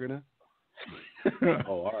linebacker now?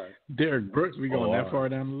 Oh, all right. Derrick Brooks, we going that far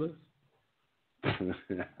down the list?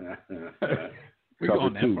 We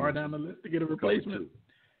going that far down the list to get a replacement?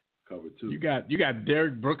 Cover two. You got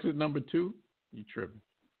Derrick Brooks at number 2? You tripping?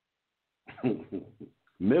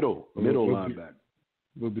 middle linebacker.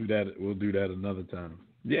 We'll do that another time.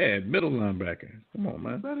 Yeah, middle linebacker. Come on,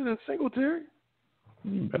 man. Better than Singletary?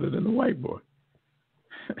 Better than the white boy.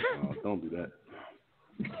 Oh, don't do that.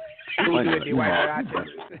 Who do it, the white boy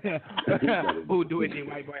Hotcha? Who do it, the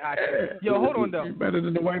white boy Hotcha? Yo, hold on, though. Better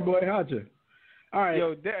than the white boy Hotcha. All right.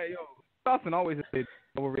 Yo, Dawson always said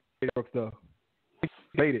overrated Brooks, though.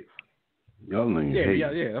 Hate it. Y'all niggas hate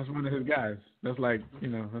it. Yeah. That's one of his guys. That's like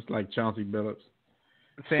Chauncey Billups.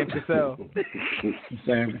 Sam Cassell.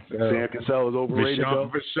 Sam Cassell is overrated,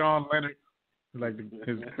 though. Sean Leonard, like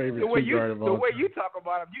his favorite two guard of all. The way you talk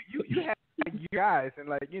about him, you have you guys, and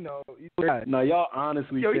Now, y'all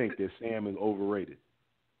honestly think that Sam is overrated?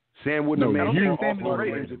 Sam wouldn't have made Sam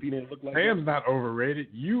overrated if he didn't look like Sam's not overrated.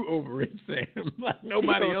 You overrate Sam. Like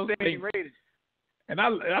nobody else thinks. Rated. And I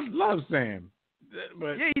love Sam,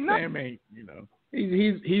 but Sam ain't.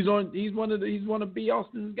 He's one of B.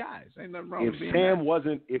 Austin's guys. Ain't nothing wrong with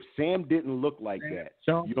being if Sam didn't look like that,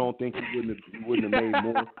 you don't think he wouldn't have made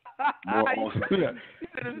more Austin?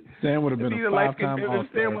 Sam would have been a 5-time All-Star.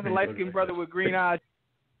 Sam was a light-skinned brother with green eyes.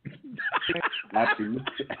 Absolutely.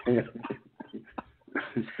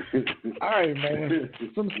 All right, man.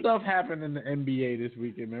 Some stuff happened in the NBA this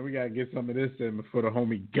weekend, man. We gotta get some of this in before the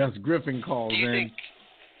homie Gus Griffin calls in.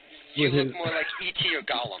 You look more like E.T. or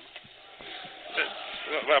Gollum.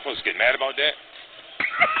 What, I'm supposed to get mad about that?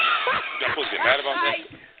 I'm supposed to get mad about that?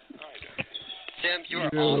 Sam, you are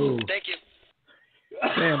awesome. Thank you.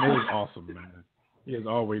 Sam is awesome, man. He has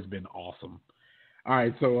always been awesome. All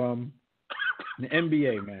right, so the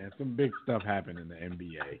NBA, man, some big stuff happened in the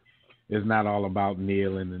NBA. It's not all about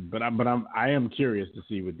kneeling, but I am curious to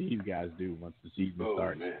see what these guys do once the season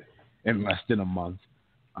starts in less than a month.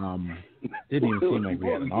 Didn't even seem like we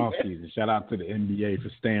had an off season. Shout out to the NBA for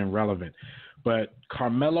staying relevant. But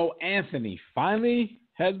Carmelo Anthony finally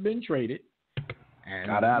has been traded. And,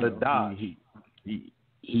 got out of Dodge.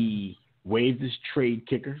 He waived his trade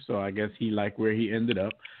kicker, so I guess he liked where he ended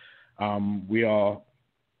up. We all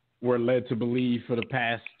were led to believe for the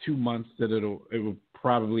past 2 months that it will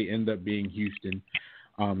probably end up being Houston.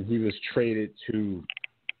 He was traded to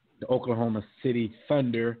the Oklahoma City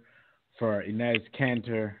Thunder for Enes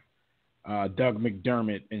Kanter, Doug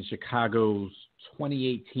McDermott, and Chicago's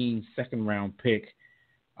 2018 second-round pick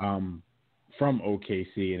from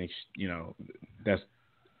OKC. And, that's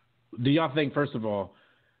 – do y'all think, first of all,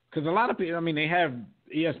 because a lot of people – they have –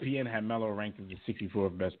 ESPN had Melo ranked as the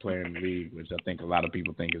 64th best player in the league, which I think a lot of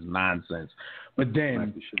people think is nonsense. But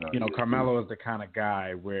then, Carmelo is the kind of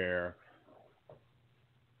guy where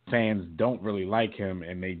fans don't really like him,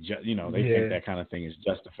 and they think that kind of thing is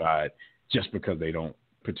justified just because they don't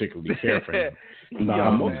particularly care for him.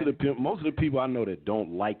 Most of the people I know that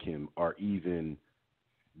don't like him are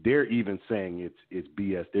they're even saying it's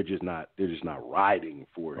BS. They're just not riding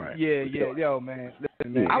for it. Right. Yeah, yo, man.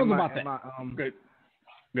 Listen, man. I was about that.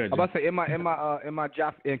 Good, I'm about to say in my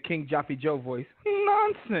King Jaffe Joe voice,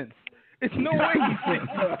 nonsense. It's no way he's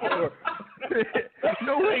 64.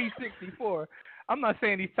 No way he's 64. I'm not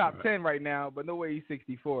saying he's top 10 right now, but no way he's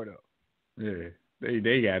 64 though. Yeah,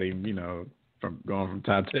 they got him, from going from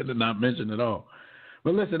top 10 to not mentioned at all.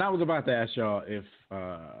 But listen, I was about to ask y'all if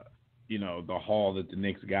the haul that the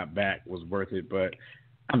Knicks got back was worth it, but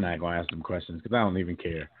I'm not going to ask them questions because I don't even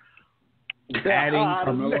care. adding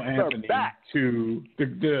Carmelo Anthony to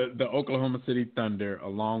the Oklahoma City Thunder,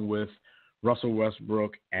 along with Russell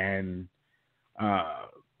Westbrook and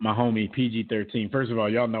my homie PG-13. First of all,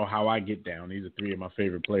 y'all know how I get down. These are three of my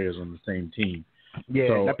favorite players on the same team. Yeah,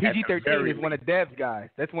 so now PG-13 is one of Dev's guys.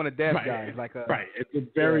 That's one of Dev's guys. Right. At the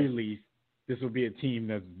very least, this will be a team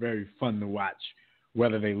that's very fun to watch,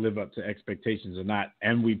 whether they live up to expectations or not.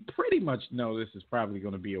 And we pretty much know this is probably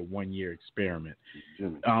going to be a one-year experiment.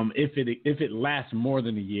 If it lasts more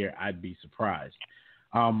than a year, I'd be surprised.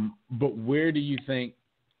 But where do you think,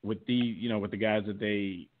 with the guys that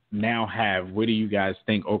they now have, where do you guys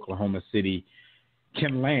think Oklahoma City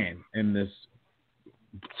can land in this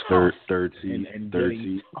third seed, and third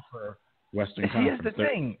getting seed, tougher Western Here's Conference? the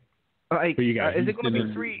thing. Like, you got is it going to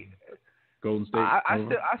be 3? Golden State. I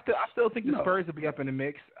still think the Spurs will be up in the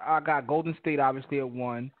mix. I got Golden State obviously at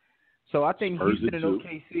 1. So I think Spurs Houston and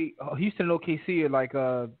OKC are like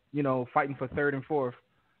fighting for 3rd and 4th.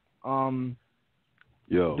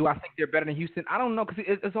 Do I think they're better than Houston? I don't know, because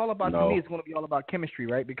it's all about, to me, it's going to be all about chemistry,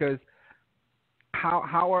 right? Because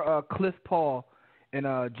how are Cliff Paul and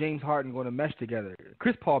James Harden going to mesh together?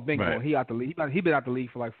 Chris Paul been going, he out the league. He been out the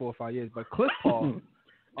league for like 4 or 5 years, but Cliff Paul,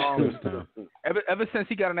 ever since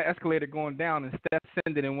he got on the escalator going down and Steph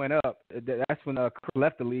ascended and went up, that's when Chris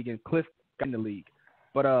left the league and Cliff got in the league.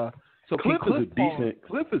 But so Cliff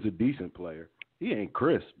is a decent player. He ain't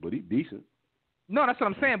Chris, but he's decent. No, that's what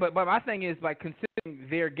I'm saying. But my thing is, like, considering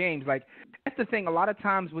their games, like, that's the thing. A lot of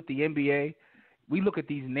times with the NBA, we look at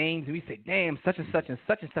these names and we say, damn, such and such and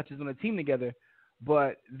such and such is on a team together.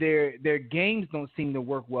 But their games don't seem to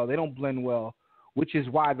work well. They don't blend well, which is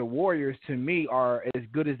why the Warriors, to me, are as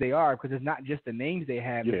good as they are, because it's not just the names they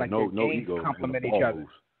have. It's like their games complement each other.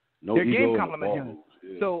 Their game complement each other.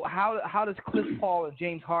 Yeah. So how does Chris Paul and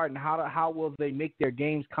James Harden, how will they make their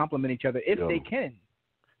games complement each other if they can?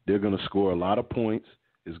 They're going to score a lot of points.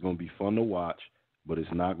 It's going to be fun to watch, but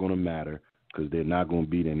it's not going to matter because they're not going to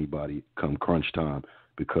beat anybody come crunch time,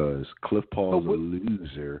 because Cliff Paul's a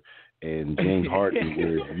loser and James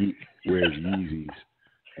Harden wears Yeezys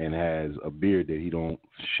and has a beard that he don't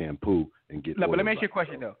shampoo and get. No, but let me ask you a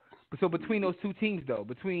question though. So between those two teams though,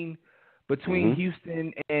 between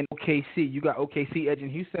Houston and OKC, you got OKC edging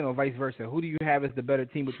Houston or vice versa? Who do you have as the better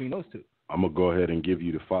team between those two? I'm going to go ahead and give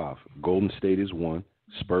you the 5. Golden State is 1.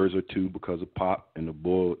 Spurs are 2 because of Pop and the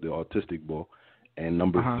autistic bull. And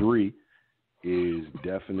number 3 is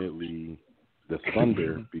definitely the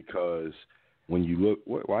Thunder because when you look,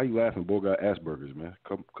 why are you laughing? Boy got Asperger's, man.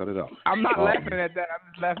 Cut it out. I'm not laughing at that.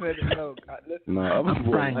 I'm just laughing at the joke.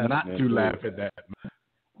 I'm trying not to laugh at that, man.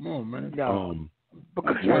 Come on, man.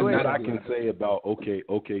 What I can say about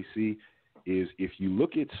OKC is if you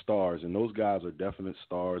look at stars, and those guys are definite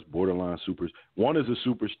stars, borderline supers. One is a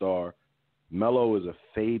superstar. Melo is a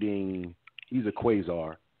fading. He's a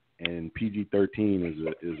quasar, and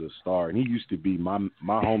PG-13 is a star. And he used to be my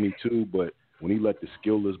homie too, but when he let the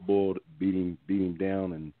skillless bull beat him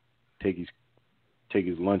down and take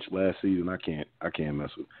his lunch last season, I can't mess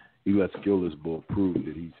with him. He let skillless bull prove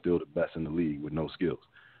that he's still the best in the league with no skills.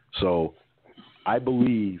 So I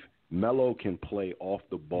believe Melo can play off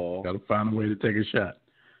the ball. Got to find a way to take a shot.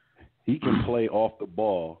 He can play off the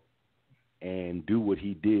ball and do what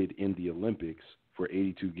he did in the Olympics for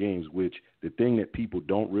 82 games, which the thing that people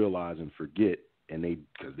don't realize and forget, and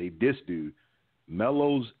because they diss dude,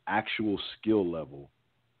 Melo's actual skill level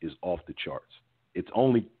is off the charts. It's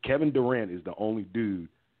only Kevin Durant is the only dude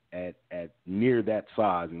at near that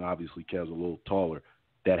size, and obviously Kev's a little taller,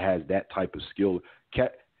 that has that type of skill.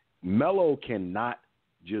 Melo cannot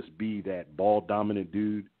just be that ball dominant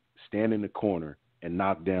dude, stand in the corner and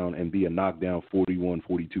knock down and be a knockdown 41,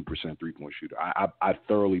 42% 3-point shooter. I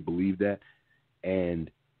thoroughly believe that.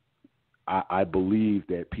 And I believe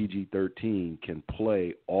that PG-13 can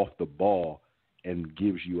play off the ball and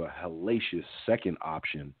gives you a hellacious second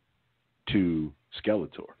option to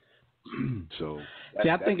Skeletor. So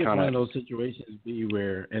I think it's one of those situations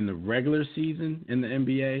where in the regular season in the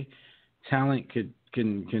NBA, talent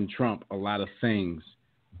can trump a lot of things.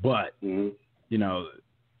 But,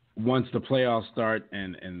 once the playoffs start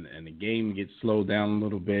and the game gets slowed down a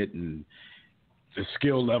little bit and the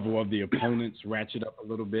skill level of the opponents ratchet up a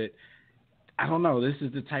little bit, I don't know. This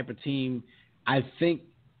is the type of team I think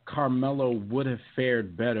Carmelo would have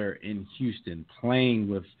fared better in Houston playing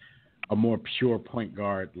with a more pure point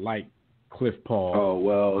guard like Cliff Paul. Oh,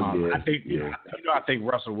 well, yeah. I think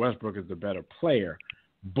Russell Westbrook is the better player,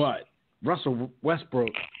 but Russell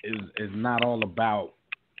Westbrook is not all about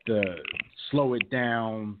the slow it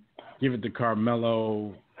down, give it to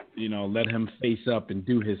Carmelo, let him face up and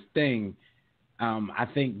do his thing. I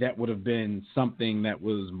think that would have been something that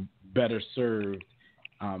was better served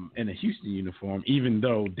in a Houston uniform, even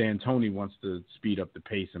though D'Antoni wants to speed up the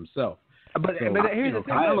pace himself. But here's the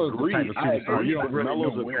thing. Melo's the type of I superstar agree. you don't really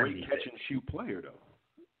Melo's know a where great he is. catch and shoot player, though.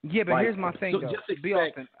 Yeah, but here's my thing, So though.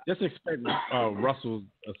 just expect Russell's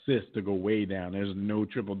assist to go way down. There's no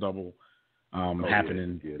triple double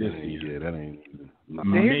happening this season. Yeah, that ain't.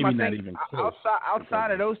 Maybe not even close.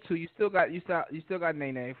 Outside of those two, you still got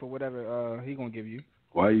Nene for whatever he gonna give you.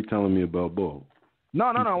 Why are you telling me about Bull? No.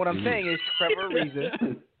 What I'm saying is Trevor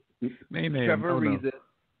Ariza. Trevor Ariza.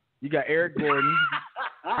 You got Eric Gordon,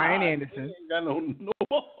 Ryan Anderson. Ain't got no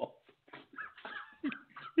ball.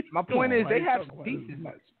 My point is they have some pieces.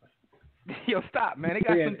 Yo, stop, man. They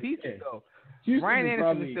got some pieces though. Houston Ryan is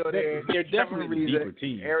Anderson is still there. They're definitely a deeper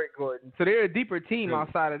team. Eric Gordon. So they're a deeper team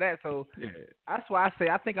outside of that. So that's why I say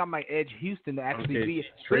I think I might edge Houston to actually be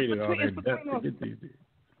traded all their depth to get these dudes.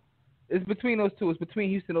 It's between those two. It's between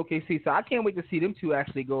Houston and OKC. So I can't wait to see them two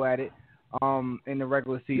actually go at it in the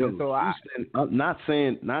regular season. So Houston, I'm not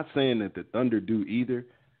saying that the Thunder do either,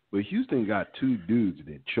 but Houston got two dudes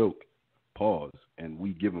that choke, pause, and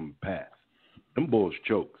we give them a pass. Them Bulls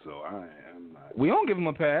choke, so I'm not. We don't give them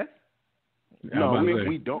a pass. No,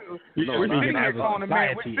 we don't. We're sitting here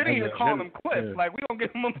calling them clips. Like, we don't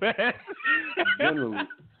give them a pass.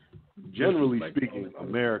 Generally speaking,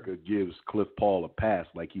 America gives Cliff Paul a pass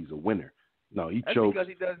like he's a winner. No, he That's chokes.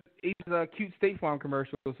 because he's a cute State Farm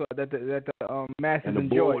commercial so that the masses and the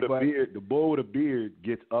enjoy. The bull with a beard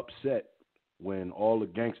gets upset when all the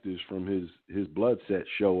gangsters from his blood set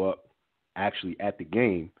show up actually at the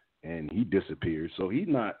game, and he disappears. So he's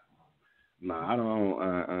not. Nah, I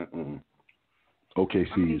don't.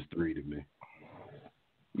 OKC is 3 to me.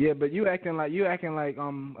 Yeah, but you acting like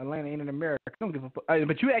Atlanta ain't in America. I don't give a fuck.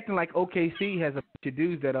 But you acting like OKC has a bunch of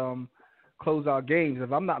dudes that close out games.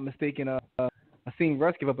 If I'm not mistaken, I seen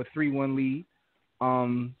Russ give up a 3-1 lead.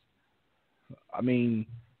 I mean,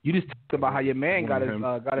 you just talked about how your man got his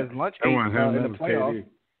lunch ate in the playoffs.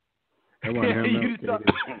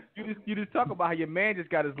 You just talk about how your man just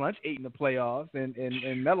got his lunch ate in the playoffs, and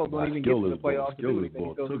Melo don't even get to the playoffs to do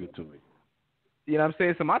anything. Took it to me. You know what I'm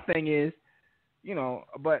saying? So my thing is,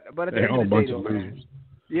 but at the They're end all of a the bunch day, of though, losers.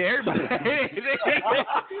 yeah, everybody.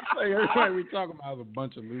 Everybody we talking about is a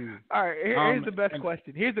bunch of losers. All right, here's the best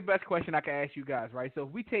question. Here's the best question I can ask you guys, right? So if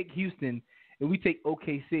we take Houston and we take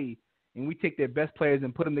OKC and we take their best players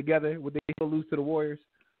and put them together, would they still lose to the Warriors?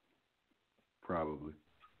 Probably.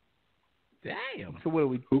 Damn. So what are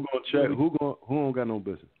we? Who gonna check? Who don't got no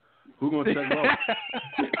business? Who gonna check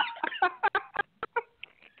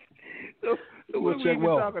Well? So what are we even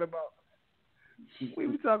talking about? What are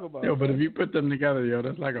we talking about? Yo, but if you put them together,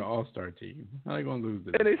 that's like an all-star team. How they gonna lose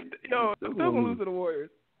this? And they're still gonna lose to the Warriors.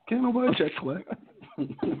 Can't nobody check Clay.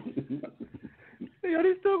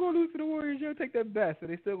 They still gonna lose to the Warriors. Yo, take that best, so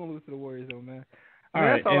they still gonna lose to the Warriors, though, man. All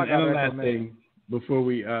right, and the last thing before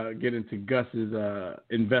we get into Gus's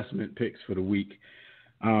investment picks for the week,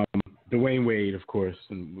 Dwayne Wade, of course,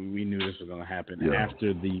 and we knew this was going to happen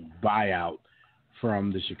after the buyout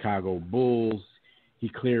from the Chicago Bulls. He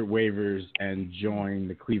cleared waivers and joined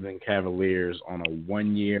the Cleveland Cavaliers on a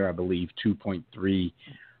 1-year, I believe, $2.3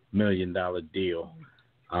 million deal.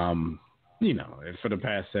 For the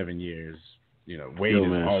past 7 years, Wade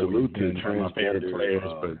has always been one of my favorite players,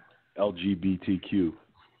 but LGBTQ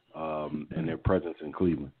and their presence in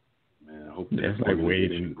Cleveland. Man, I hope that's like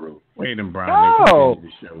Wade and Brown. Oh, they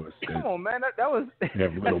show us come on, man! That was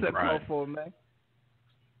that's a call for man.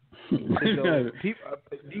 So,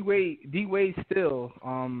 D Wade still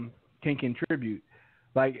can contribute.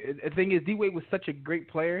 Like the thing is, D Wade was such a great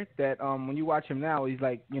player that when you watch him now, he's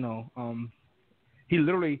like he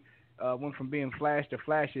literally went from being Flash to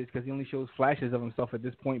Flashes because he only shows flashes of himself at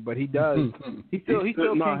this point. But he does. He'll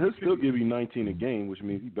still give you 19 a game, which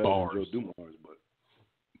means he's better than Joe Dumars.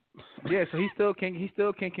 But yeah, so he still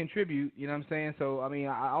can contribute. You know what I'm saying? So I mean,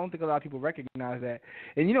 I don't think a lot of people recognize that.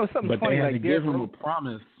 And something but funny, they had like to give him a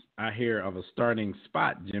promise, I hear, of a starting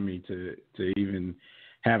spot, Jimmy, to even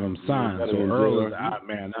have him sign. So Earl is the odd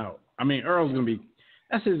man out. I mean, Earl's gonna be.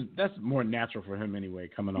 That's more natural for him anyway,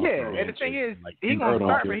 coming off. Yeah, and the thing is, he's gonna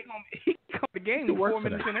start, but he can come to the game 4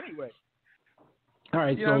 minutes in anyway. All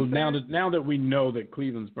right, so now that we know that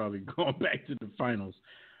Cleveland's probably going back to the finals,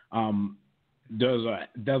 does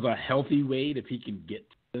a healthy Wade, if he can get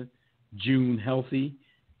to June healthy,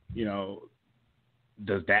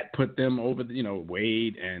 does that put them over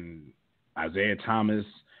Wade and Isaiah Thomas,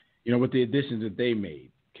 with the additions that they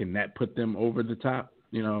made, can that put them over the top?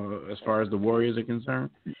 As far as the Warriors are concerned,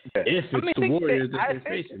 if it's the Warriors that they're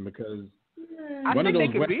facing, because one of those they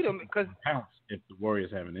can beat them because counts if the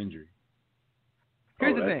Warriors have an injury.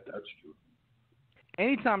 Here's the thing. That's true.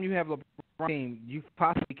 anytime you have LeBron team, you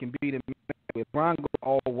possibly can beat him. With LeBron goes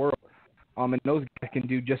all world, and those guys can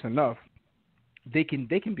do just enough. They can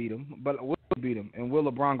beat him, but will beat him, and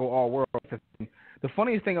will LeBron go all world? The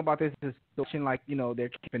funniest thing about this is, like, you know, they're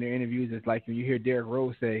keeping their interviews. Is like when you hear Derrick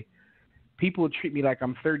Rose say, "People treat me like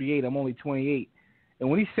I'm 38. I'm only 28." And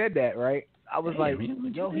when he said that, right, I was like,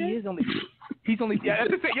 "Yo, he's only." Yeah,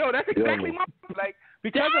 that's exactly my like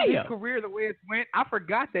because of his career, the way it went. I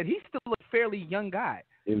forgot that he's still a fairly young guy.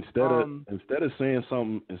 Instead of saying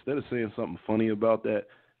something funny about that,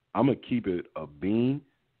 I'm gonna keep it a bean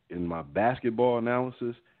in my basketball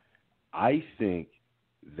analysis. I think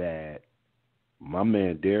that my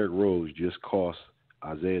man Derrick Rose just cost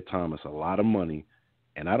Isaiah Thomas a lot of money,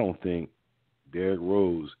 and I don't think Derrick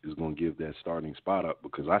Rose is going to give that starting spot up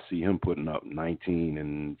because I see him putting up 19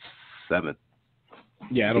 and 7.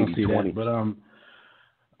 Yeah, I don't see 20. that,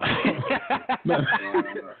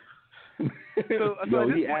 but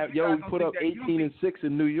he put up 18 and 6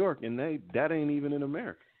 in New York, and that ain't even in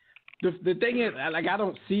America. The thing is, like, I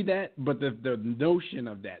don't see that, but the notion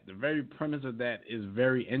of that, the very premise of that is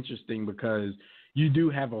very interesting because you do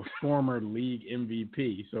have a former league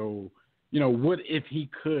MVP. So, you know, what if he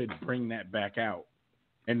could bring that back out?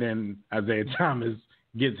 And then Isaiah Thomas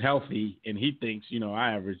gets healthy and he thinks, you know,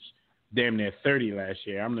 I averaged damn near 30 last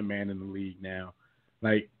year. I'm the man in the league now.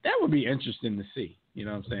 Like, that would be interesting to see. You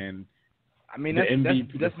know what I'm saying? I mean,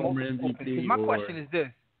 that's former MVP. My question is this.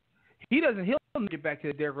 He'll get back to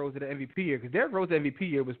the Derrick Rose of the MVP year because Derrick Rose MVP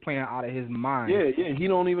year was playing out of his mind. Yeah, he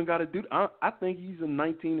don't even got to do. I think he's a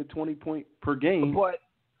 19 to 20 point per game, but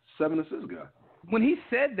 7 assist guy. When he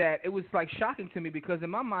said that, it was like shocking to me because in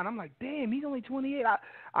my mind I'm like, damn, he's only 28.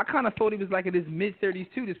 I kind of thought he was like in his mid-30s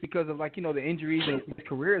too, just because of like, you know, the injuries and his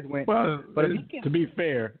careers went. Well, but to be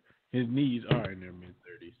fair, his knees are in their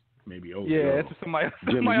mid-30s, maybe older. Yeah, that's what somebody else.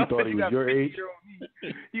 Jimmy, you thought he was your age?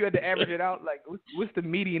 You had to average it out. Like, what's the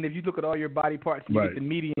median? If you look at all your body parts, you get the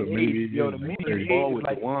median so age. Yo, the median age is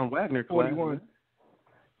like DeJuan Wagner 41. Class.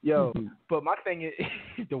 Yo, but my thing is,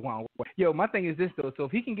 my thing is this though. So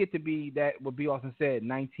if he can get to be that, what B. Austin said,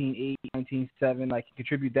 19-8, 19-7, like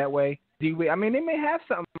contribute that way. I mean, they may have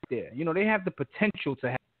something there. You know, they have the potential to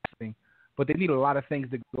have something, but they need a lot of things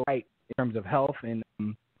to go right in terms of health and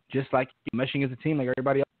just like meshing as a team, like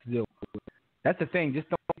everybody else deals with. That's the thing. Just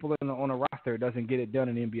don't put on a roster doesn't get it done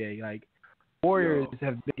in the NBA. Like Warriors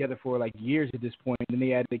have been together for like years at this point, and then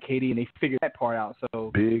they added KD and they figured that part out. So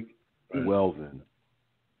Big Welvin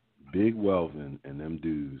and them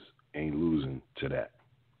dudes ain't losing to that.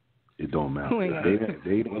 It don't matter.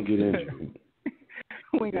 They don't get injured.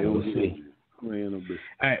 All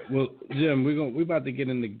right, well, Jim, we're about to get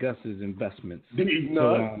into Gus's investments.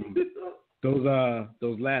 So,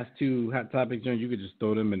 those last two hot topics, John, you could just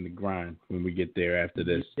throw them in the grind when we get there after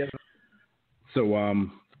this. So,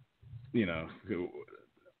 you know,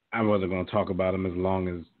 I wasn't going to talk about them as long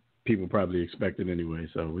as people probably expected anyway,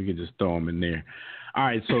 so we can just throw them in there. All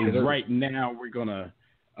right, so right now we're going to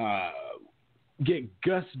get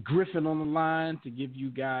Gus Griffin on the line to give you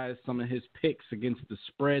guys some of his picks against the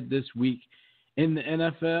spread this week in the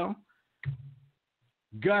NFL.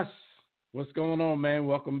 Gus, what's going on, man?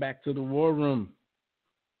 Welcome back to the War Room.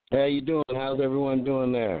 How you doing? How's everyone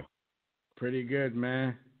doing there? Pretty good,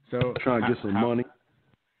 man. So trying to get some money.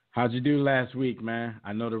 How'd you do last week, man?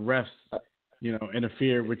 I know the refs, you know,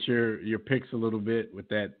 interfered with your picks a little bit with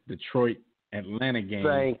that Detroit-Atlanta game.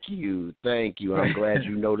 Thank you. I'm glad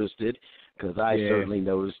you noticed it because I certainly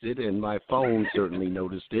noticed it, and my phone certainly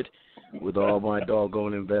noticed it with all my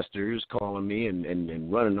doggone investors calling me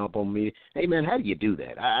and running up on me. Hey, man, how do you do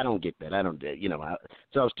that? I don't get that.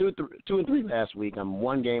 So I was 2-3 last week. I'm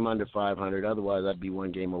one game under 500. Otherwise, I'd be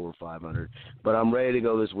one game over 500. But I'm ready to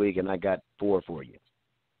go this week, and I got 4 for you.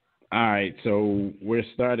 All right, so we're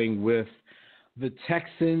starting with the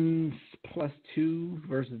Texans +2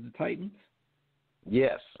 versus the Titans.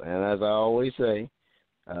 Yes, and as I always say,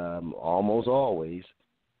 almost always,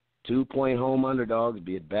 2-point home underdogs,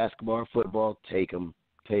 be it basketball or football, take them.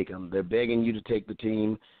 They're begging you to take the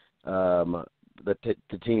team, the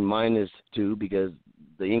team -2 because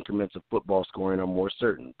the increments of football scoring are more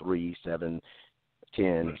certain, 3, 7,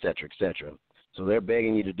 10, et cetera, et cetera. So they're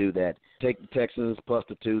begging you to do that. Take the Texans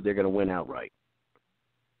 +2. They're going to win outright.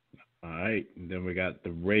 All right. And then we got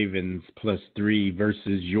the Ravens +3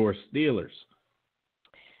 versus your Steelers.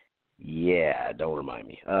 Yeah, don't remind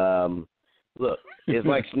me. Look, it's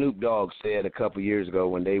like Snoop Dogg said a couple years ago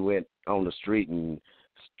when they went on the street and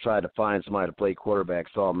tried to find somebody to play quarterback,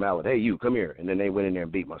 saw Mallet, hey, you, come here. And then they went in there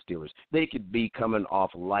and beat my Steelers. They could be coming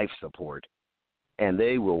off life support, and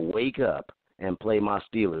they will wake up and play my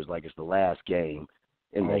Steelers like it's the last game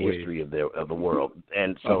in the history of the world.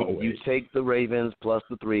 And so you take the Ravens plus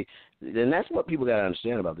the 3, and that's what people got to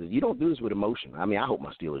understand about this. You don't do this with emotion. I mean, I hope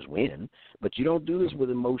my Steelers win, but you don't do this with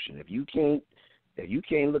emotion. If you can't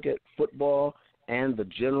look at football and the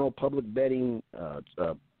general public betting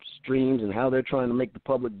streams and how they're trying to make the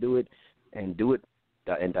public do it and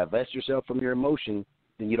divest yourself from your emotion,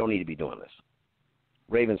 then you don't need to be doing this.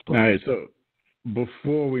 Ravens plus. All right, so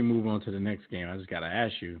before we move on to the next game, I just got to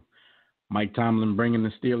ask you, Mike Tomlin bringing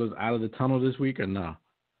the Steelers out of the tunnel this week or no?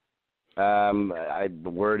 The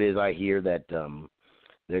word is I hear that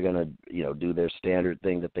they're gonna, do their standard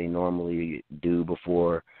thing that they normally do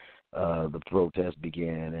before the protests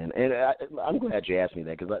begin. And I'm glad you asked me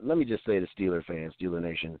that, because let me just say to Steeler fans, Steeler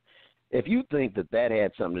Nation, if you think that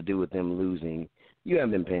had something to do with them losing, you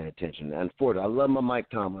haven't been paying attention. Unfortunately, I love my Mike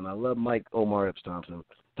Tomlin. I love Mike Omar Epps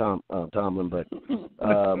Tomlin, but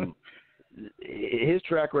his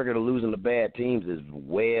track record of losing to bad teams is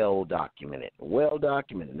well documented. Well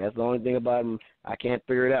documented. That's the only thing about him. I can't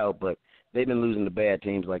figure it out, but they've been losing to bad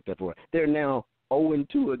teams like that for. They're now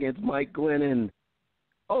 0-2 against Mike Glennon.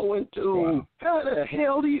 0-2. Wow. How the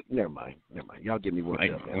hell do you? Never mind. Y'all give me one.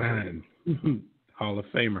 Mike Glennon, Hall of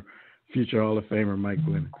Famer, future Hall of Famer Mike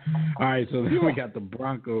Glennon. All right, so then we got the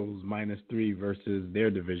Broncos -3 versus their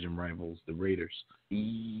division rivals, the Raiders.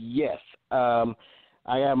 Yes.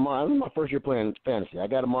 This is my first year playing fantasy. I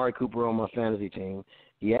got Amari Cooper on my fantasy team.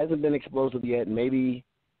 He hasn't been explosive yet. Maybe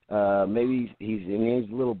he's a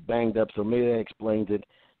little banged up, so maybe that explains it.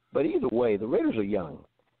 But either way, the Raiders are young,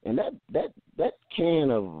 and that can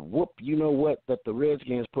of whoop, that the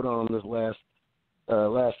Redskins put on this last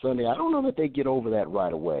Sunday, I don't know that they get over that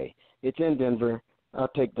right away. It's in Denver. I'll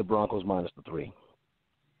take the Broncos -3.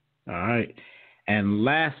 All right, and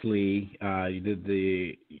lastly, you did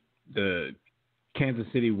the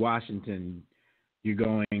Kansas City, Washington. You're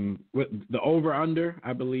going with the over/under,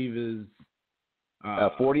 I believe, is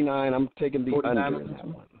 49. I'm taking the under in that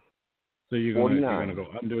one. So you're going to go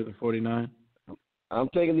under the 49? I'm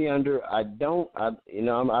taking the under. I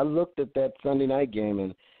looked at that Sunday night game,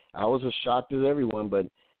 and I was as shocked as everyone. But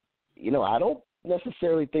I don't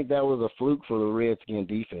necessarily think that was a fluke for the Redskins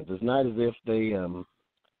defense. It's not as if they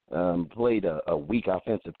played a weak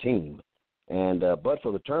offensive team, and but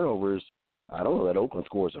for the turnovers, I don't know that Oakland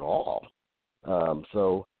scores at all.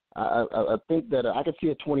 So I think that I could see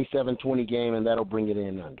a 27-20 game, and that'll bring it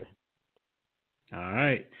in under. All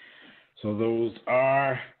right. So those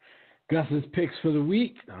are Gus's picks for the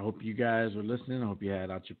week. I hope you guys are listening. I hope you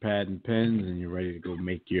had out your pad and pens and you're ready to go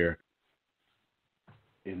make your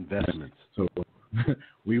investments. So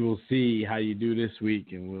we will see how you do this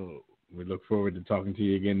week, and we look forward to talking to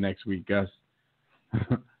you again next week, Gus.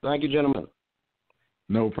 Thank you, gentlemen.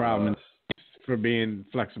 No problem. For being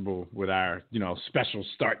flexible with our, special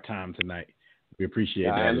start time tonight. We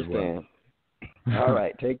appreciate that as well. All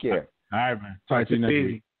right, take care. All right, man. Talk to you next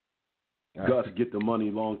week. Gus, get the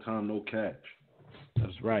money, long time, no cash.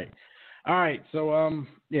 That's right. All right, so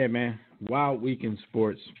yeah, man, wild week in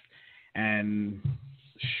sports, and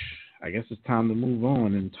I guess it's time to move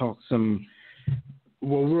on and talk some.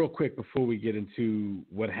 Well, real quick before we get into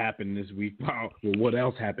what happened this week, what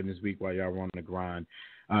else happened this week while y'all were on the grind.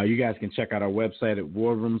 You guys can check out our website at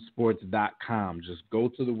warroomsports.com. Just go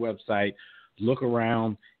to the website, look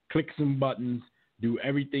around, click some buttons, do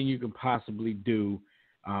everything you can possibly do.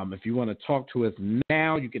 If you want to talk to us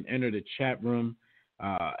now, you can enter the chat room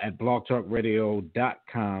at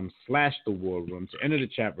blogtalkradio.com/thewar room. To enter the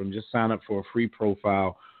chat room, just sign up for a free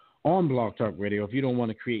profile on Blog Talk Radio. If you don't want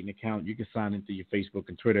to create an account, you can sign into your Facebook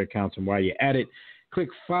and Twitter accounts. And while you're at it,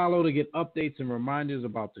 click follow to get updates and reminders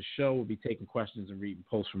about the show. We'll be taking questions and reading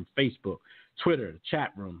posts from Facebook, Twitter, the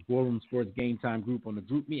chat room, War Room Sports Game Time group on the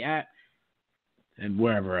GroupMe app, and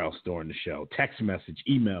wherever else during the show. Text message,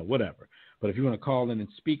 email, whatever. But if you want to call in and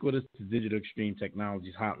speak with us, the Digital Extreme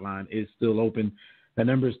Technologies hotline is still open. The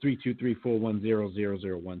number is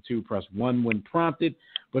 323-410-0012. Press 1 when prompted.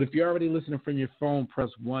 But if you're already listening from your phone,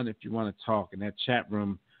 press 1 if you want to talk. In that chat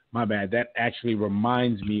room, my bad, that actually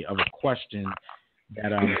reminds me of a question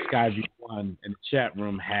that SkyV1 in the chat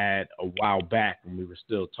room had a while back when we were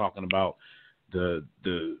still talking about the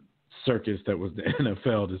circus that was the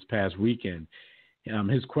NFL this past weekend.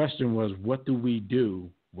 His question was, what do we do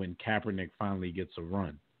when Kaepernick finally gets a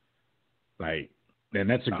run? And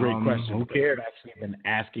that's a great question. Who cares? I've actually been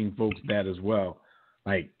asking folks that as well.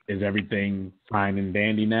 Is everything fine and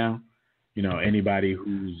dandy now? Anybody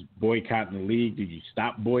who's boycotting the league, do you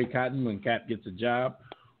stop boycotting when Cap gets a job?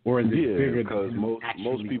 Or is it bigger because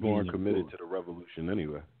most people aren't committed to the revolution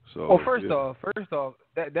anyway. So, well, first off,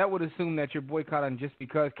 that would assume that you're boycotting just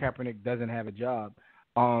because Kaepernick doesn't have a job.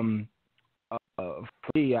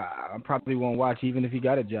 for me, I probably won't watch even if he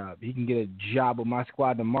got a job. He can get a job with my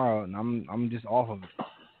squad tomorrow, and I'm just off of it.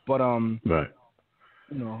 But right.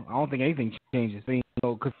 You know, I don't think anything changes. So, you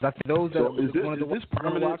know, because I think those that is this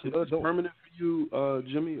permanent? Is this permanent for you,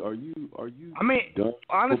 Jimmy? Are you? I mean, done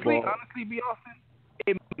honestly, football? be Austin,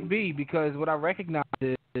 it might be because what I recognize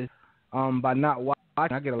is by not watching,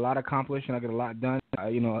 I get a lot accomplished and I get a lot done.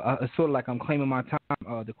 You know, it's sort of like I'm claiming my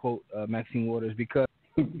time, to quote Maxine Waters, because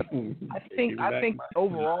I think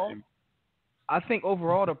overall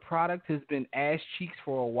the product has been ass cheeks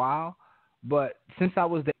for a while. But since I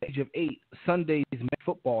was the age of 8, Sundays meant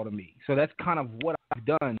football to me. So that's kind of what I've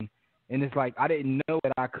done. And it's like I didn't know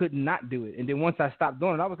that I could not do it. And then once I stopped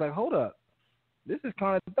doing it, I was like, hold up. This is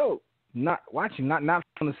kind of dope. Not watching, not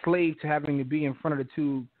feeling a slave to having to be in front of the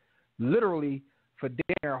tube literally for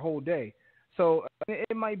dinner a whole day. So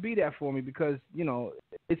it might be that for me because, you know,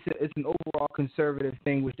 it's an overall conservative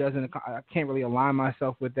thing, which I can't really align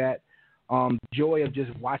myself with that. The joy of just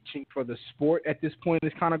watching for the sport at this point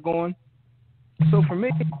is kind of gone. So for me,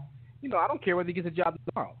 you know, I don't care whether he gets a job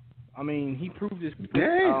tomorrow. I mean, he proved his.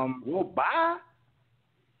 Damn. Well, bye.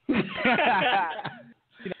 You know what I'm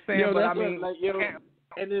saying? Yo, but I mean,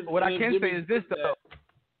 what I can say is this though.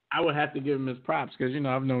 I would have to give him his props because, you know,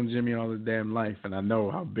 I've known Jimmy all his damn life, and I know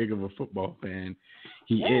how big of a football fan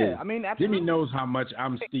he is. I mean, absolutely. Jimmy knows how much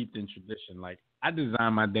I'm steeped in tradition. Like, I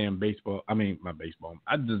designed my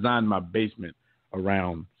I designed my basement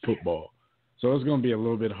around football. So it's going to be a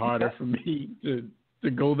little bit harder for me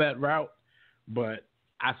to go that route, but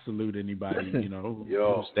I salute anybody, you know,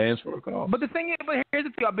 who stands for a cause. But the thing is, here's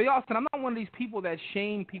the thing, I'll be Austin, I'm not one of these people that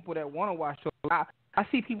shame people that want to watch. So I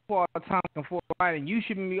see people all the time looking for it, and you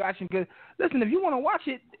shouldn't be watching because, listen, if you want to watch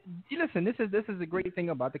it, listen, this is a great thing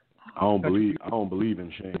about the I don't believe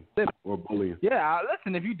in shame or bullying. Yeah,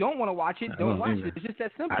 listen, if you don't want to watch it, don't watch it. It's just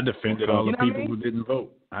that simple. I defended all the people who didn't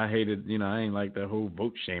vote. I hated, you know, I ain't like the whole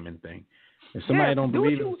vote shaming thing. If somebody don't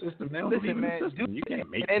believe in the system, they don't believe in the system. You can't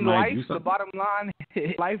make in life, do something. The bottom line,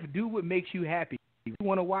 life, do what makes you happy. If you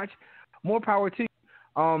want to watch, more power to you.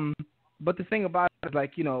 But the thing about it is,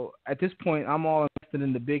 like, you know, at this point, I'm all invested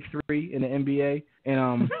in the big three in the NBA, and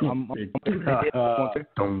I'm about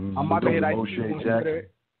to hit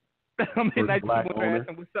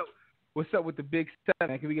what's up with the Big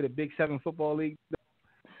 7? Can we get a Big 7 football league? You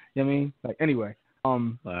know what I mean? Like, anyway.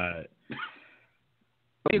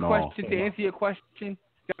 To answer your question,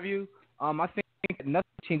 W, I think nothing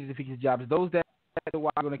changes if he gets jobs. Those that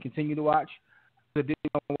are going to continue to watch, the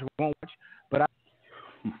won't watch. But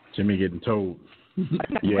Jimmy getting told.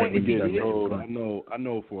 Yeah, we getting told. I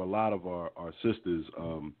know. For a lot of our sisters,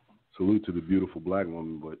 salute to the beautiful black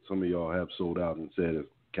woman. But some of y'all have sold out and said if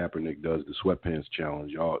Kaepernick does the sweatpants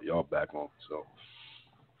challenge, y'all back on. So,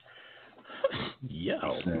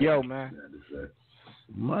 yo, man.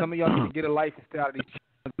 Some of y'all need to get a life and stay out of these.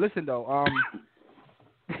 Listen though,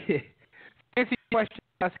 answer your question,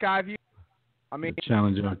 Skyview. I mean,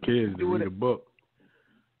 challenge our kids to read a book.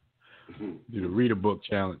 Do the read a book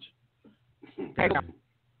challenge. That's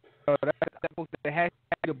the hashtag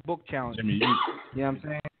the book challenge. Jimmy, you know what I'm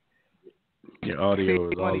saying? Your audio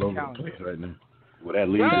is all over the place right now. Well, that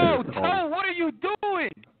leads Toe, what are you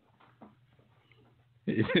doing?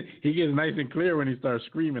 He gets nice and clear when he starts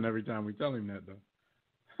screaming every time we tell him that, though.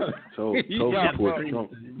 Toe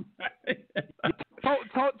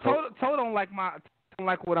don't like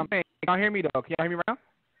what I'm saying. Y'all hear me though? Can y'all hear me, Brown?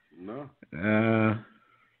 No.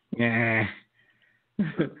 Yeah.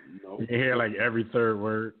 No. You hear like every third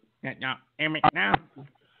word. Y'all hear me now?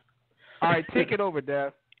 All right, take it over,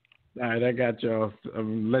 Dev. All right, I got y'all.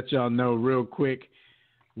 Let y'all know real quick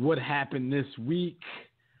what happened this week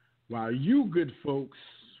while you good folks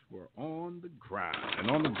were on the grind.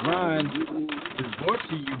 And on the grind is brought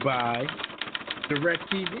to you by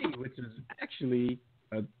DirecTV, which is actually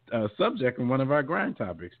a subject in one of our grind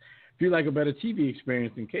topics. If you like a better TV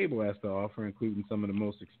experience than cable has to offer, including some of the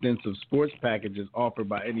most extensive sports packages offered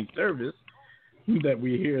by any service that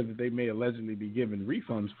we hear that they may allegedly be given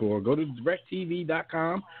refunds for, go to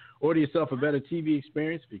DirecTV.com, order yourself a better TV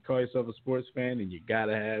experience. If you call yourself a sports fan, then you got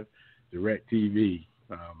to have DirecTV.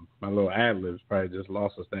 My little ad-libs probably just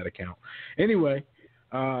lost us that account. Anyway,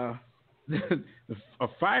 a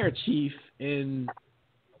fire chief in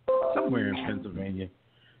somewhere in Pennsylvania,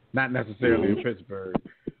 not necessarily in Pittsburgh,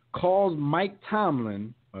 calls Mike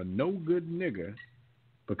Tomlin a no-good nigger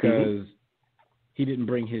because he didn't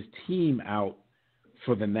bring his team out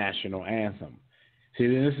for the national anthem. See,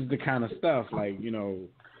 this is the kind of stuff, like, you know,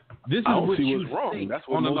 this is what you wrong. That's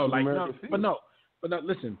what most Americans see. But no,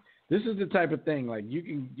 listen. This is the type of thing, like, you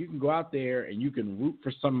can go out there and you can root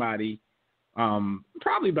for somebody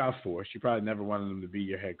Probably about 4. She probably never wanted him to be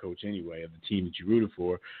your head coach anyway of the team that you rooted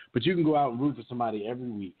for. But you can go out and root for somebody every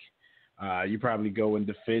week. You probably go and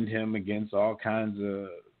defend him against all kinds of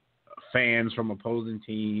fans from opposing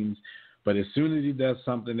teams. But as soon as he does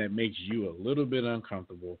something that makes you a little bit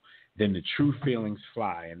uncomfortable, then the true feelings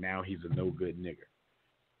fly, and now he's a no-good nigger.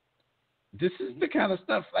 This is the kind of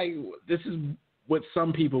stuff, like, this is what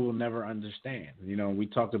some people will never understand. You know, we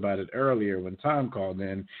talked about it earlier when Tom called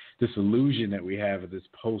in, this illusion that we have of this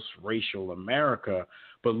post-racial America.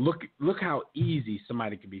 But look how easy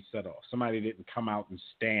somebody could be set off. Somebody didn't come out and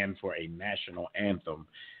stand for a national anthem,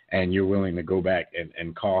 and you're willing to go back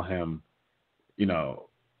and call him, you know,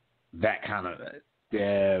 that kind of.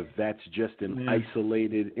 Yeah, that's just an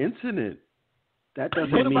isolated incident. That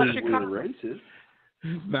doesn't mean we're racist.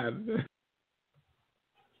 Not.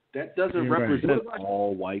 That doesn't represent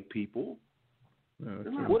all white people.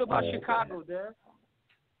 What about Chicago, Derek?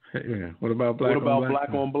 Yeah. What about black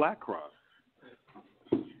on black crime?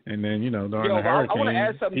 And then, you know, during the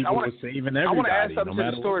hurricane, people were saving everybody. I want to add something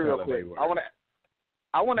no to the story real quick.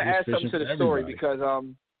 I want to add something to the story because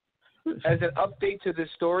as an update to this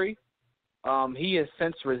story, he has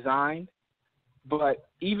since resigned. But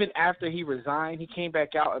even after he resigned, he came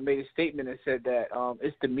back out and made a statement and said that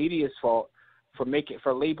it's the media's fault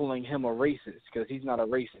for labeling him a racist because he's not a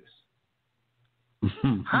racist.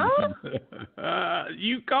 Huh?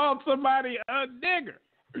 You called somebody a nigger.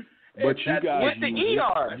 But you guys with the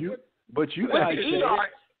ER. But you guys say it.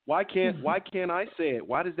 Why can't I say it?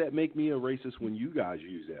 Why does that make me a racist when you guys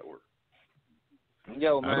use that word?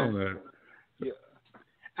 Yo, man.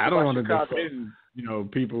 I don't want to defend, you know,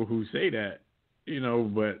 people who say that, you know,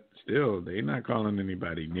 but still, they're not calling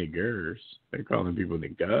anybody niggers. They're calling people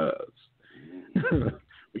niggas.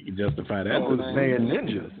 We can justify that. Saying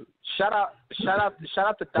ninjas. Shout out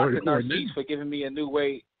to Dr. Narcisse for giving me a new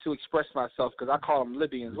way to express myself because I call them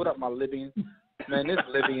Libyans. What up, my Libyans? Man, this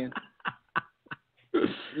Libyan.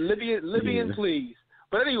 Libyan, please.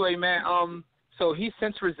 But anyway, man, so he's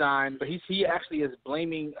since resigned, but he actually is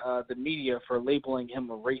blaming the media for labeling him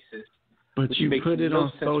a racist. But you put it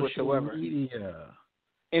on social media.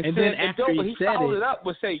 And then after he followed it up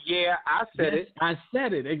with say, yeah, I said it. I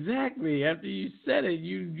said it, exactly. After you said it,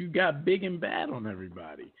 you got big and bad on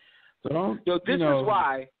everybody. So don't, this is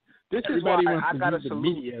why I got to salute the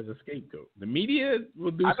media as a scapegoat. The media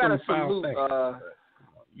will do some foul things.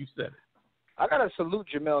 You said it. I got to salute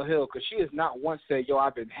Jemele Hill because she has not once said, yo,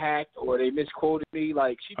 I've been hacked or they misquoted me.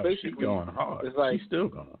 Like, she basically she's going hard. is like, she's still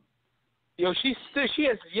going. Yo, she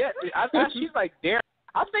has yet. I she's like there.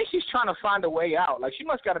 I think she's trying to find a way out. Like, she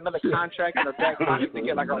must got another contract in her back pocket to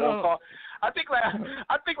get like her own call. I think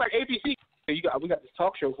like ABC. We got this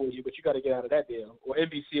talk show for you, but you got to get out of that deal, or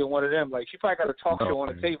NBC or one of them. Like, she probably got a talk show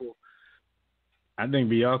on the table. I think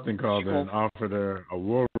B. Austin called her and offered her a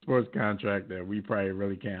World Sports contract that we probably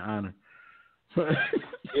really can't honor.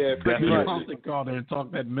 Yeah, pretty much. Austin called her and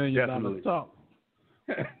talked that $1 million talk.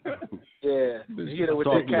 Yeah, she hit her with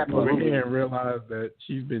that cap over here and realized that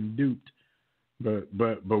she's been duped.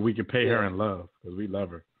 But we can pay her in love because we love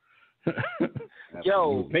her.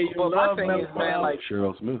 Yo, but my thing is, man, like,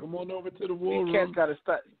 Cheryl Smith. Come on over to the war room.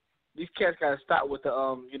 These cats gotta stop with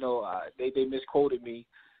the they misquoted me,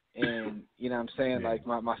 and you know what I'm saying, like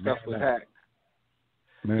my stuff was hacked.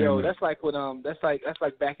 Man, yo, that's like when that's like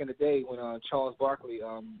back in the day when Charles Barkley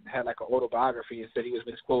had like an autobiography and said he was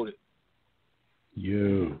misquoted.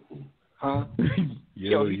 Yo. Huh?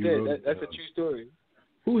 Yo, he did. That's a true story.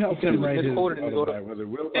 Who helped him write his autobiography? Was it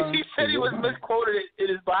Wilbur? He said he was misquoted in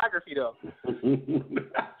his biography, though.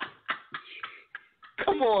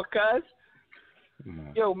 Come on, cuz.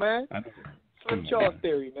 Yo, man. Slim Charles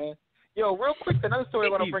theory, man. Yo, real quick, another story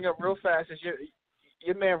I want to bring up real fast is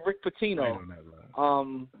your man Rick Pitino.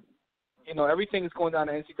 You know, everything is going down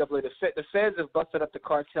to NCAA. The feds have busted up the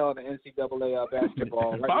cartel in the NCAA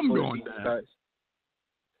basketball. Right I'm going down.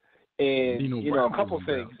 And, you know, a couple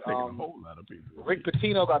things. Rick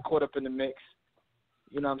Pitino got caught up in the mix.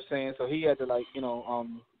 You know what I'm saying? So he had to, like, you know,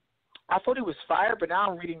 I thought he was fired, but now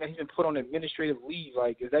I'm reading that he's been put on administrative leave.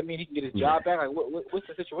 Like, does that mean he can get his job back? Like, what's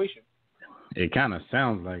the situation? It kind of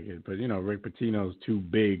sounds like it. But, you know, Rick Pitino's too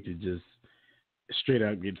big to just straight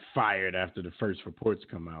up get fired after the first reports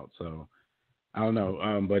come out. So, I don't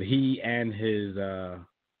know. But he and his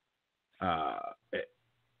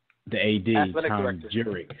the AD, Athletic Tom director.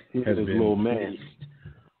 Jurek, has been placed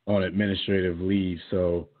on administrative leave.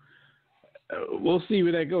 So we'll see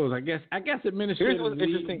where that goes. I guess administrative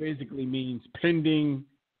leave basically means pending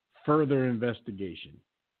further investigation.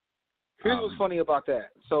 Here's what's funny about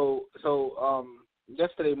that. So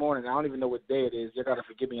yesterday morning, I don't even know what day it is. You got to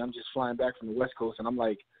forgive me. I'm just flying back from the West Coast, and I'm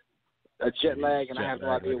like, a jet lag, and I have no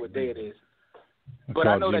idea what day it is. But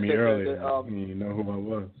I know Jimmy that earlier. You know who I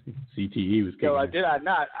was. CTE was kicking. Yo, did I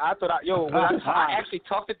not? I thought I actually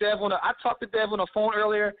talked to Dev on the phone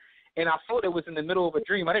earlier, and I thought it was in the middle of a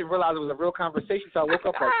dream. I didn't realize it was a real conversation, so I woke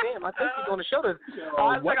up like, damn, I think we're doing the show.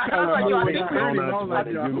 I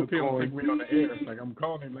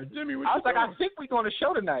think we're doing the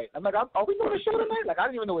show tonight. I'm like, are we doing the show tonight? Like, I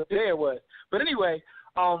didn't even know what day it was. But anyway,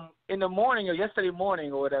 in the morning or yesterday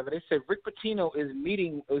morning or whatever, they said Rick Pitino is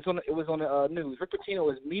meeting. It was on the news. Rick Pitino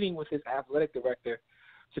is meeting with his athletic director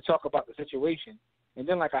to talk about the situation. And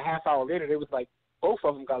then like a half hour later, they was like, both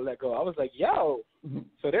of them got let go. I was like, yo.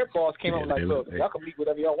 So their boss came up like, look, y'all can meet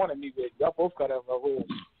whatever y'all want to meet with. Y'all both got a rule.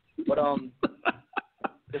 But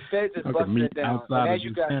the feds is busting it down.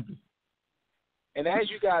 And as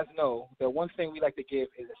you guys know, the one thing we like to give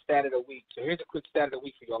is a stat of the week. So here's a quick stat of the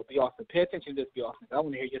week for y'all. Be awesome. Pay attention to this. Be awesome. I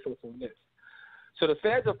want to hear your thoughts on this. So the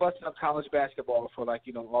feds are busting up college basketball for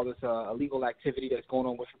all this illegal activity that's going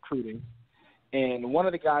on with recruiting. And one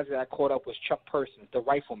of the guys that I caught up was Chuck Persons, the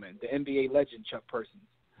rifleman, the NBA legend Chuck Persons,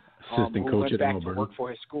 assistant who coach went at back Auburn. to work for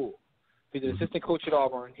his school. He's an assistant coach at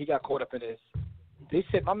Auburn. He got caught up in this. They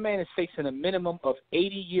said my man is facing a minimum of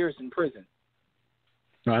 80 years in prison.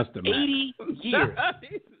 No, that's the max. 80 years.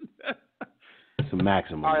 It's a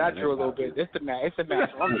maximum. All right, I drew a little bit. It's the maximum.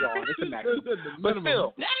 I'm drawing. It's the maximum. But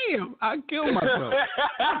still. Damn, I killed myself.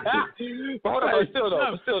 But hold on, but still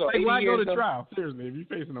though. Like, why go to though? trial? Seriously, if you're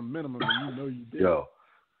facing a minimum and you know you did.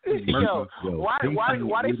 Yo, why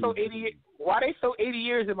they so 80? Why they so 80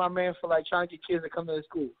 years in my man for like trying to get kids to come to the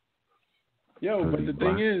school? Yo, but the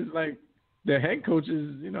thing is, like, the head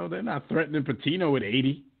coaches, they're not threatening Pitino with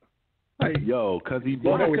 80. Like, because he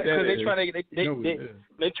because they trying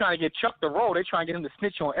to get Chuck the roll. They trying to get him to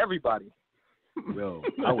snitch on everybody. Yo,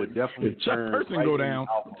 I would definitely. If Chuck Person go down,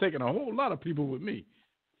 I'm taking a whole lot of people with me.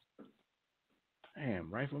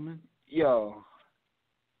 Damn, rifleman. Yo.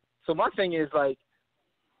 So my thing is like,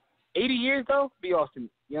 80 years though, be Austin.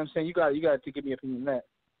 You know what I'm saying? You got to give me an opinion on that.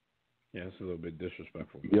 Yeah, it's a little bit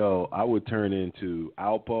disrespectful. Yo, I would turn into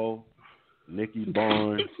Alpo, Nicky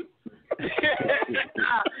Barnes.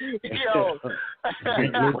 Yo, I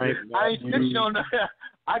ain't snitching on that.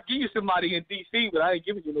 I give you somebody in D.C., but I ain't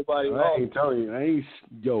giving you nobody. I ain't telling you.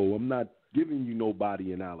 I'm not giving you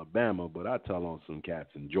nobody in Alabama, but I tell on some cats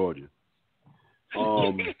in Georgia.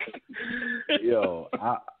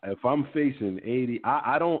 If I'm facing 80,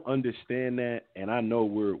 I don't understand that, and I know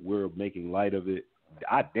we're making light of it.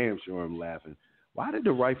 I damn sure am laughing. Why did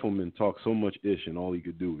the rifleman talk so much ish and all he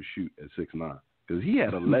could do was shoot at 6'9"? Because he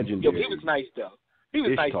had a legendary. Yo, he was nice though. He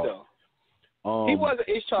was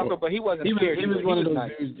an ish talker, but he wasn't scared. He was one of those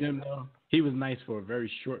nice. dudes, Jim. Though he was nice for a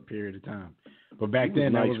very short period of time, but back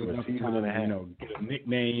then that was enough time, get a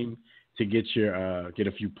nickname, to get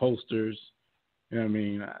a few posters. You know what I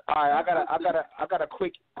mean? All right, I got a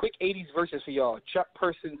quick 80s verses for y'all. Chuck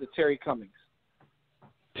Persons and Terry Cummings.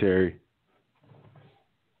 Terry.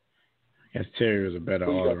 Yes, Terry was a better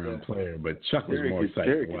all-around player, but Chuck was more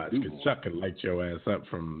exciting to watch because Chuck could light your ass up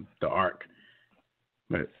from the arc.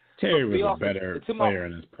 But Terry was a better player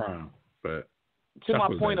in his prime. But to my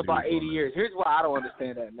point about 80 years, here's why I don't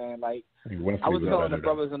understand that, man. Like, I was telling the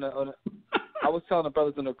brothers I was telling the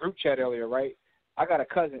brothers in the group chat earlier, right? I got a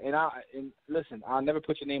cousin, and listen, I'll never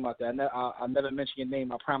put your name out there. I'll never mention your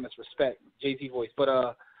name. I promise, respect, Jay-Z voice.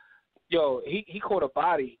 But yo, he caught a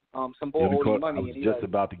body. Some boy owed him money. I was and just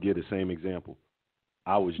about to get the same example.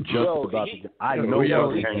 I was just about to. I know he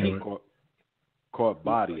caught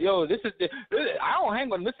body. Yo, this I don't hang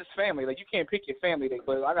with him. This is family. Like, you can't pick your family.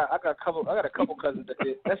 But I got a couple cousins that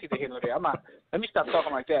did. That's either here nor there. Let me stop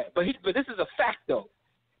talking like that. But this is a fact though.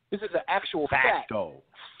 This is an actual fact.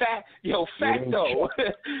 Fact though.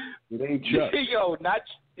 It ain't Chuck. Yo,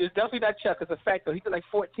 it's definitely not Chuck. It's a fact though. He's like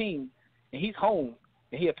 14 and he's home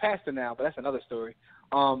and he a pastor now, but that's another story.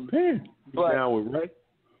 But down with Ray.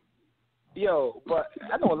 Yo, but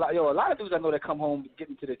I know a lot of dudes I know that come home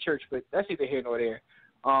getting to the church, but that's either here nor there.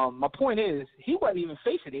 My point is, he wasn't even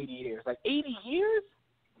facing 80 years. Like 80 years?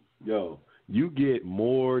 Yo, you get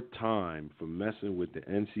more time for messing with the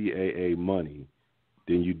NCAA money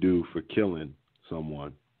than you do for killing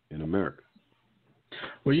someone in America.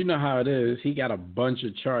 Well, you know how it is. He got a bunch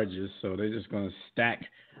of charges, so they're just going to stack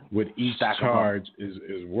what each charge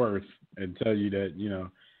is worth and tell you that,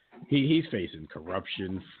 he's facing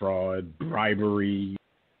corruption, fraud, bribery,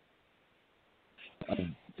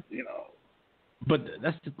 But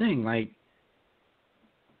that's the thing, like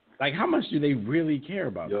how much do they really care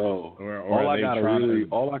about this? Or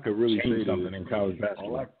all I could really say to something in college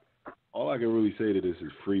basketball. All I can really say to this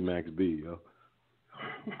is free Max B, yo.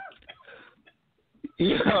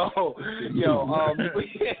 Yo,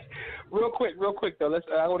 real quick though.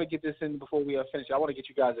 I want to get this in before we finish. I want to get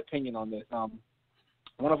you guys' opinion on this.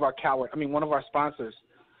 One of our sponsors,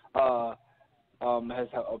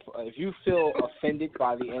 if you feel offended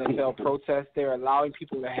by the NFL protest, they're allowing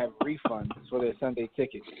people to have refunds for their Sunday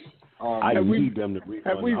tickets. I need them to refund.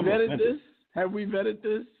 Have we vetted this? Have we vetted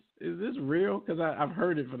this? Is this real? Because I've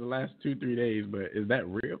heard it for the last 2-3 days, but is that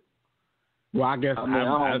real? Well, I guess I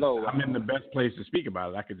don't know. I'm in the best place to speak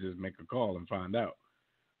about it. I could just make a call and find out.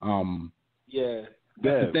 Yeah.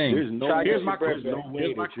 That's the thing. Here's my question. There's no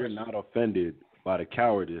way that you're not offended by the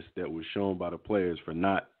cowardice that was shown by the players for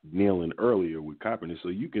not kneeling earlier with Kaepernick, so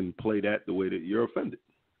you can play that the way that you're offended.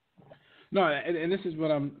 No, and this is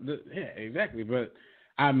what exactly. But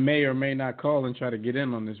I may or may not call and try to get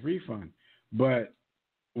in on this refund. But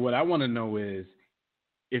what I want to know is,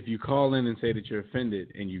 if you call in and say that you're offended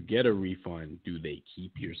and you get a refund, do they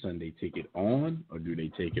keep your Sunday ticket on or do they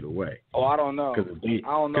take it away? Oh, I don't know. If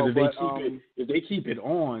they keep it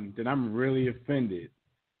on, then I'm really offended.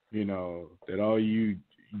 That all you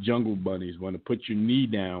jungle bunnies want to put your knee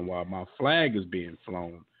down while my flag is being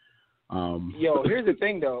flown. Yo, here's the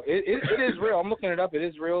thing though. It is real. I'm looking it up. It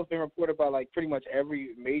is real. It's been reported by pretty much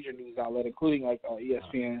every major news outlet, including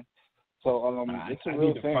ESPN. So it's a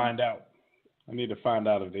real thing. I need to find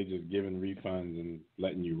out if they just giving refunds and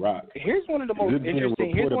letting you rock. Here's one of the most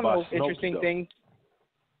interesting things.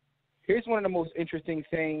 Here's one of the most interesting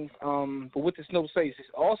things. But what the Snopes says,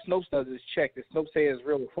 all Snopes does is check. The Snopes say is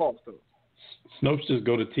real or false, though. Snopes just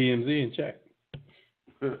go to TMZ and check.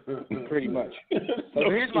 Pretty much. So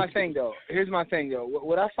here's my thing, though.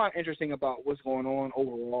 What I find interesting about what's going on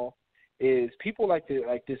overall is people like to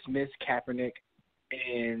dismiss Kaepernick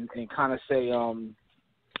and kind of say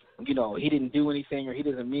he didn't do anything or he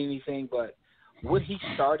doesn't mean anything, but what he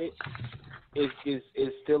started is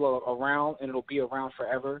still around and it'll be around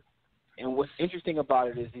forever. And what's interesting about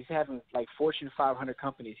it is he's having Fortune 500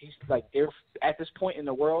 companies. He's they're at this point in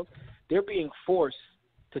the world, they're being forced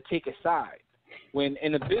to take a side. When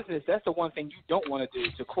in a business, that's the one thing you don't want to do.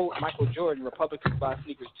 To quote Michael Jordan, Republicans buy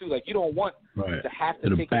sneakers too. You don't want to have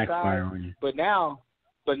to take a side. But now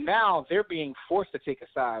they're being forced to take a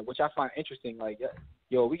side, which I find interesting.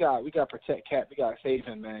 Yo, we got to protect Cap. We got to save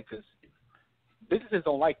him, man, because businesses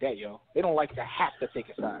don't like that, yo. They don't like to have to take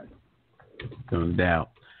a side. No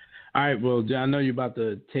doubt. All right, well, John, I know you're about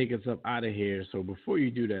to take us up out of here. So before you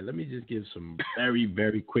do that, let me just give some very,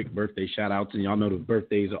 very quick birthday shout-outs. And y'all know the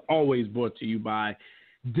birthdays are always brought to you by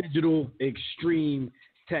Digital Extreme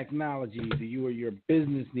Technologies. Do you or your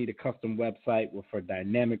business need a custom website for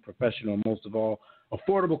dynamic, professional, and most of all,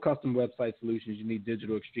 affordable custom website solutions? You need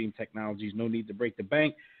Digital Extreme Technologies. No need to break the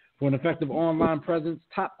bank. For an effective online presence,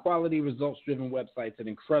 top-quality, results-driven websites at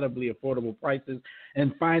incredibly affordable prices,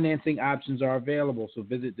 and financing options are available. So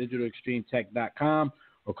visit digitalextremetech.com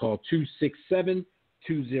or call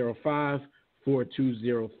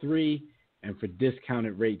 267-205-4203. And for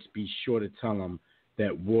discounted rates, be sure to tell them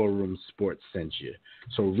that War Room Sports sent you.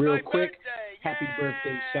 So real quick, happy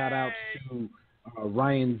birthday shout-outs to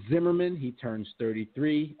Ryan Zimmerman. He turns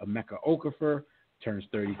 33. Emeka Okafor turns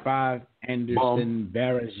 35. Anderson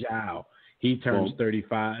Varejao, he turns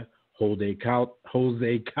 35. Jose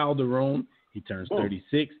Calderon, he turns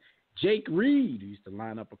 36. Jake Reed, who used to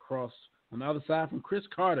line up across on the other side from Chris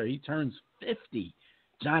Carter, he turns 50.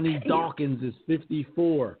 Johnny Dawkins is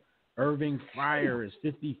 54. Irving Fryer is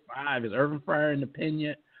 55. Is Irving Fryer in the pen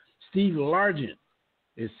yet? Steve Largent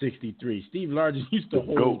is 63. Steve Largent used to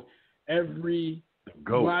hold every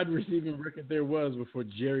wide receiving record there was before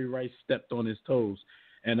Jerry Rice stepped on his toes.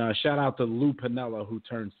 And shout out to Lou Piniella, who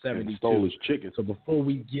turned 72. And stole his chicken. So before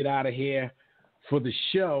we get out of here for the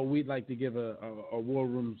show, we'd like to give a War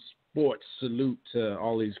Room Sports salute to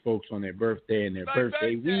all these folks on their birthday and their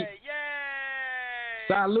birthday week. Yay!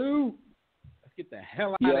 Salute! Let's get the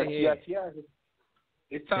hell out of here. Yes.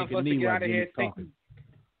 It's time for us to get out of here. Thank you,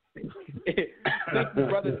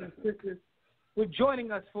 brothers and sisters, for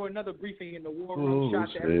joining us for another briefing in the War Room. Shout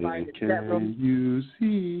out to everybody in the chat room,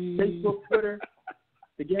 Facebook, Twitter,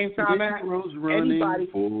 the Game Time app. Anybody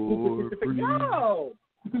who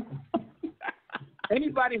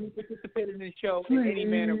anybody who participated in the show in any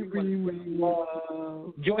manner, we want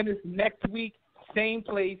to join us next week, same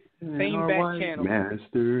place, same back channel.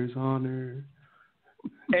 Masters honor.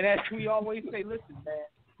 And as we always say, listen, man,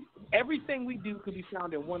 everything we do can be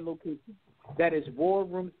found in one location. That is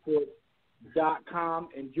warroomsports.com.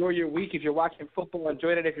 Enjoy your week. If you're watching football,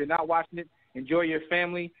 enjoy it. If you're not watching it, enjoy your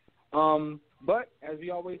family. But as we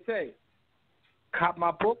always say, cop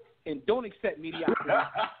my book and don't accept mediocrity.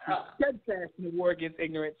 Steadfast in the war against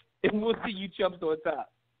ignorance, and we'll see you chumps on top.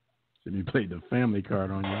 Jimmy played the family card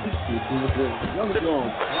on you.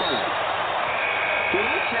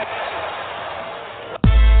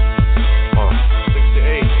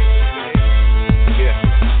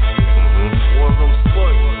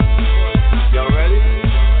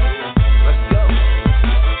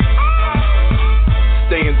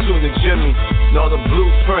 Jimmy, know the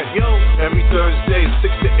blueprint. Every Thursday, 6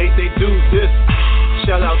 to 8, they do this.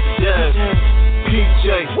 Shout out to Dez, PJ,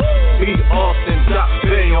 B. Austin,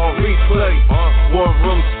 Bay on replay.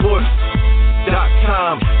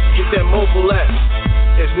 WarRoomSports.com. Get that mobile app.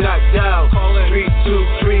 If not, dial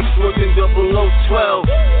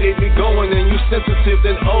 323-140012. They be going and you sensitive,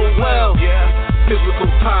 then oh well. Physical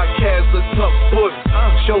podcast, let's talk sports.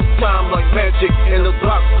 Showtime like magic in the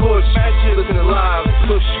block push. Listen live,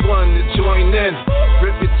 push one to join in.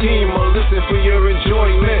 Rip your team or listen for your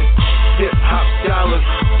enjoyment. Hip hop scholars,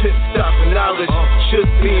 pit stop and knowledge.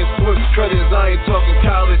 Should be in sports credits, I ain't talking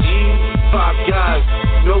college. 5 guys,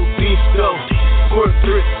 no beef though.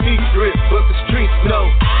 Corporate secret, but the streets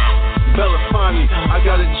know. Belafonte, I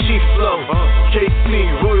got a G flow.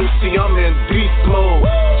 KC, royalty, I'm in beast mode.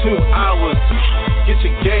 2 hours, get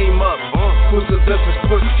your game up. Who's the best in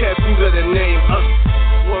sportscast? You better name us.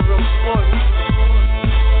 War Room Sports.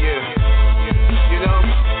 Yeah, you know,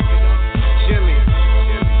 Jimmy,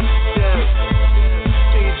 Dez,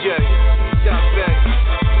 DJ, Jack Beck,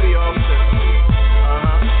 B. Austin.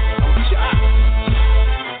 I'm Jack.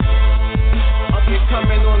 Up and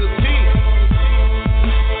coming on the beat.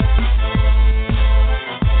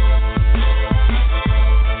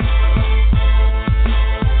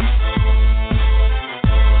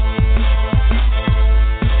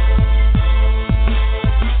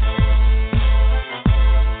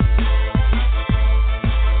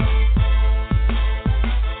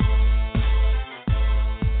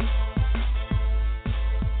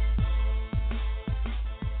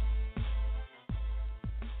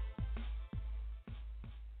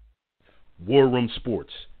 War Room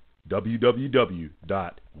Sports,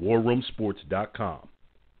 www.warroomsports.com.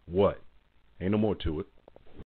 What? Ain't no more to it.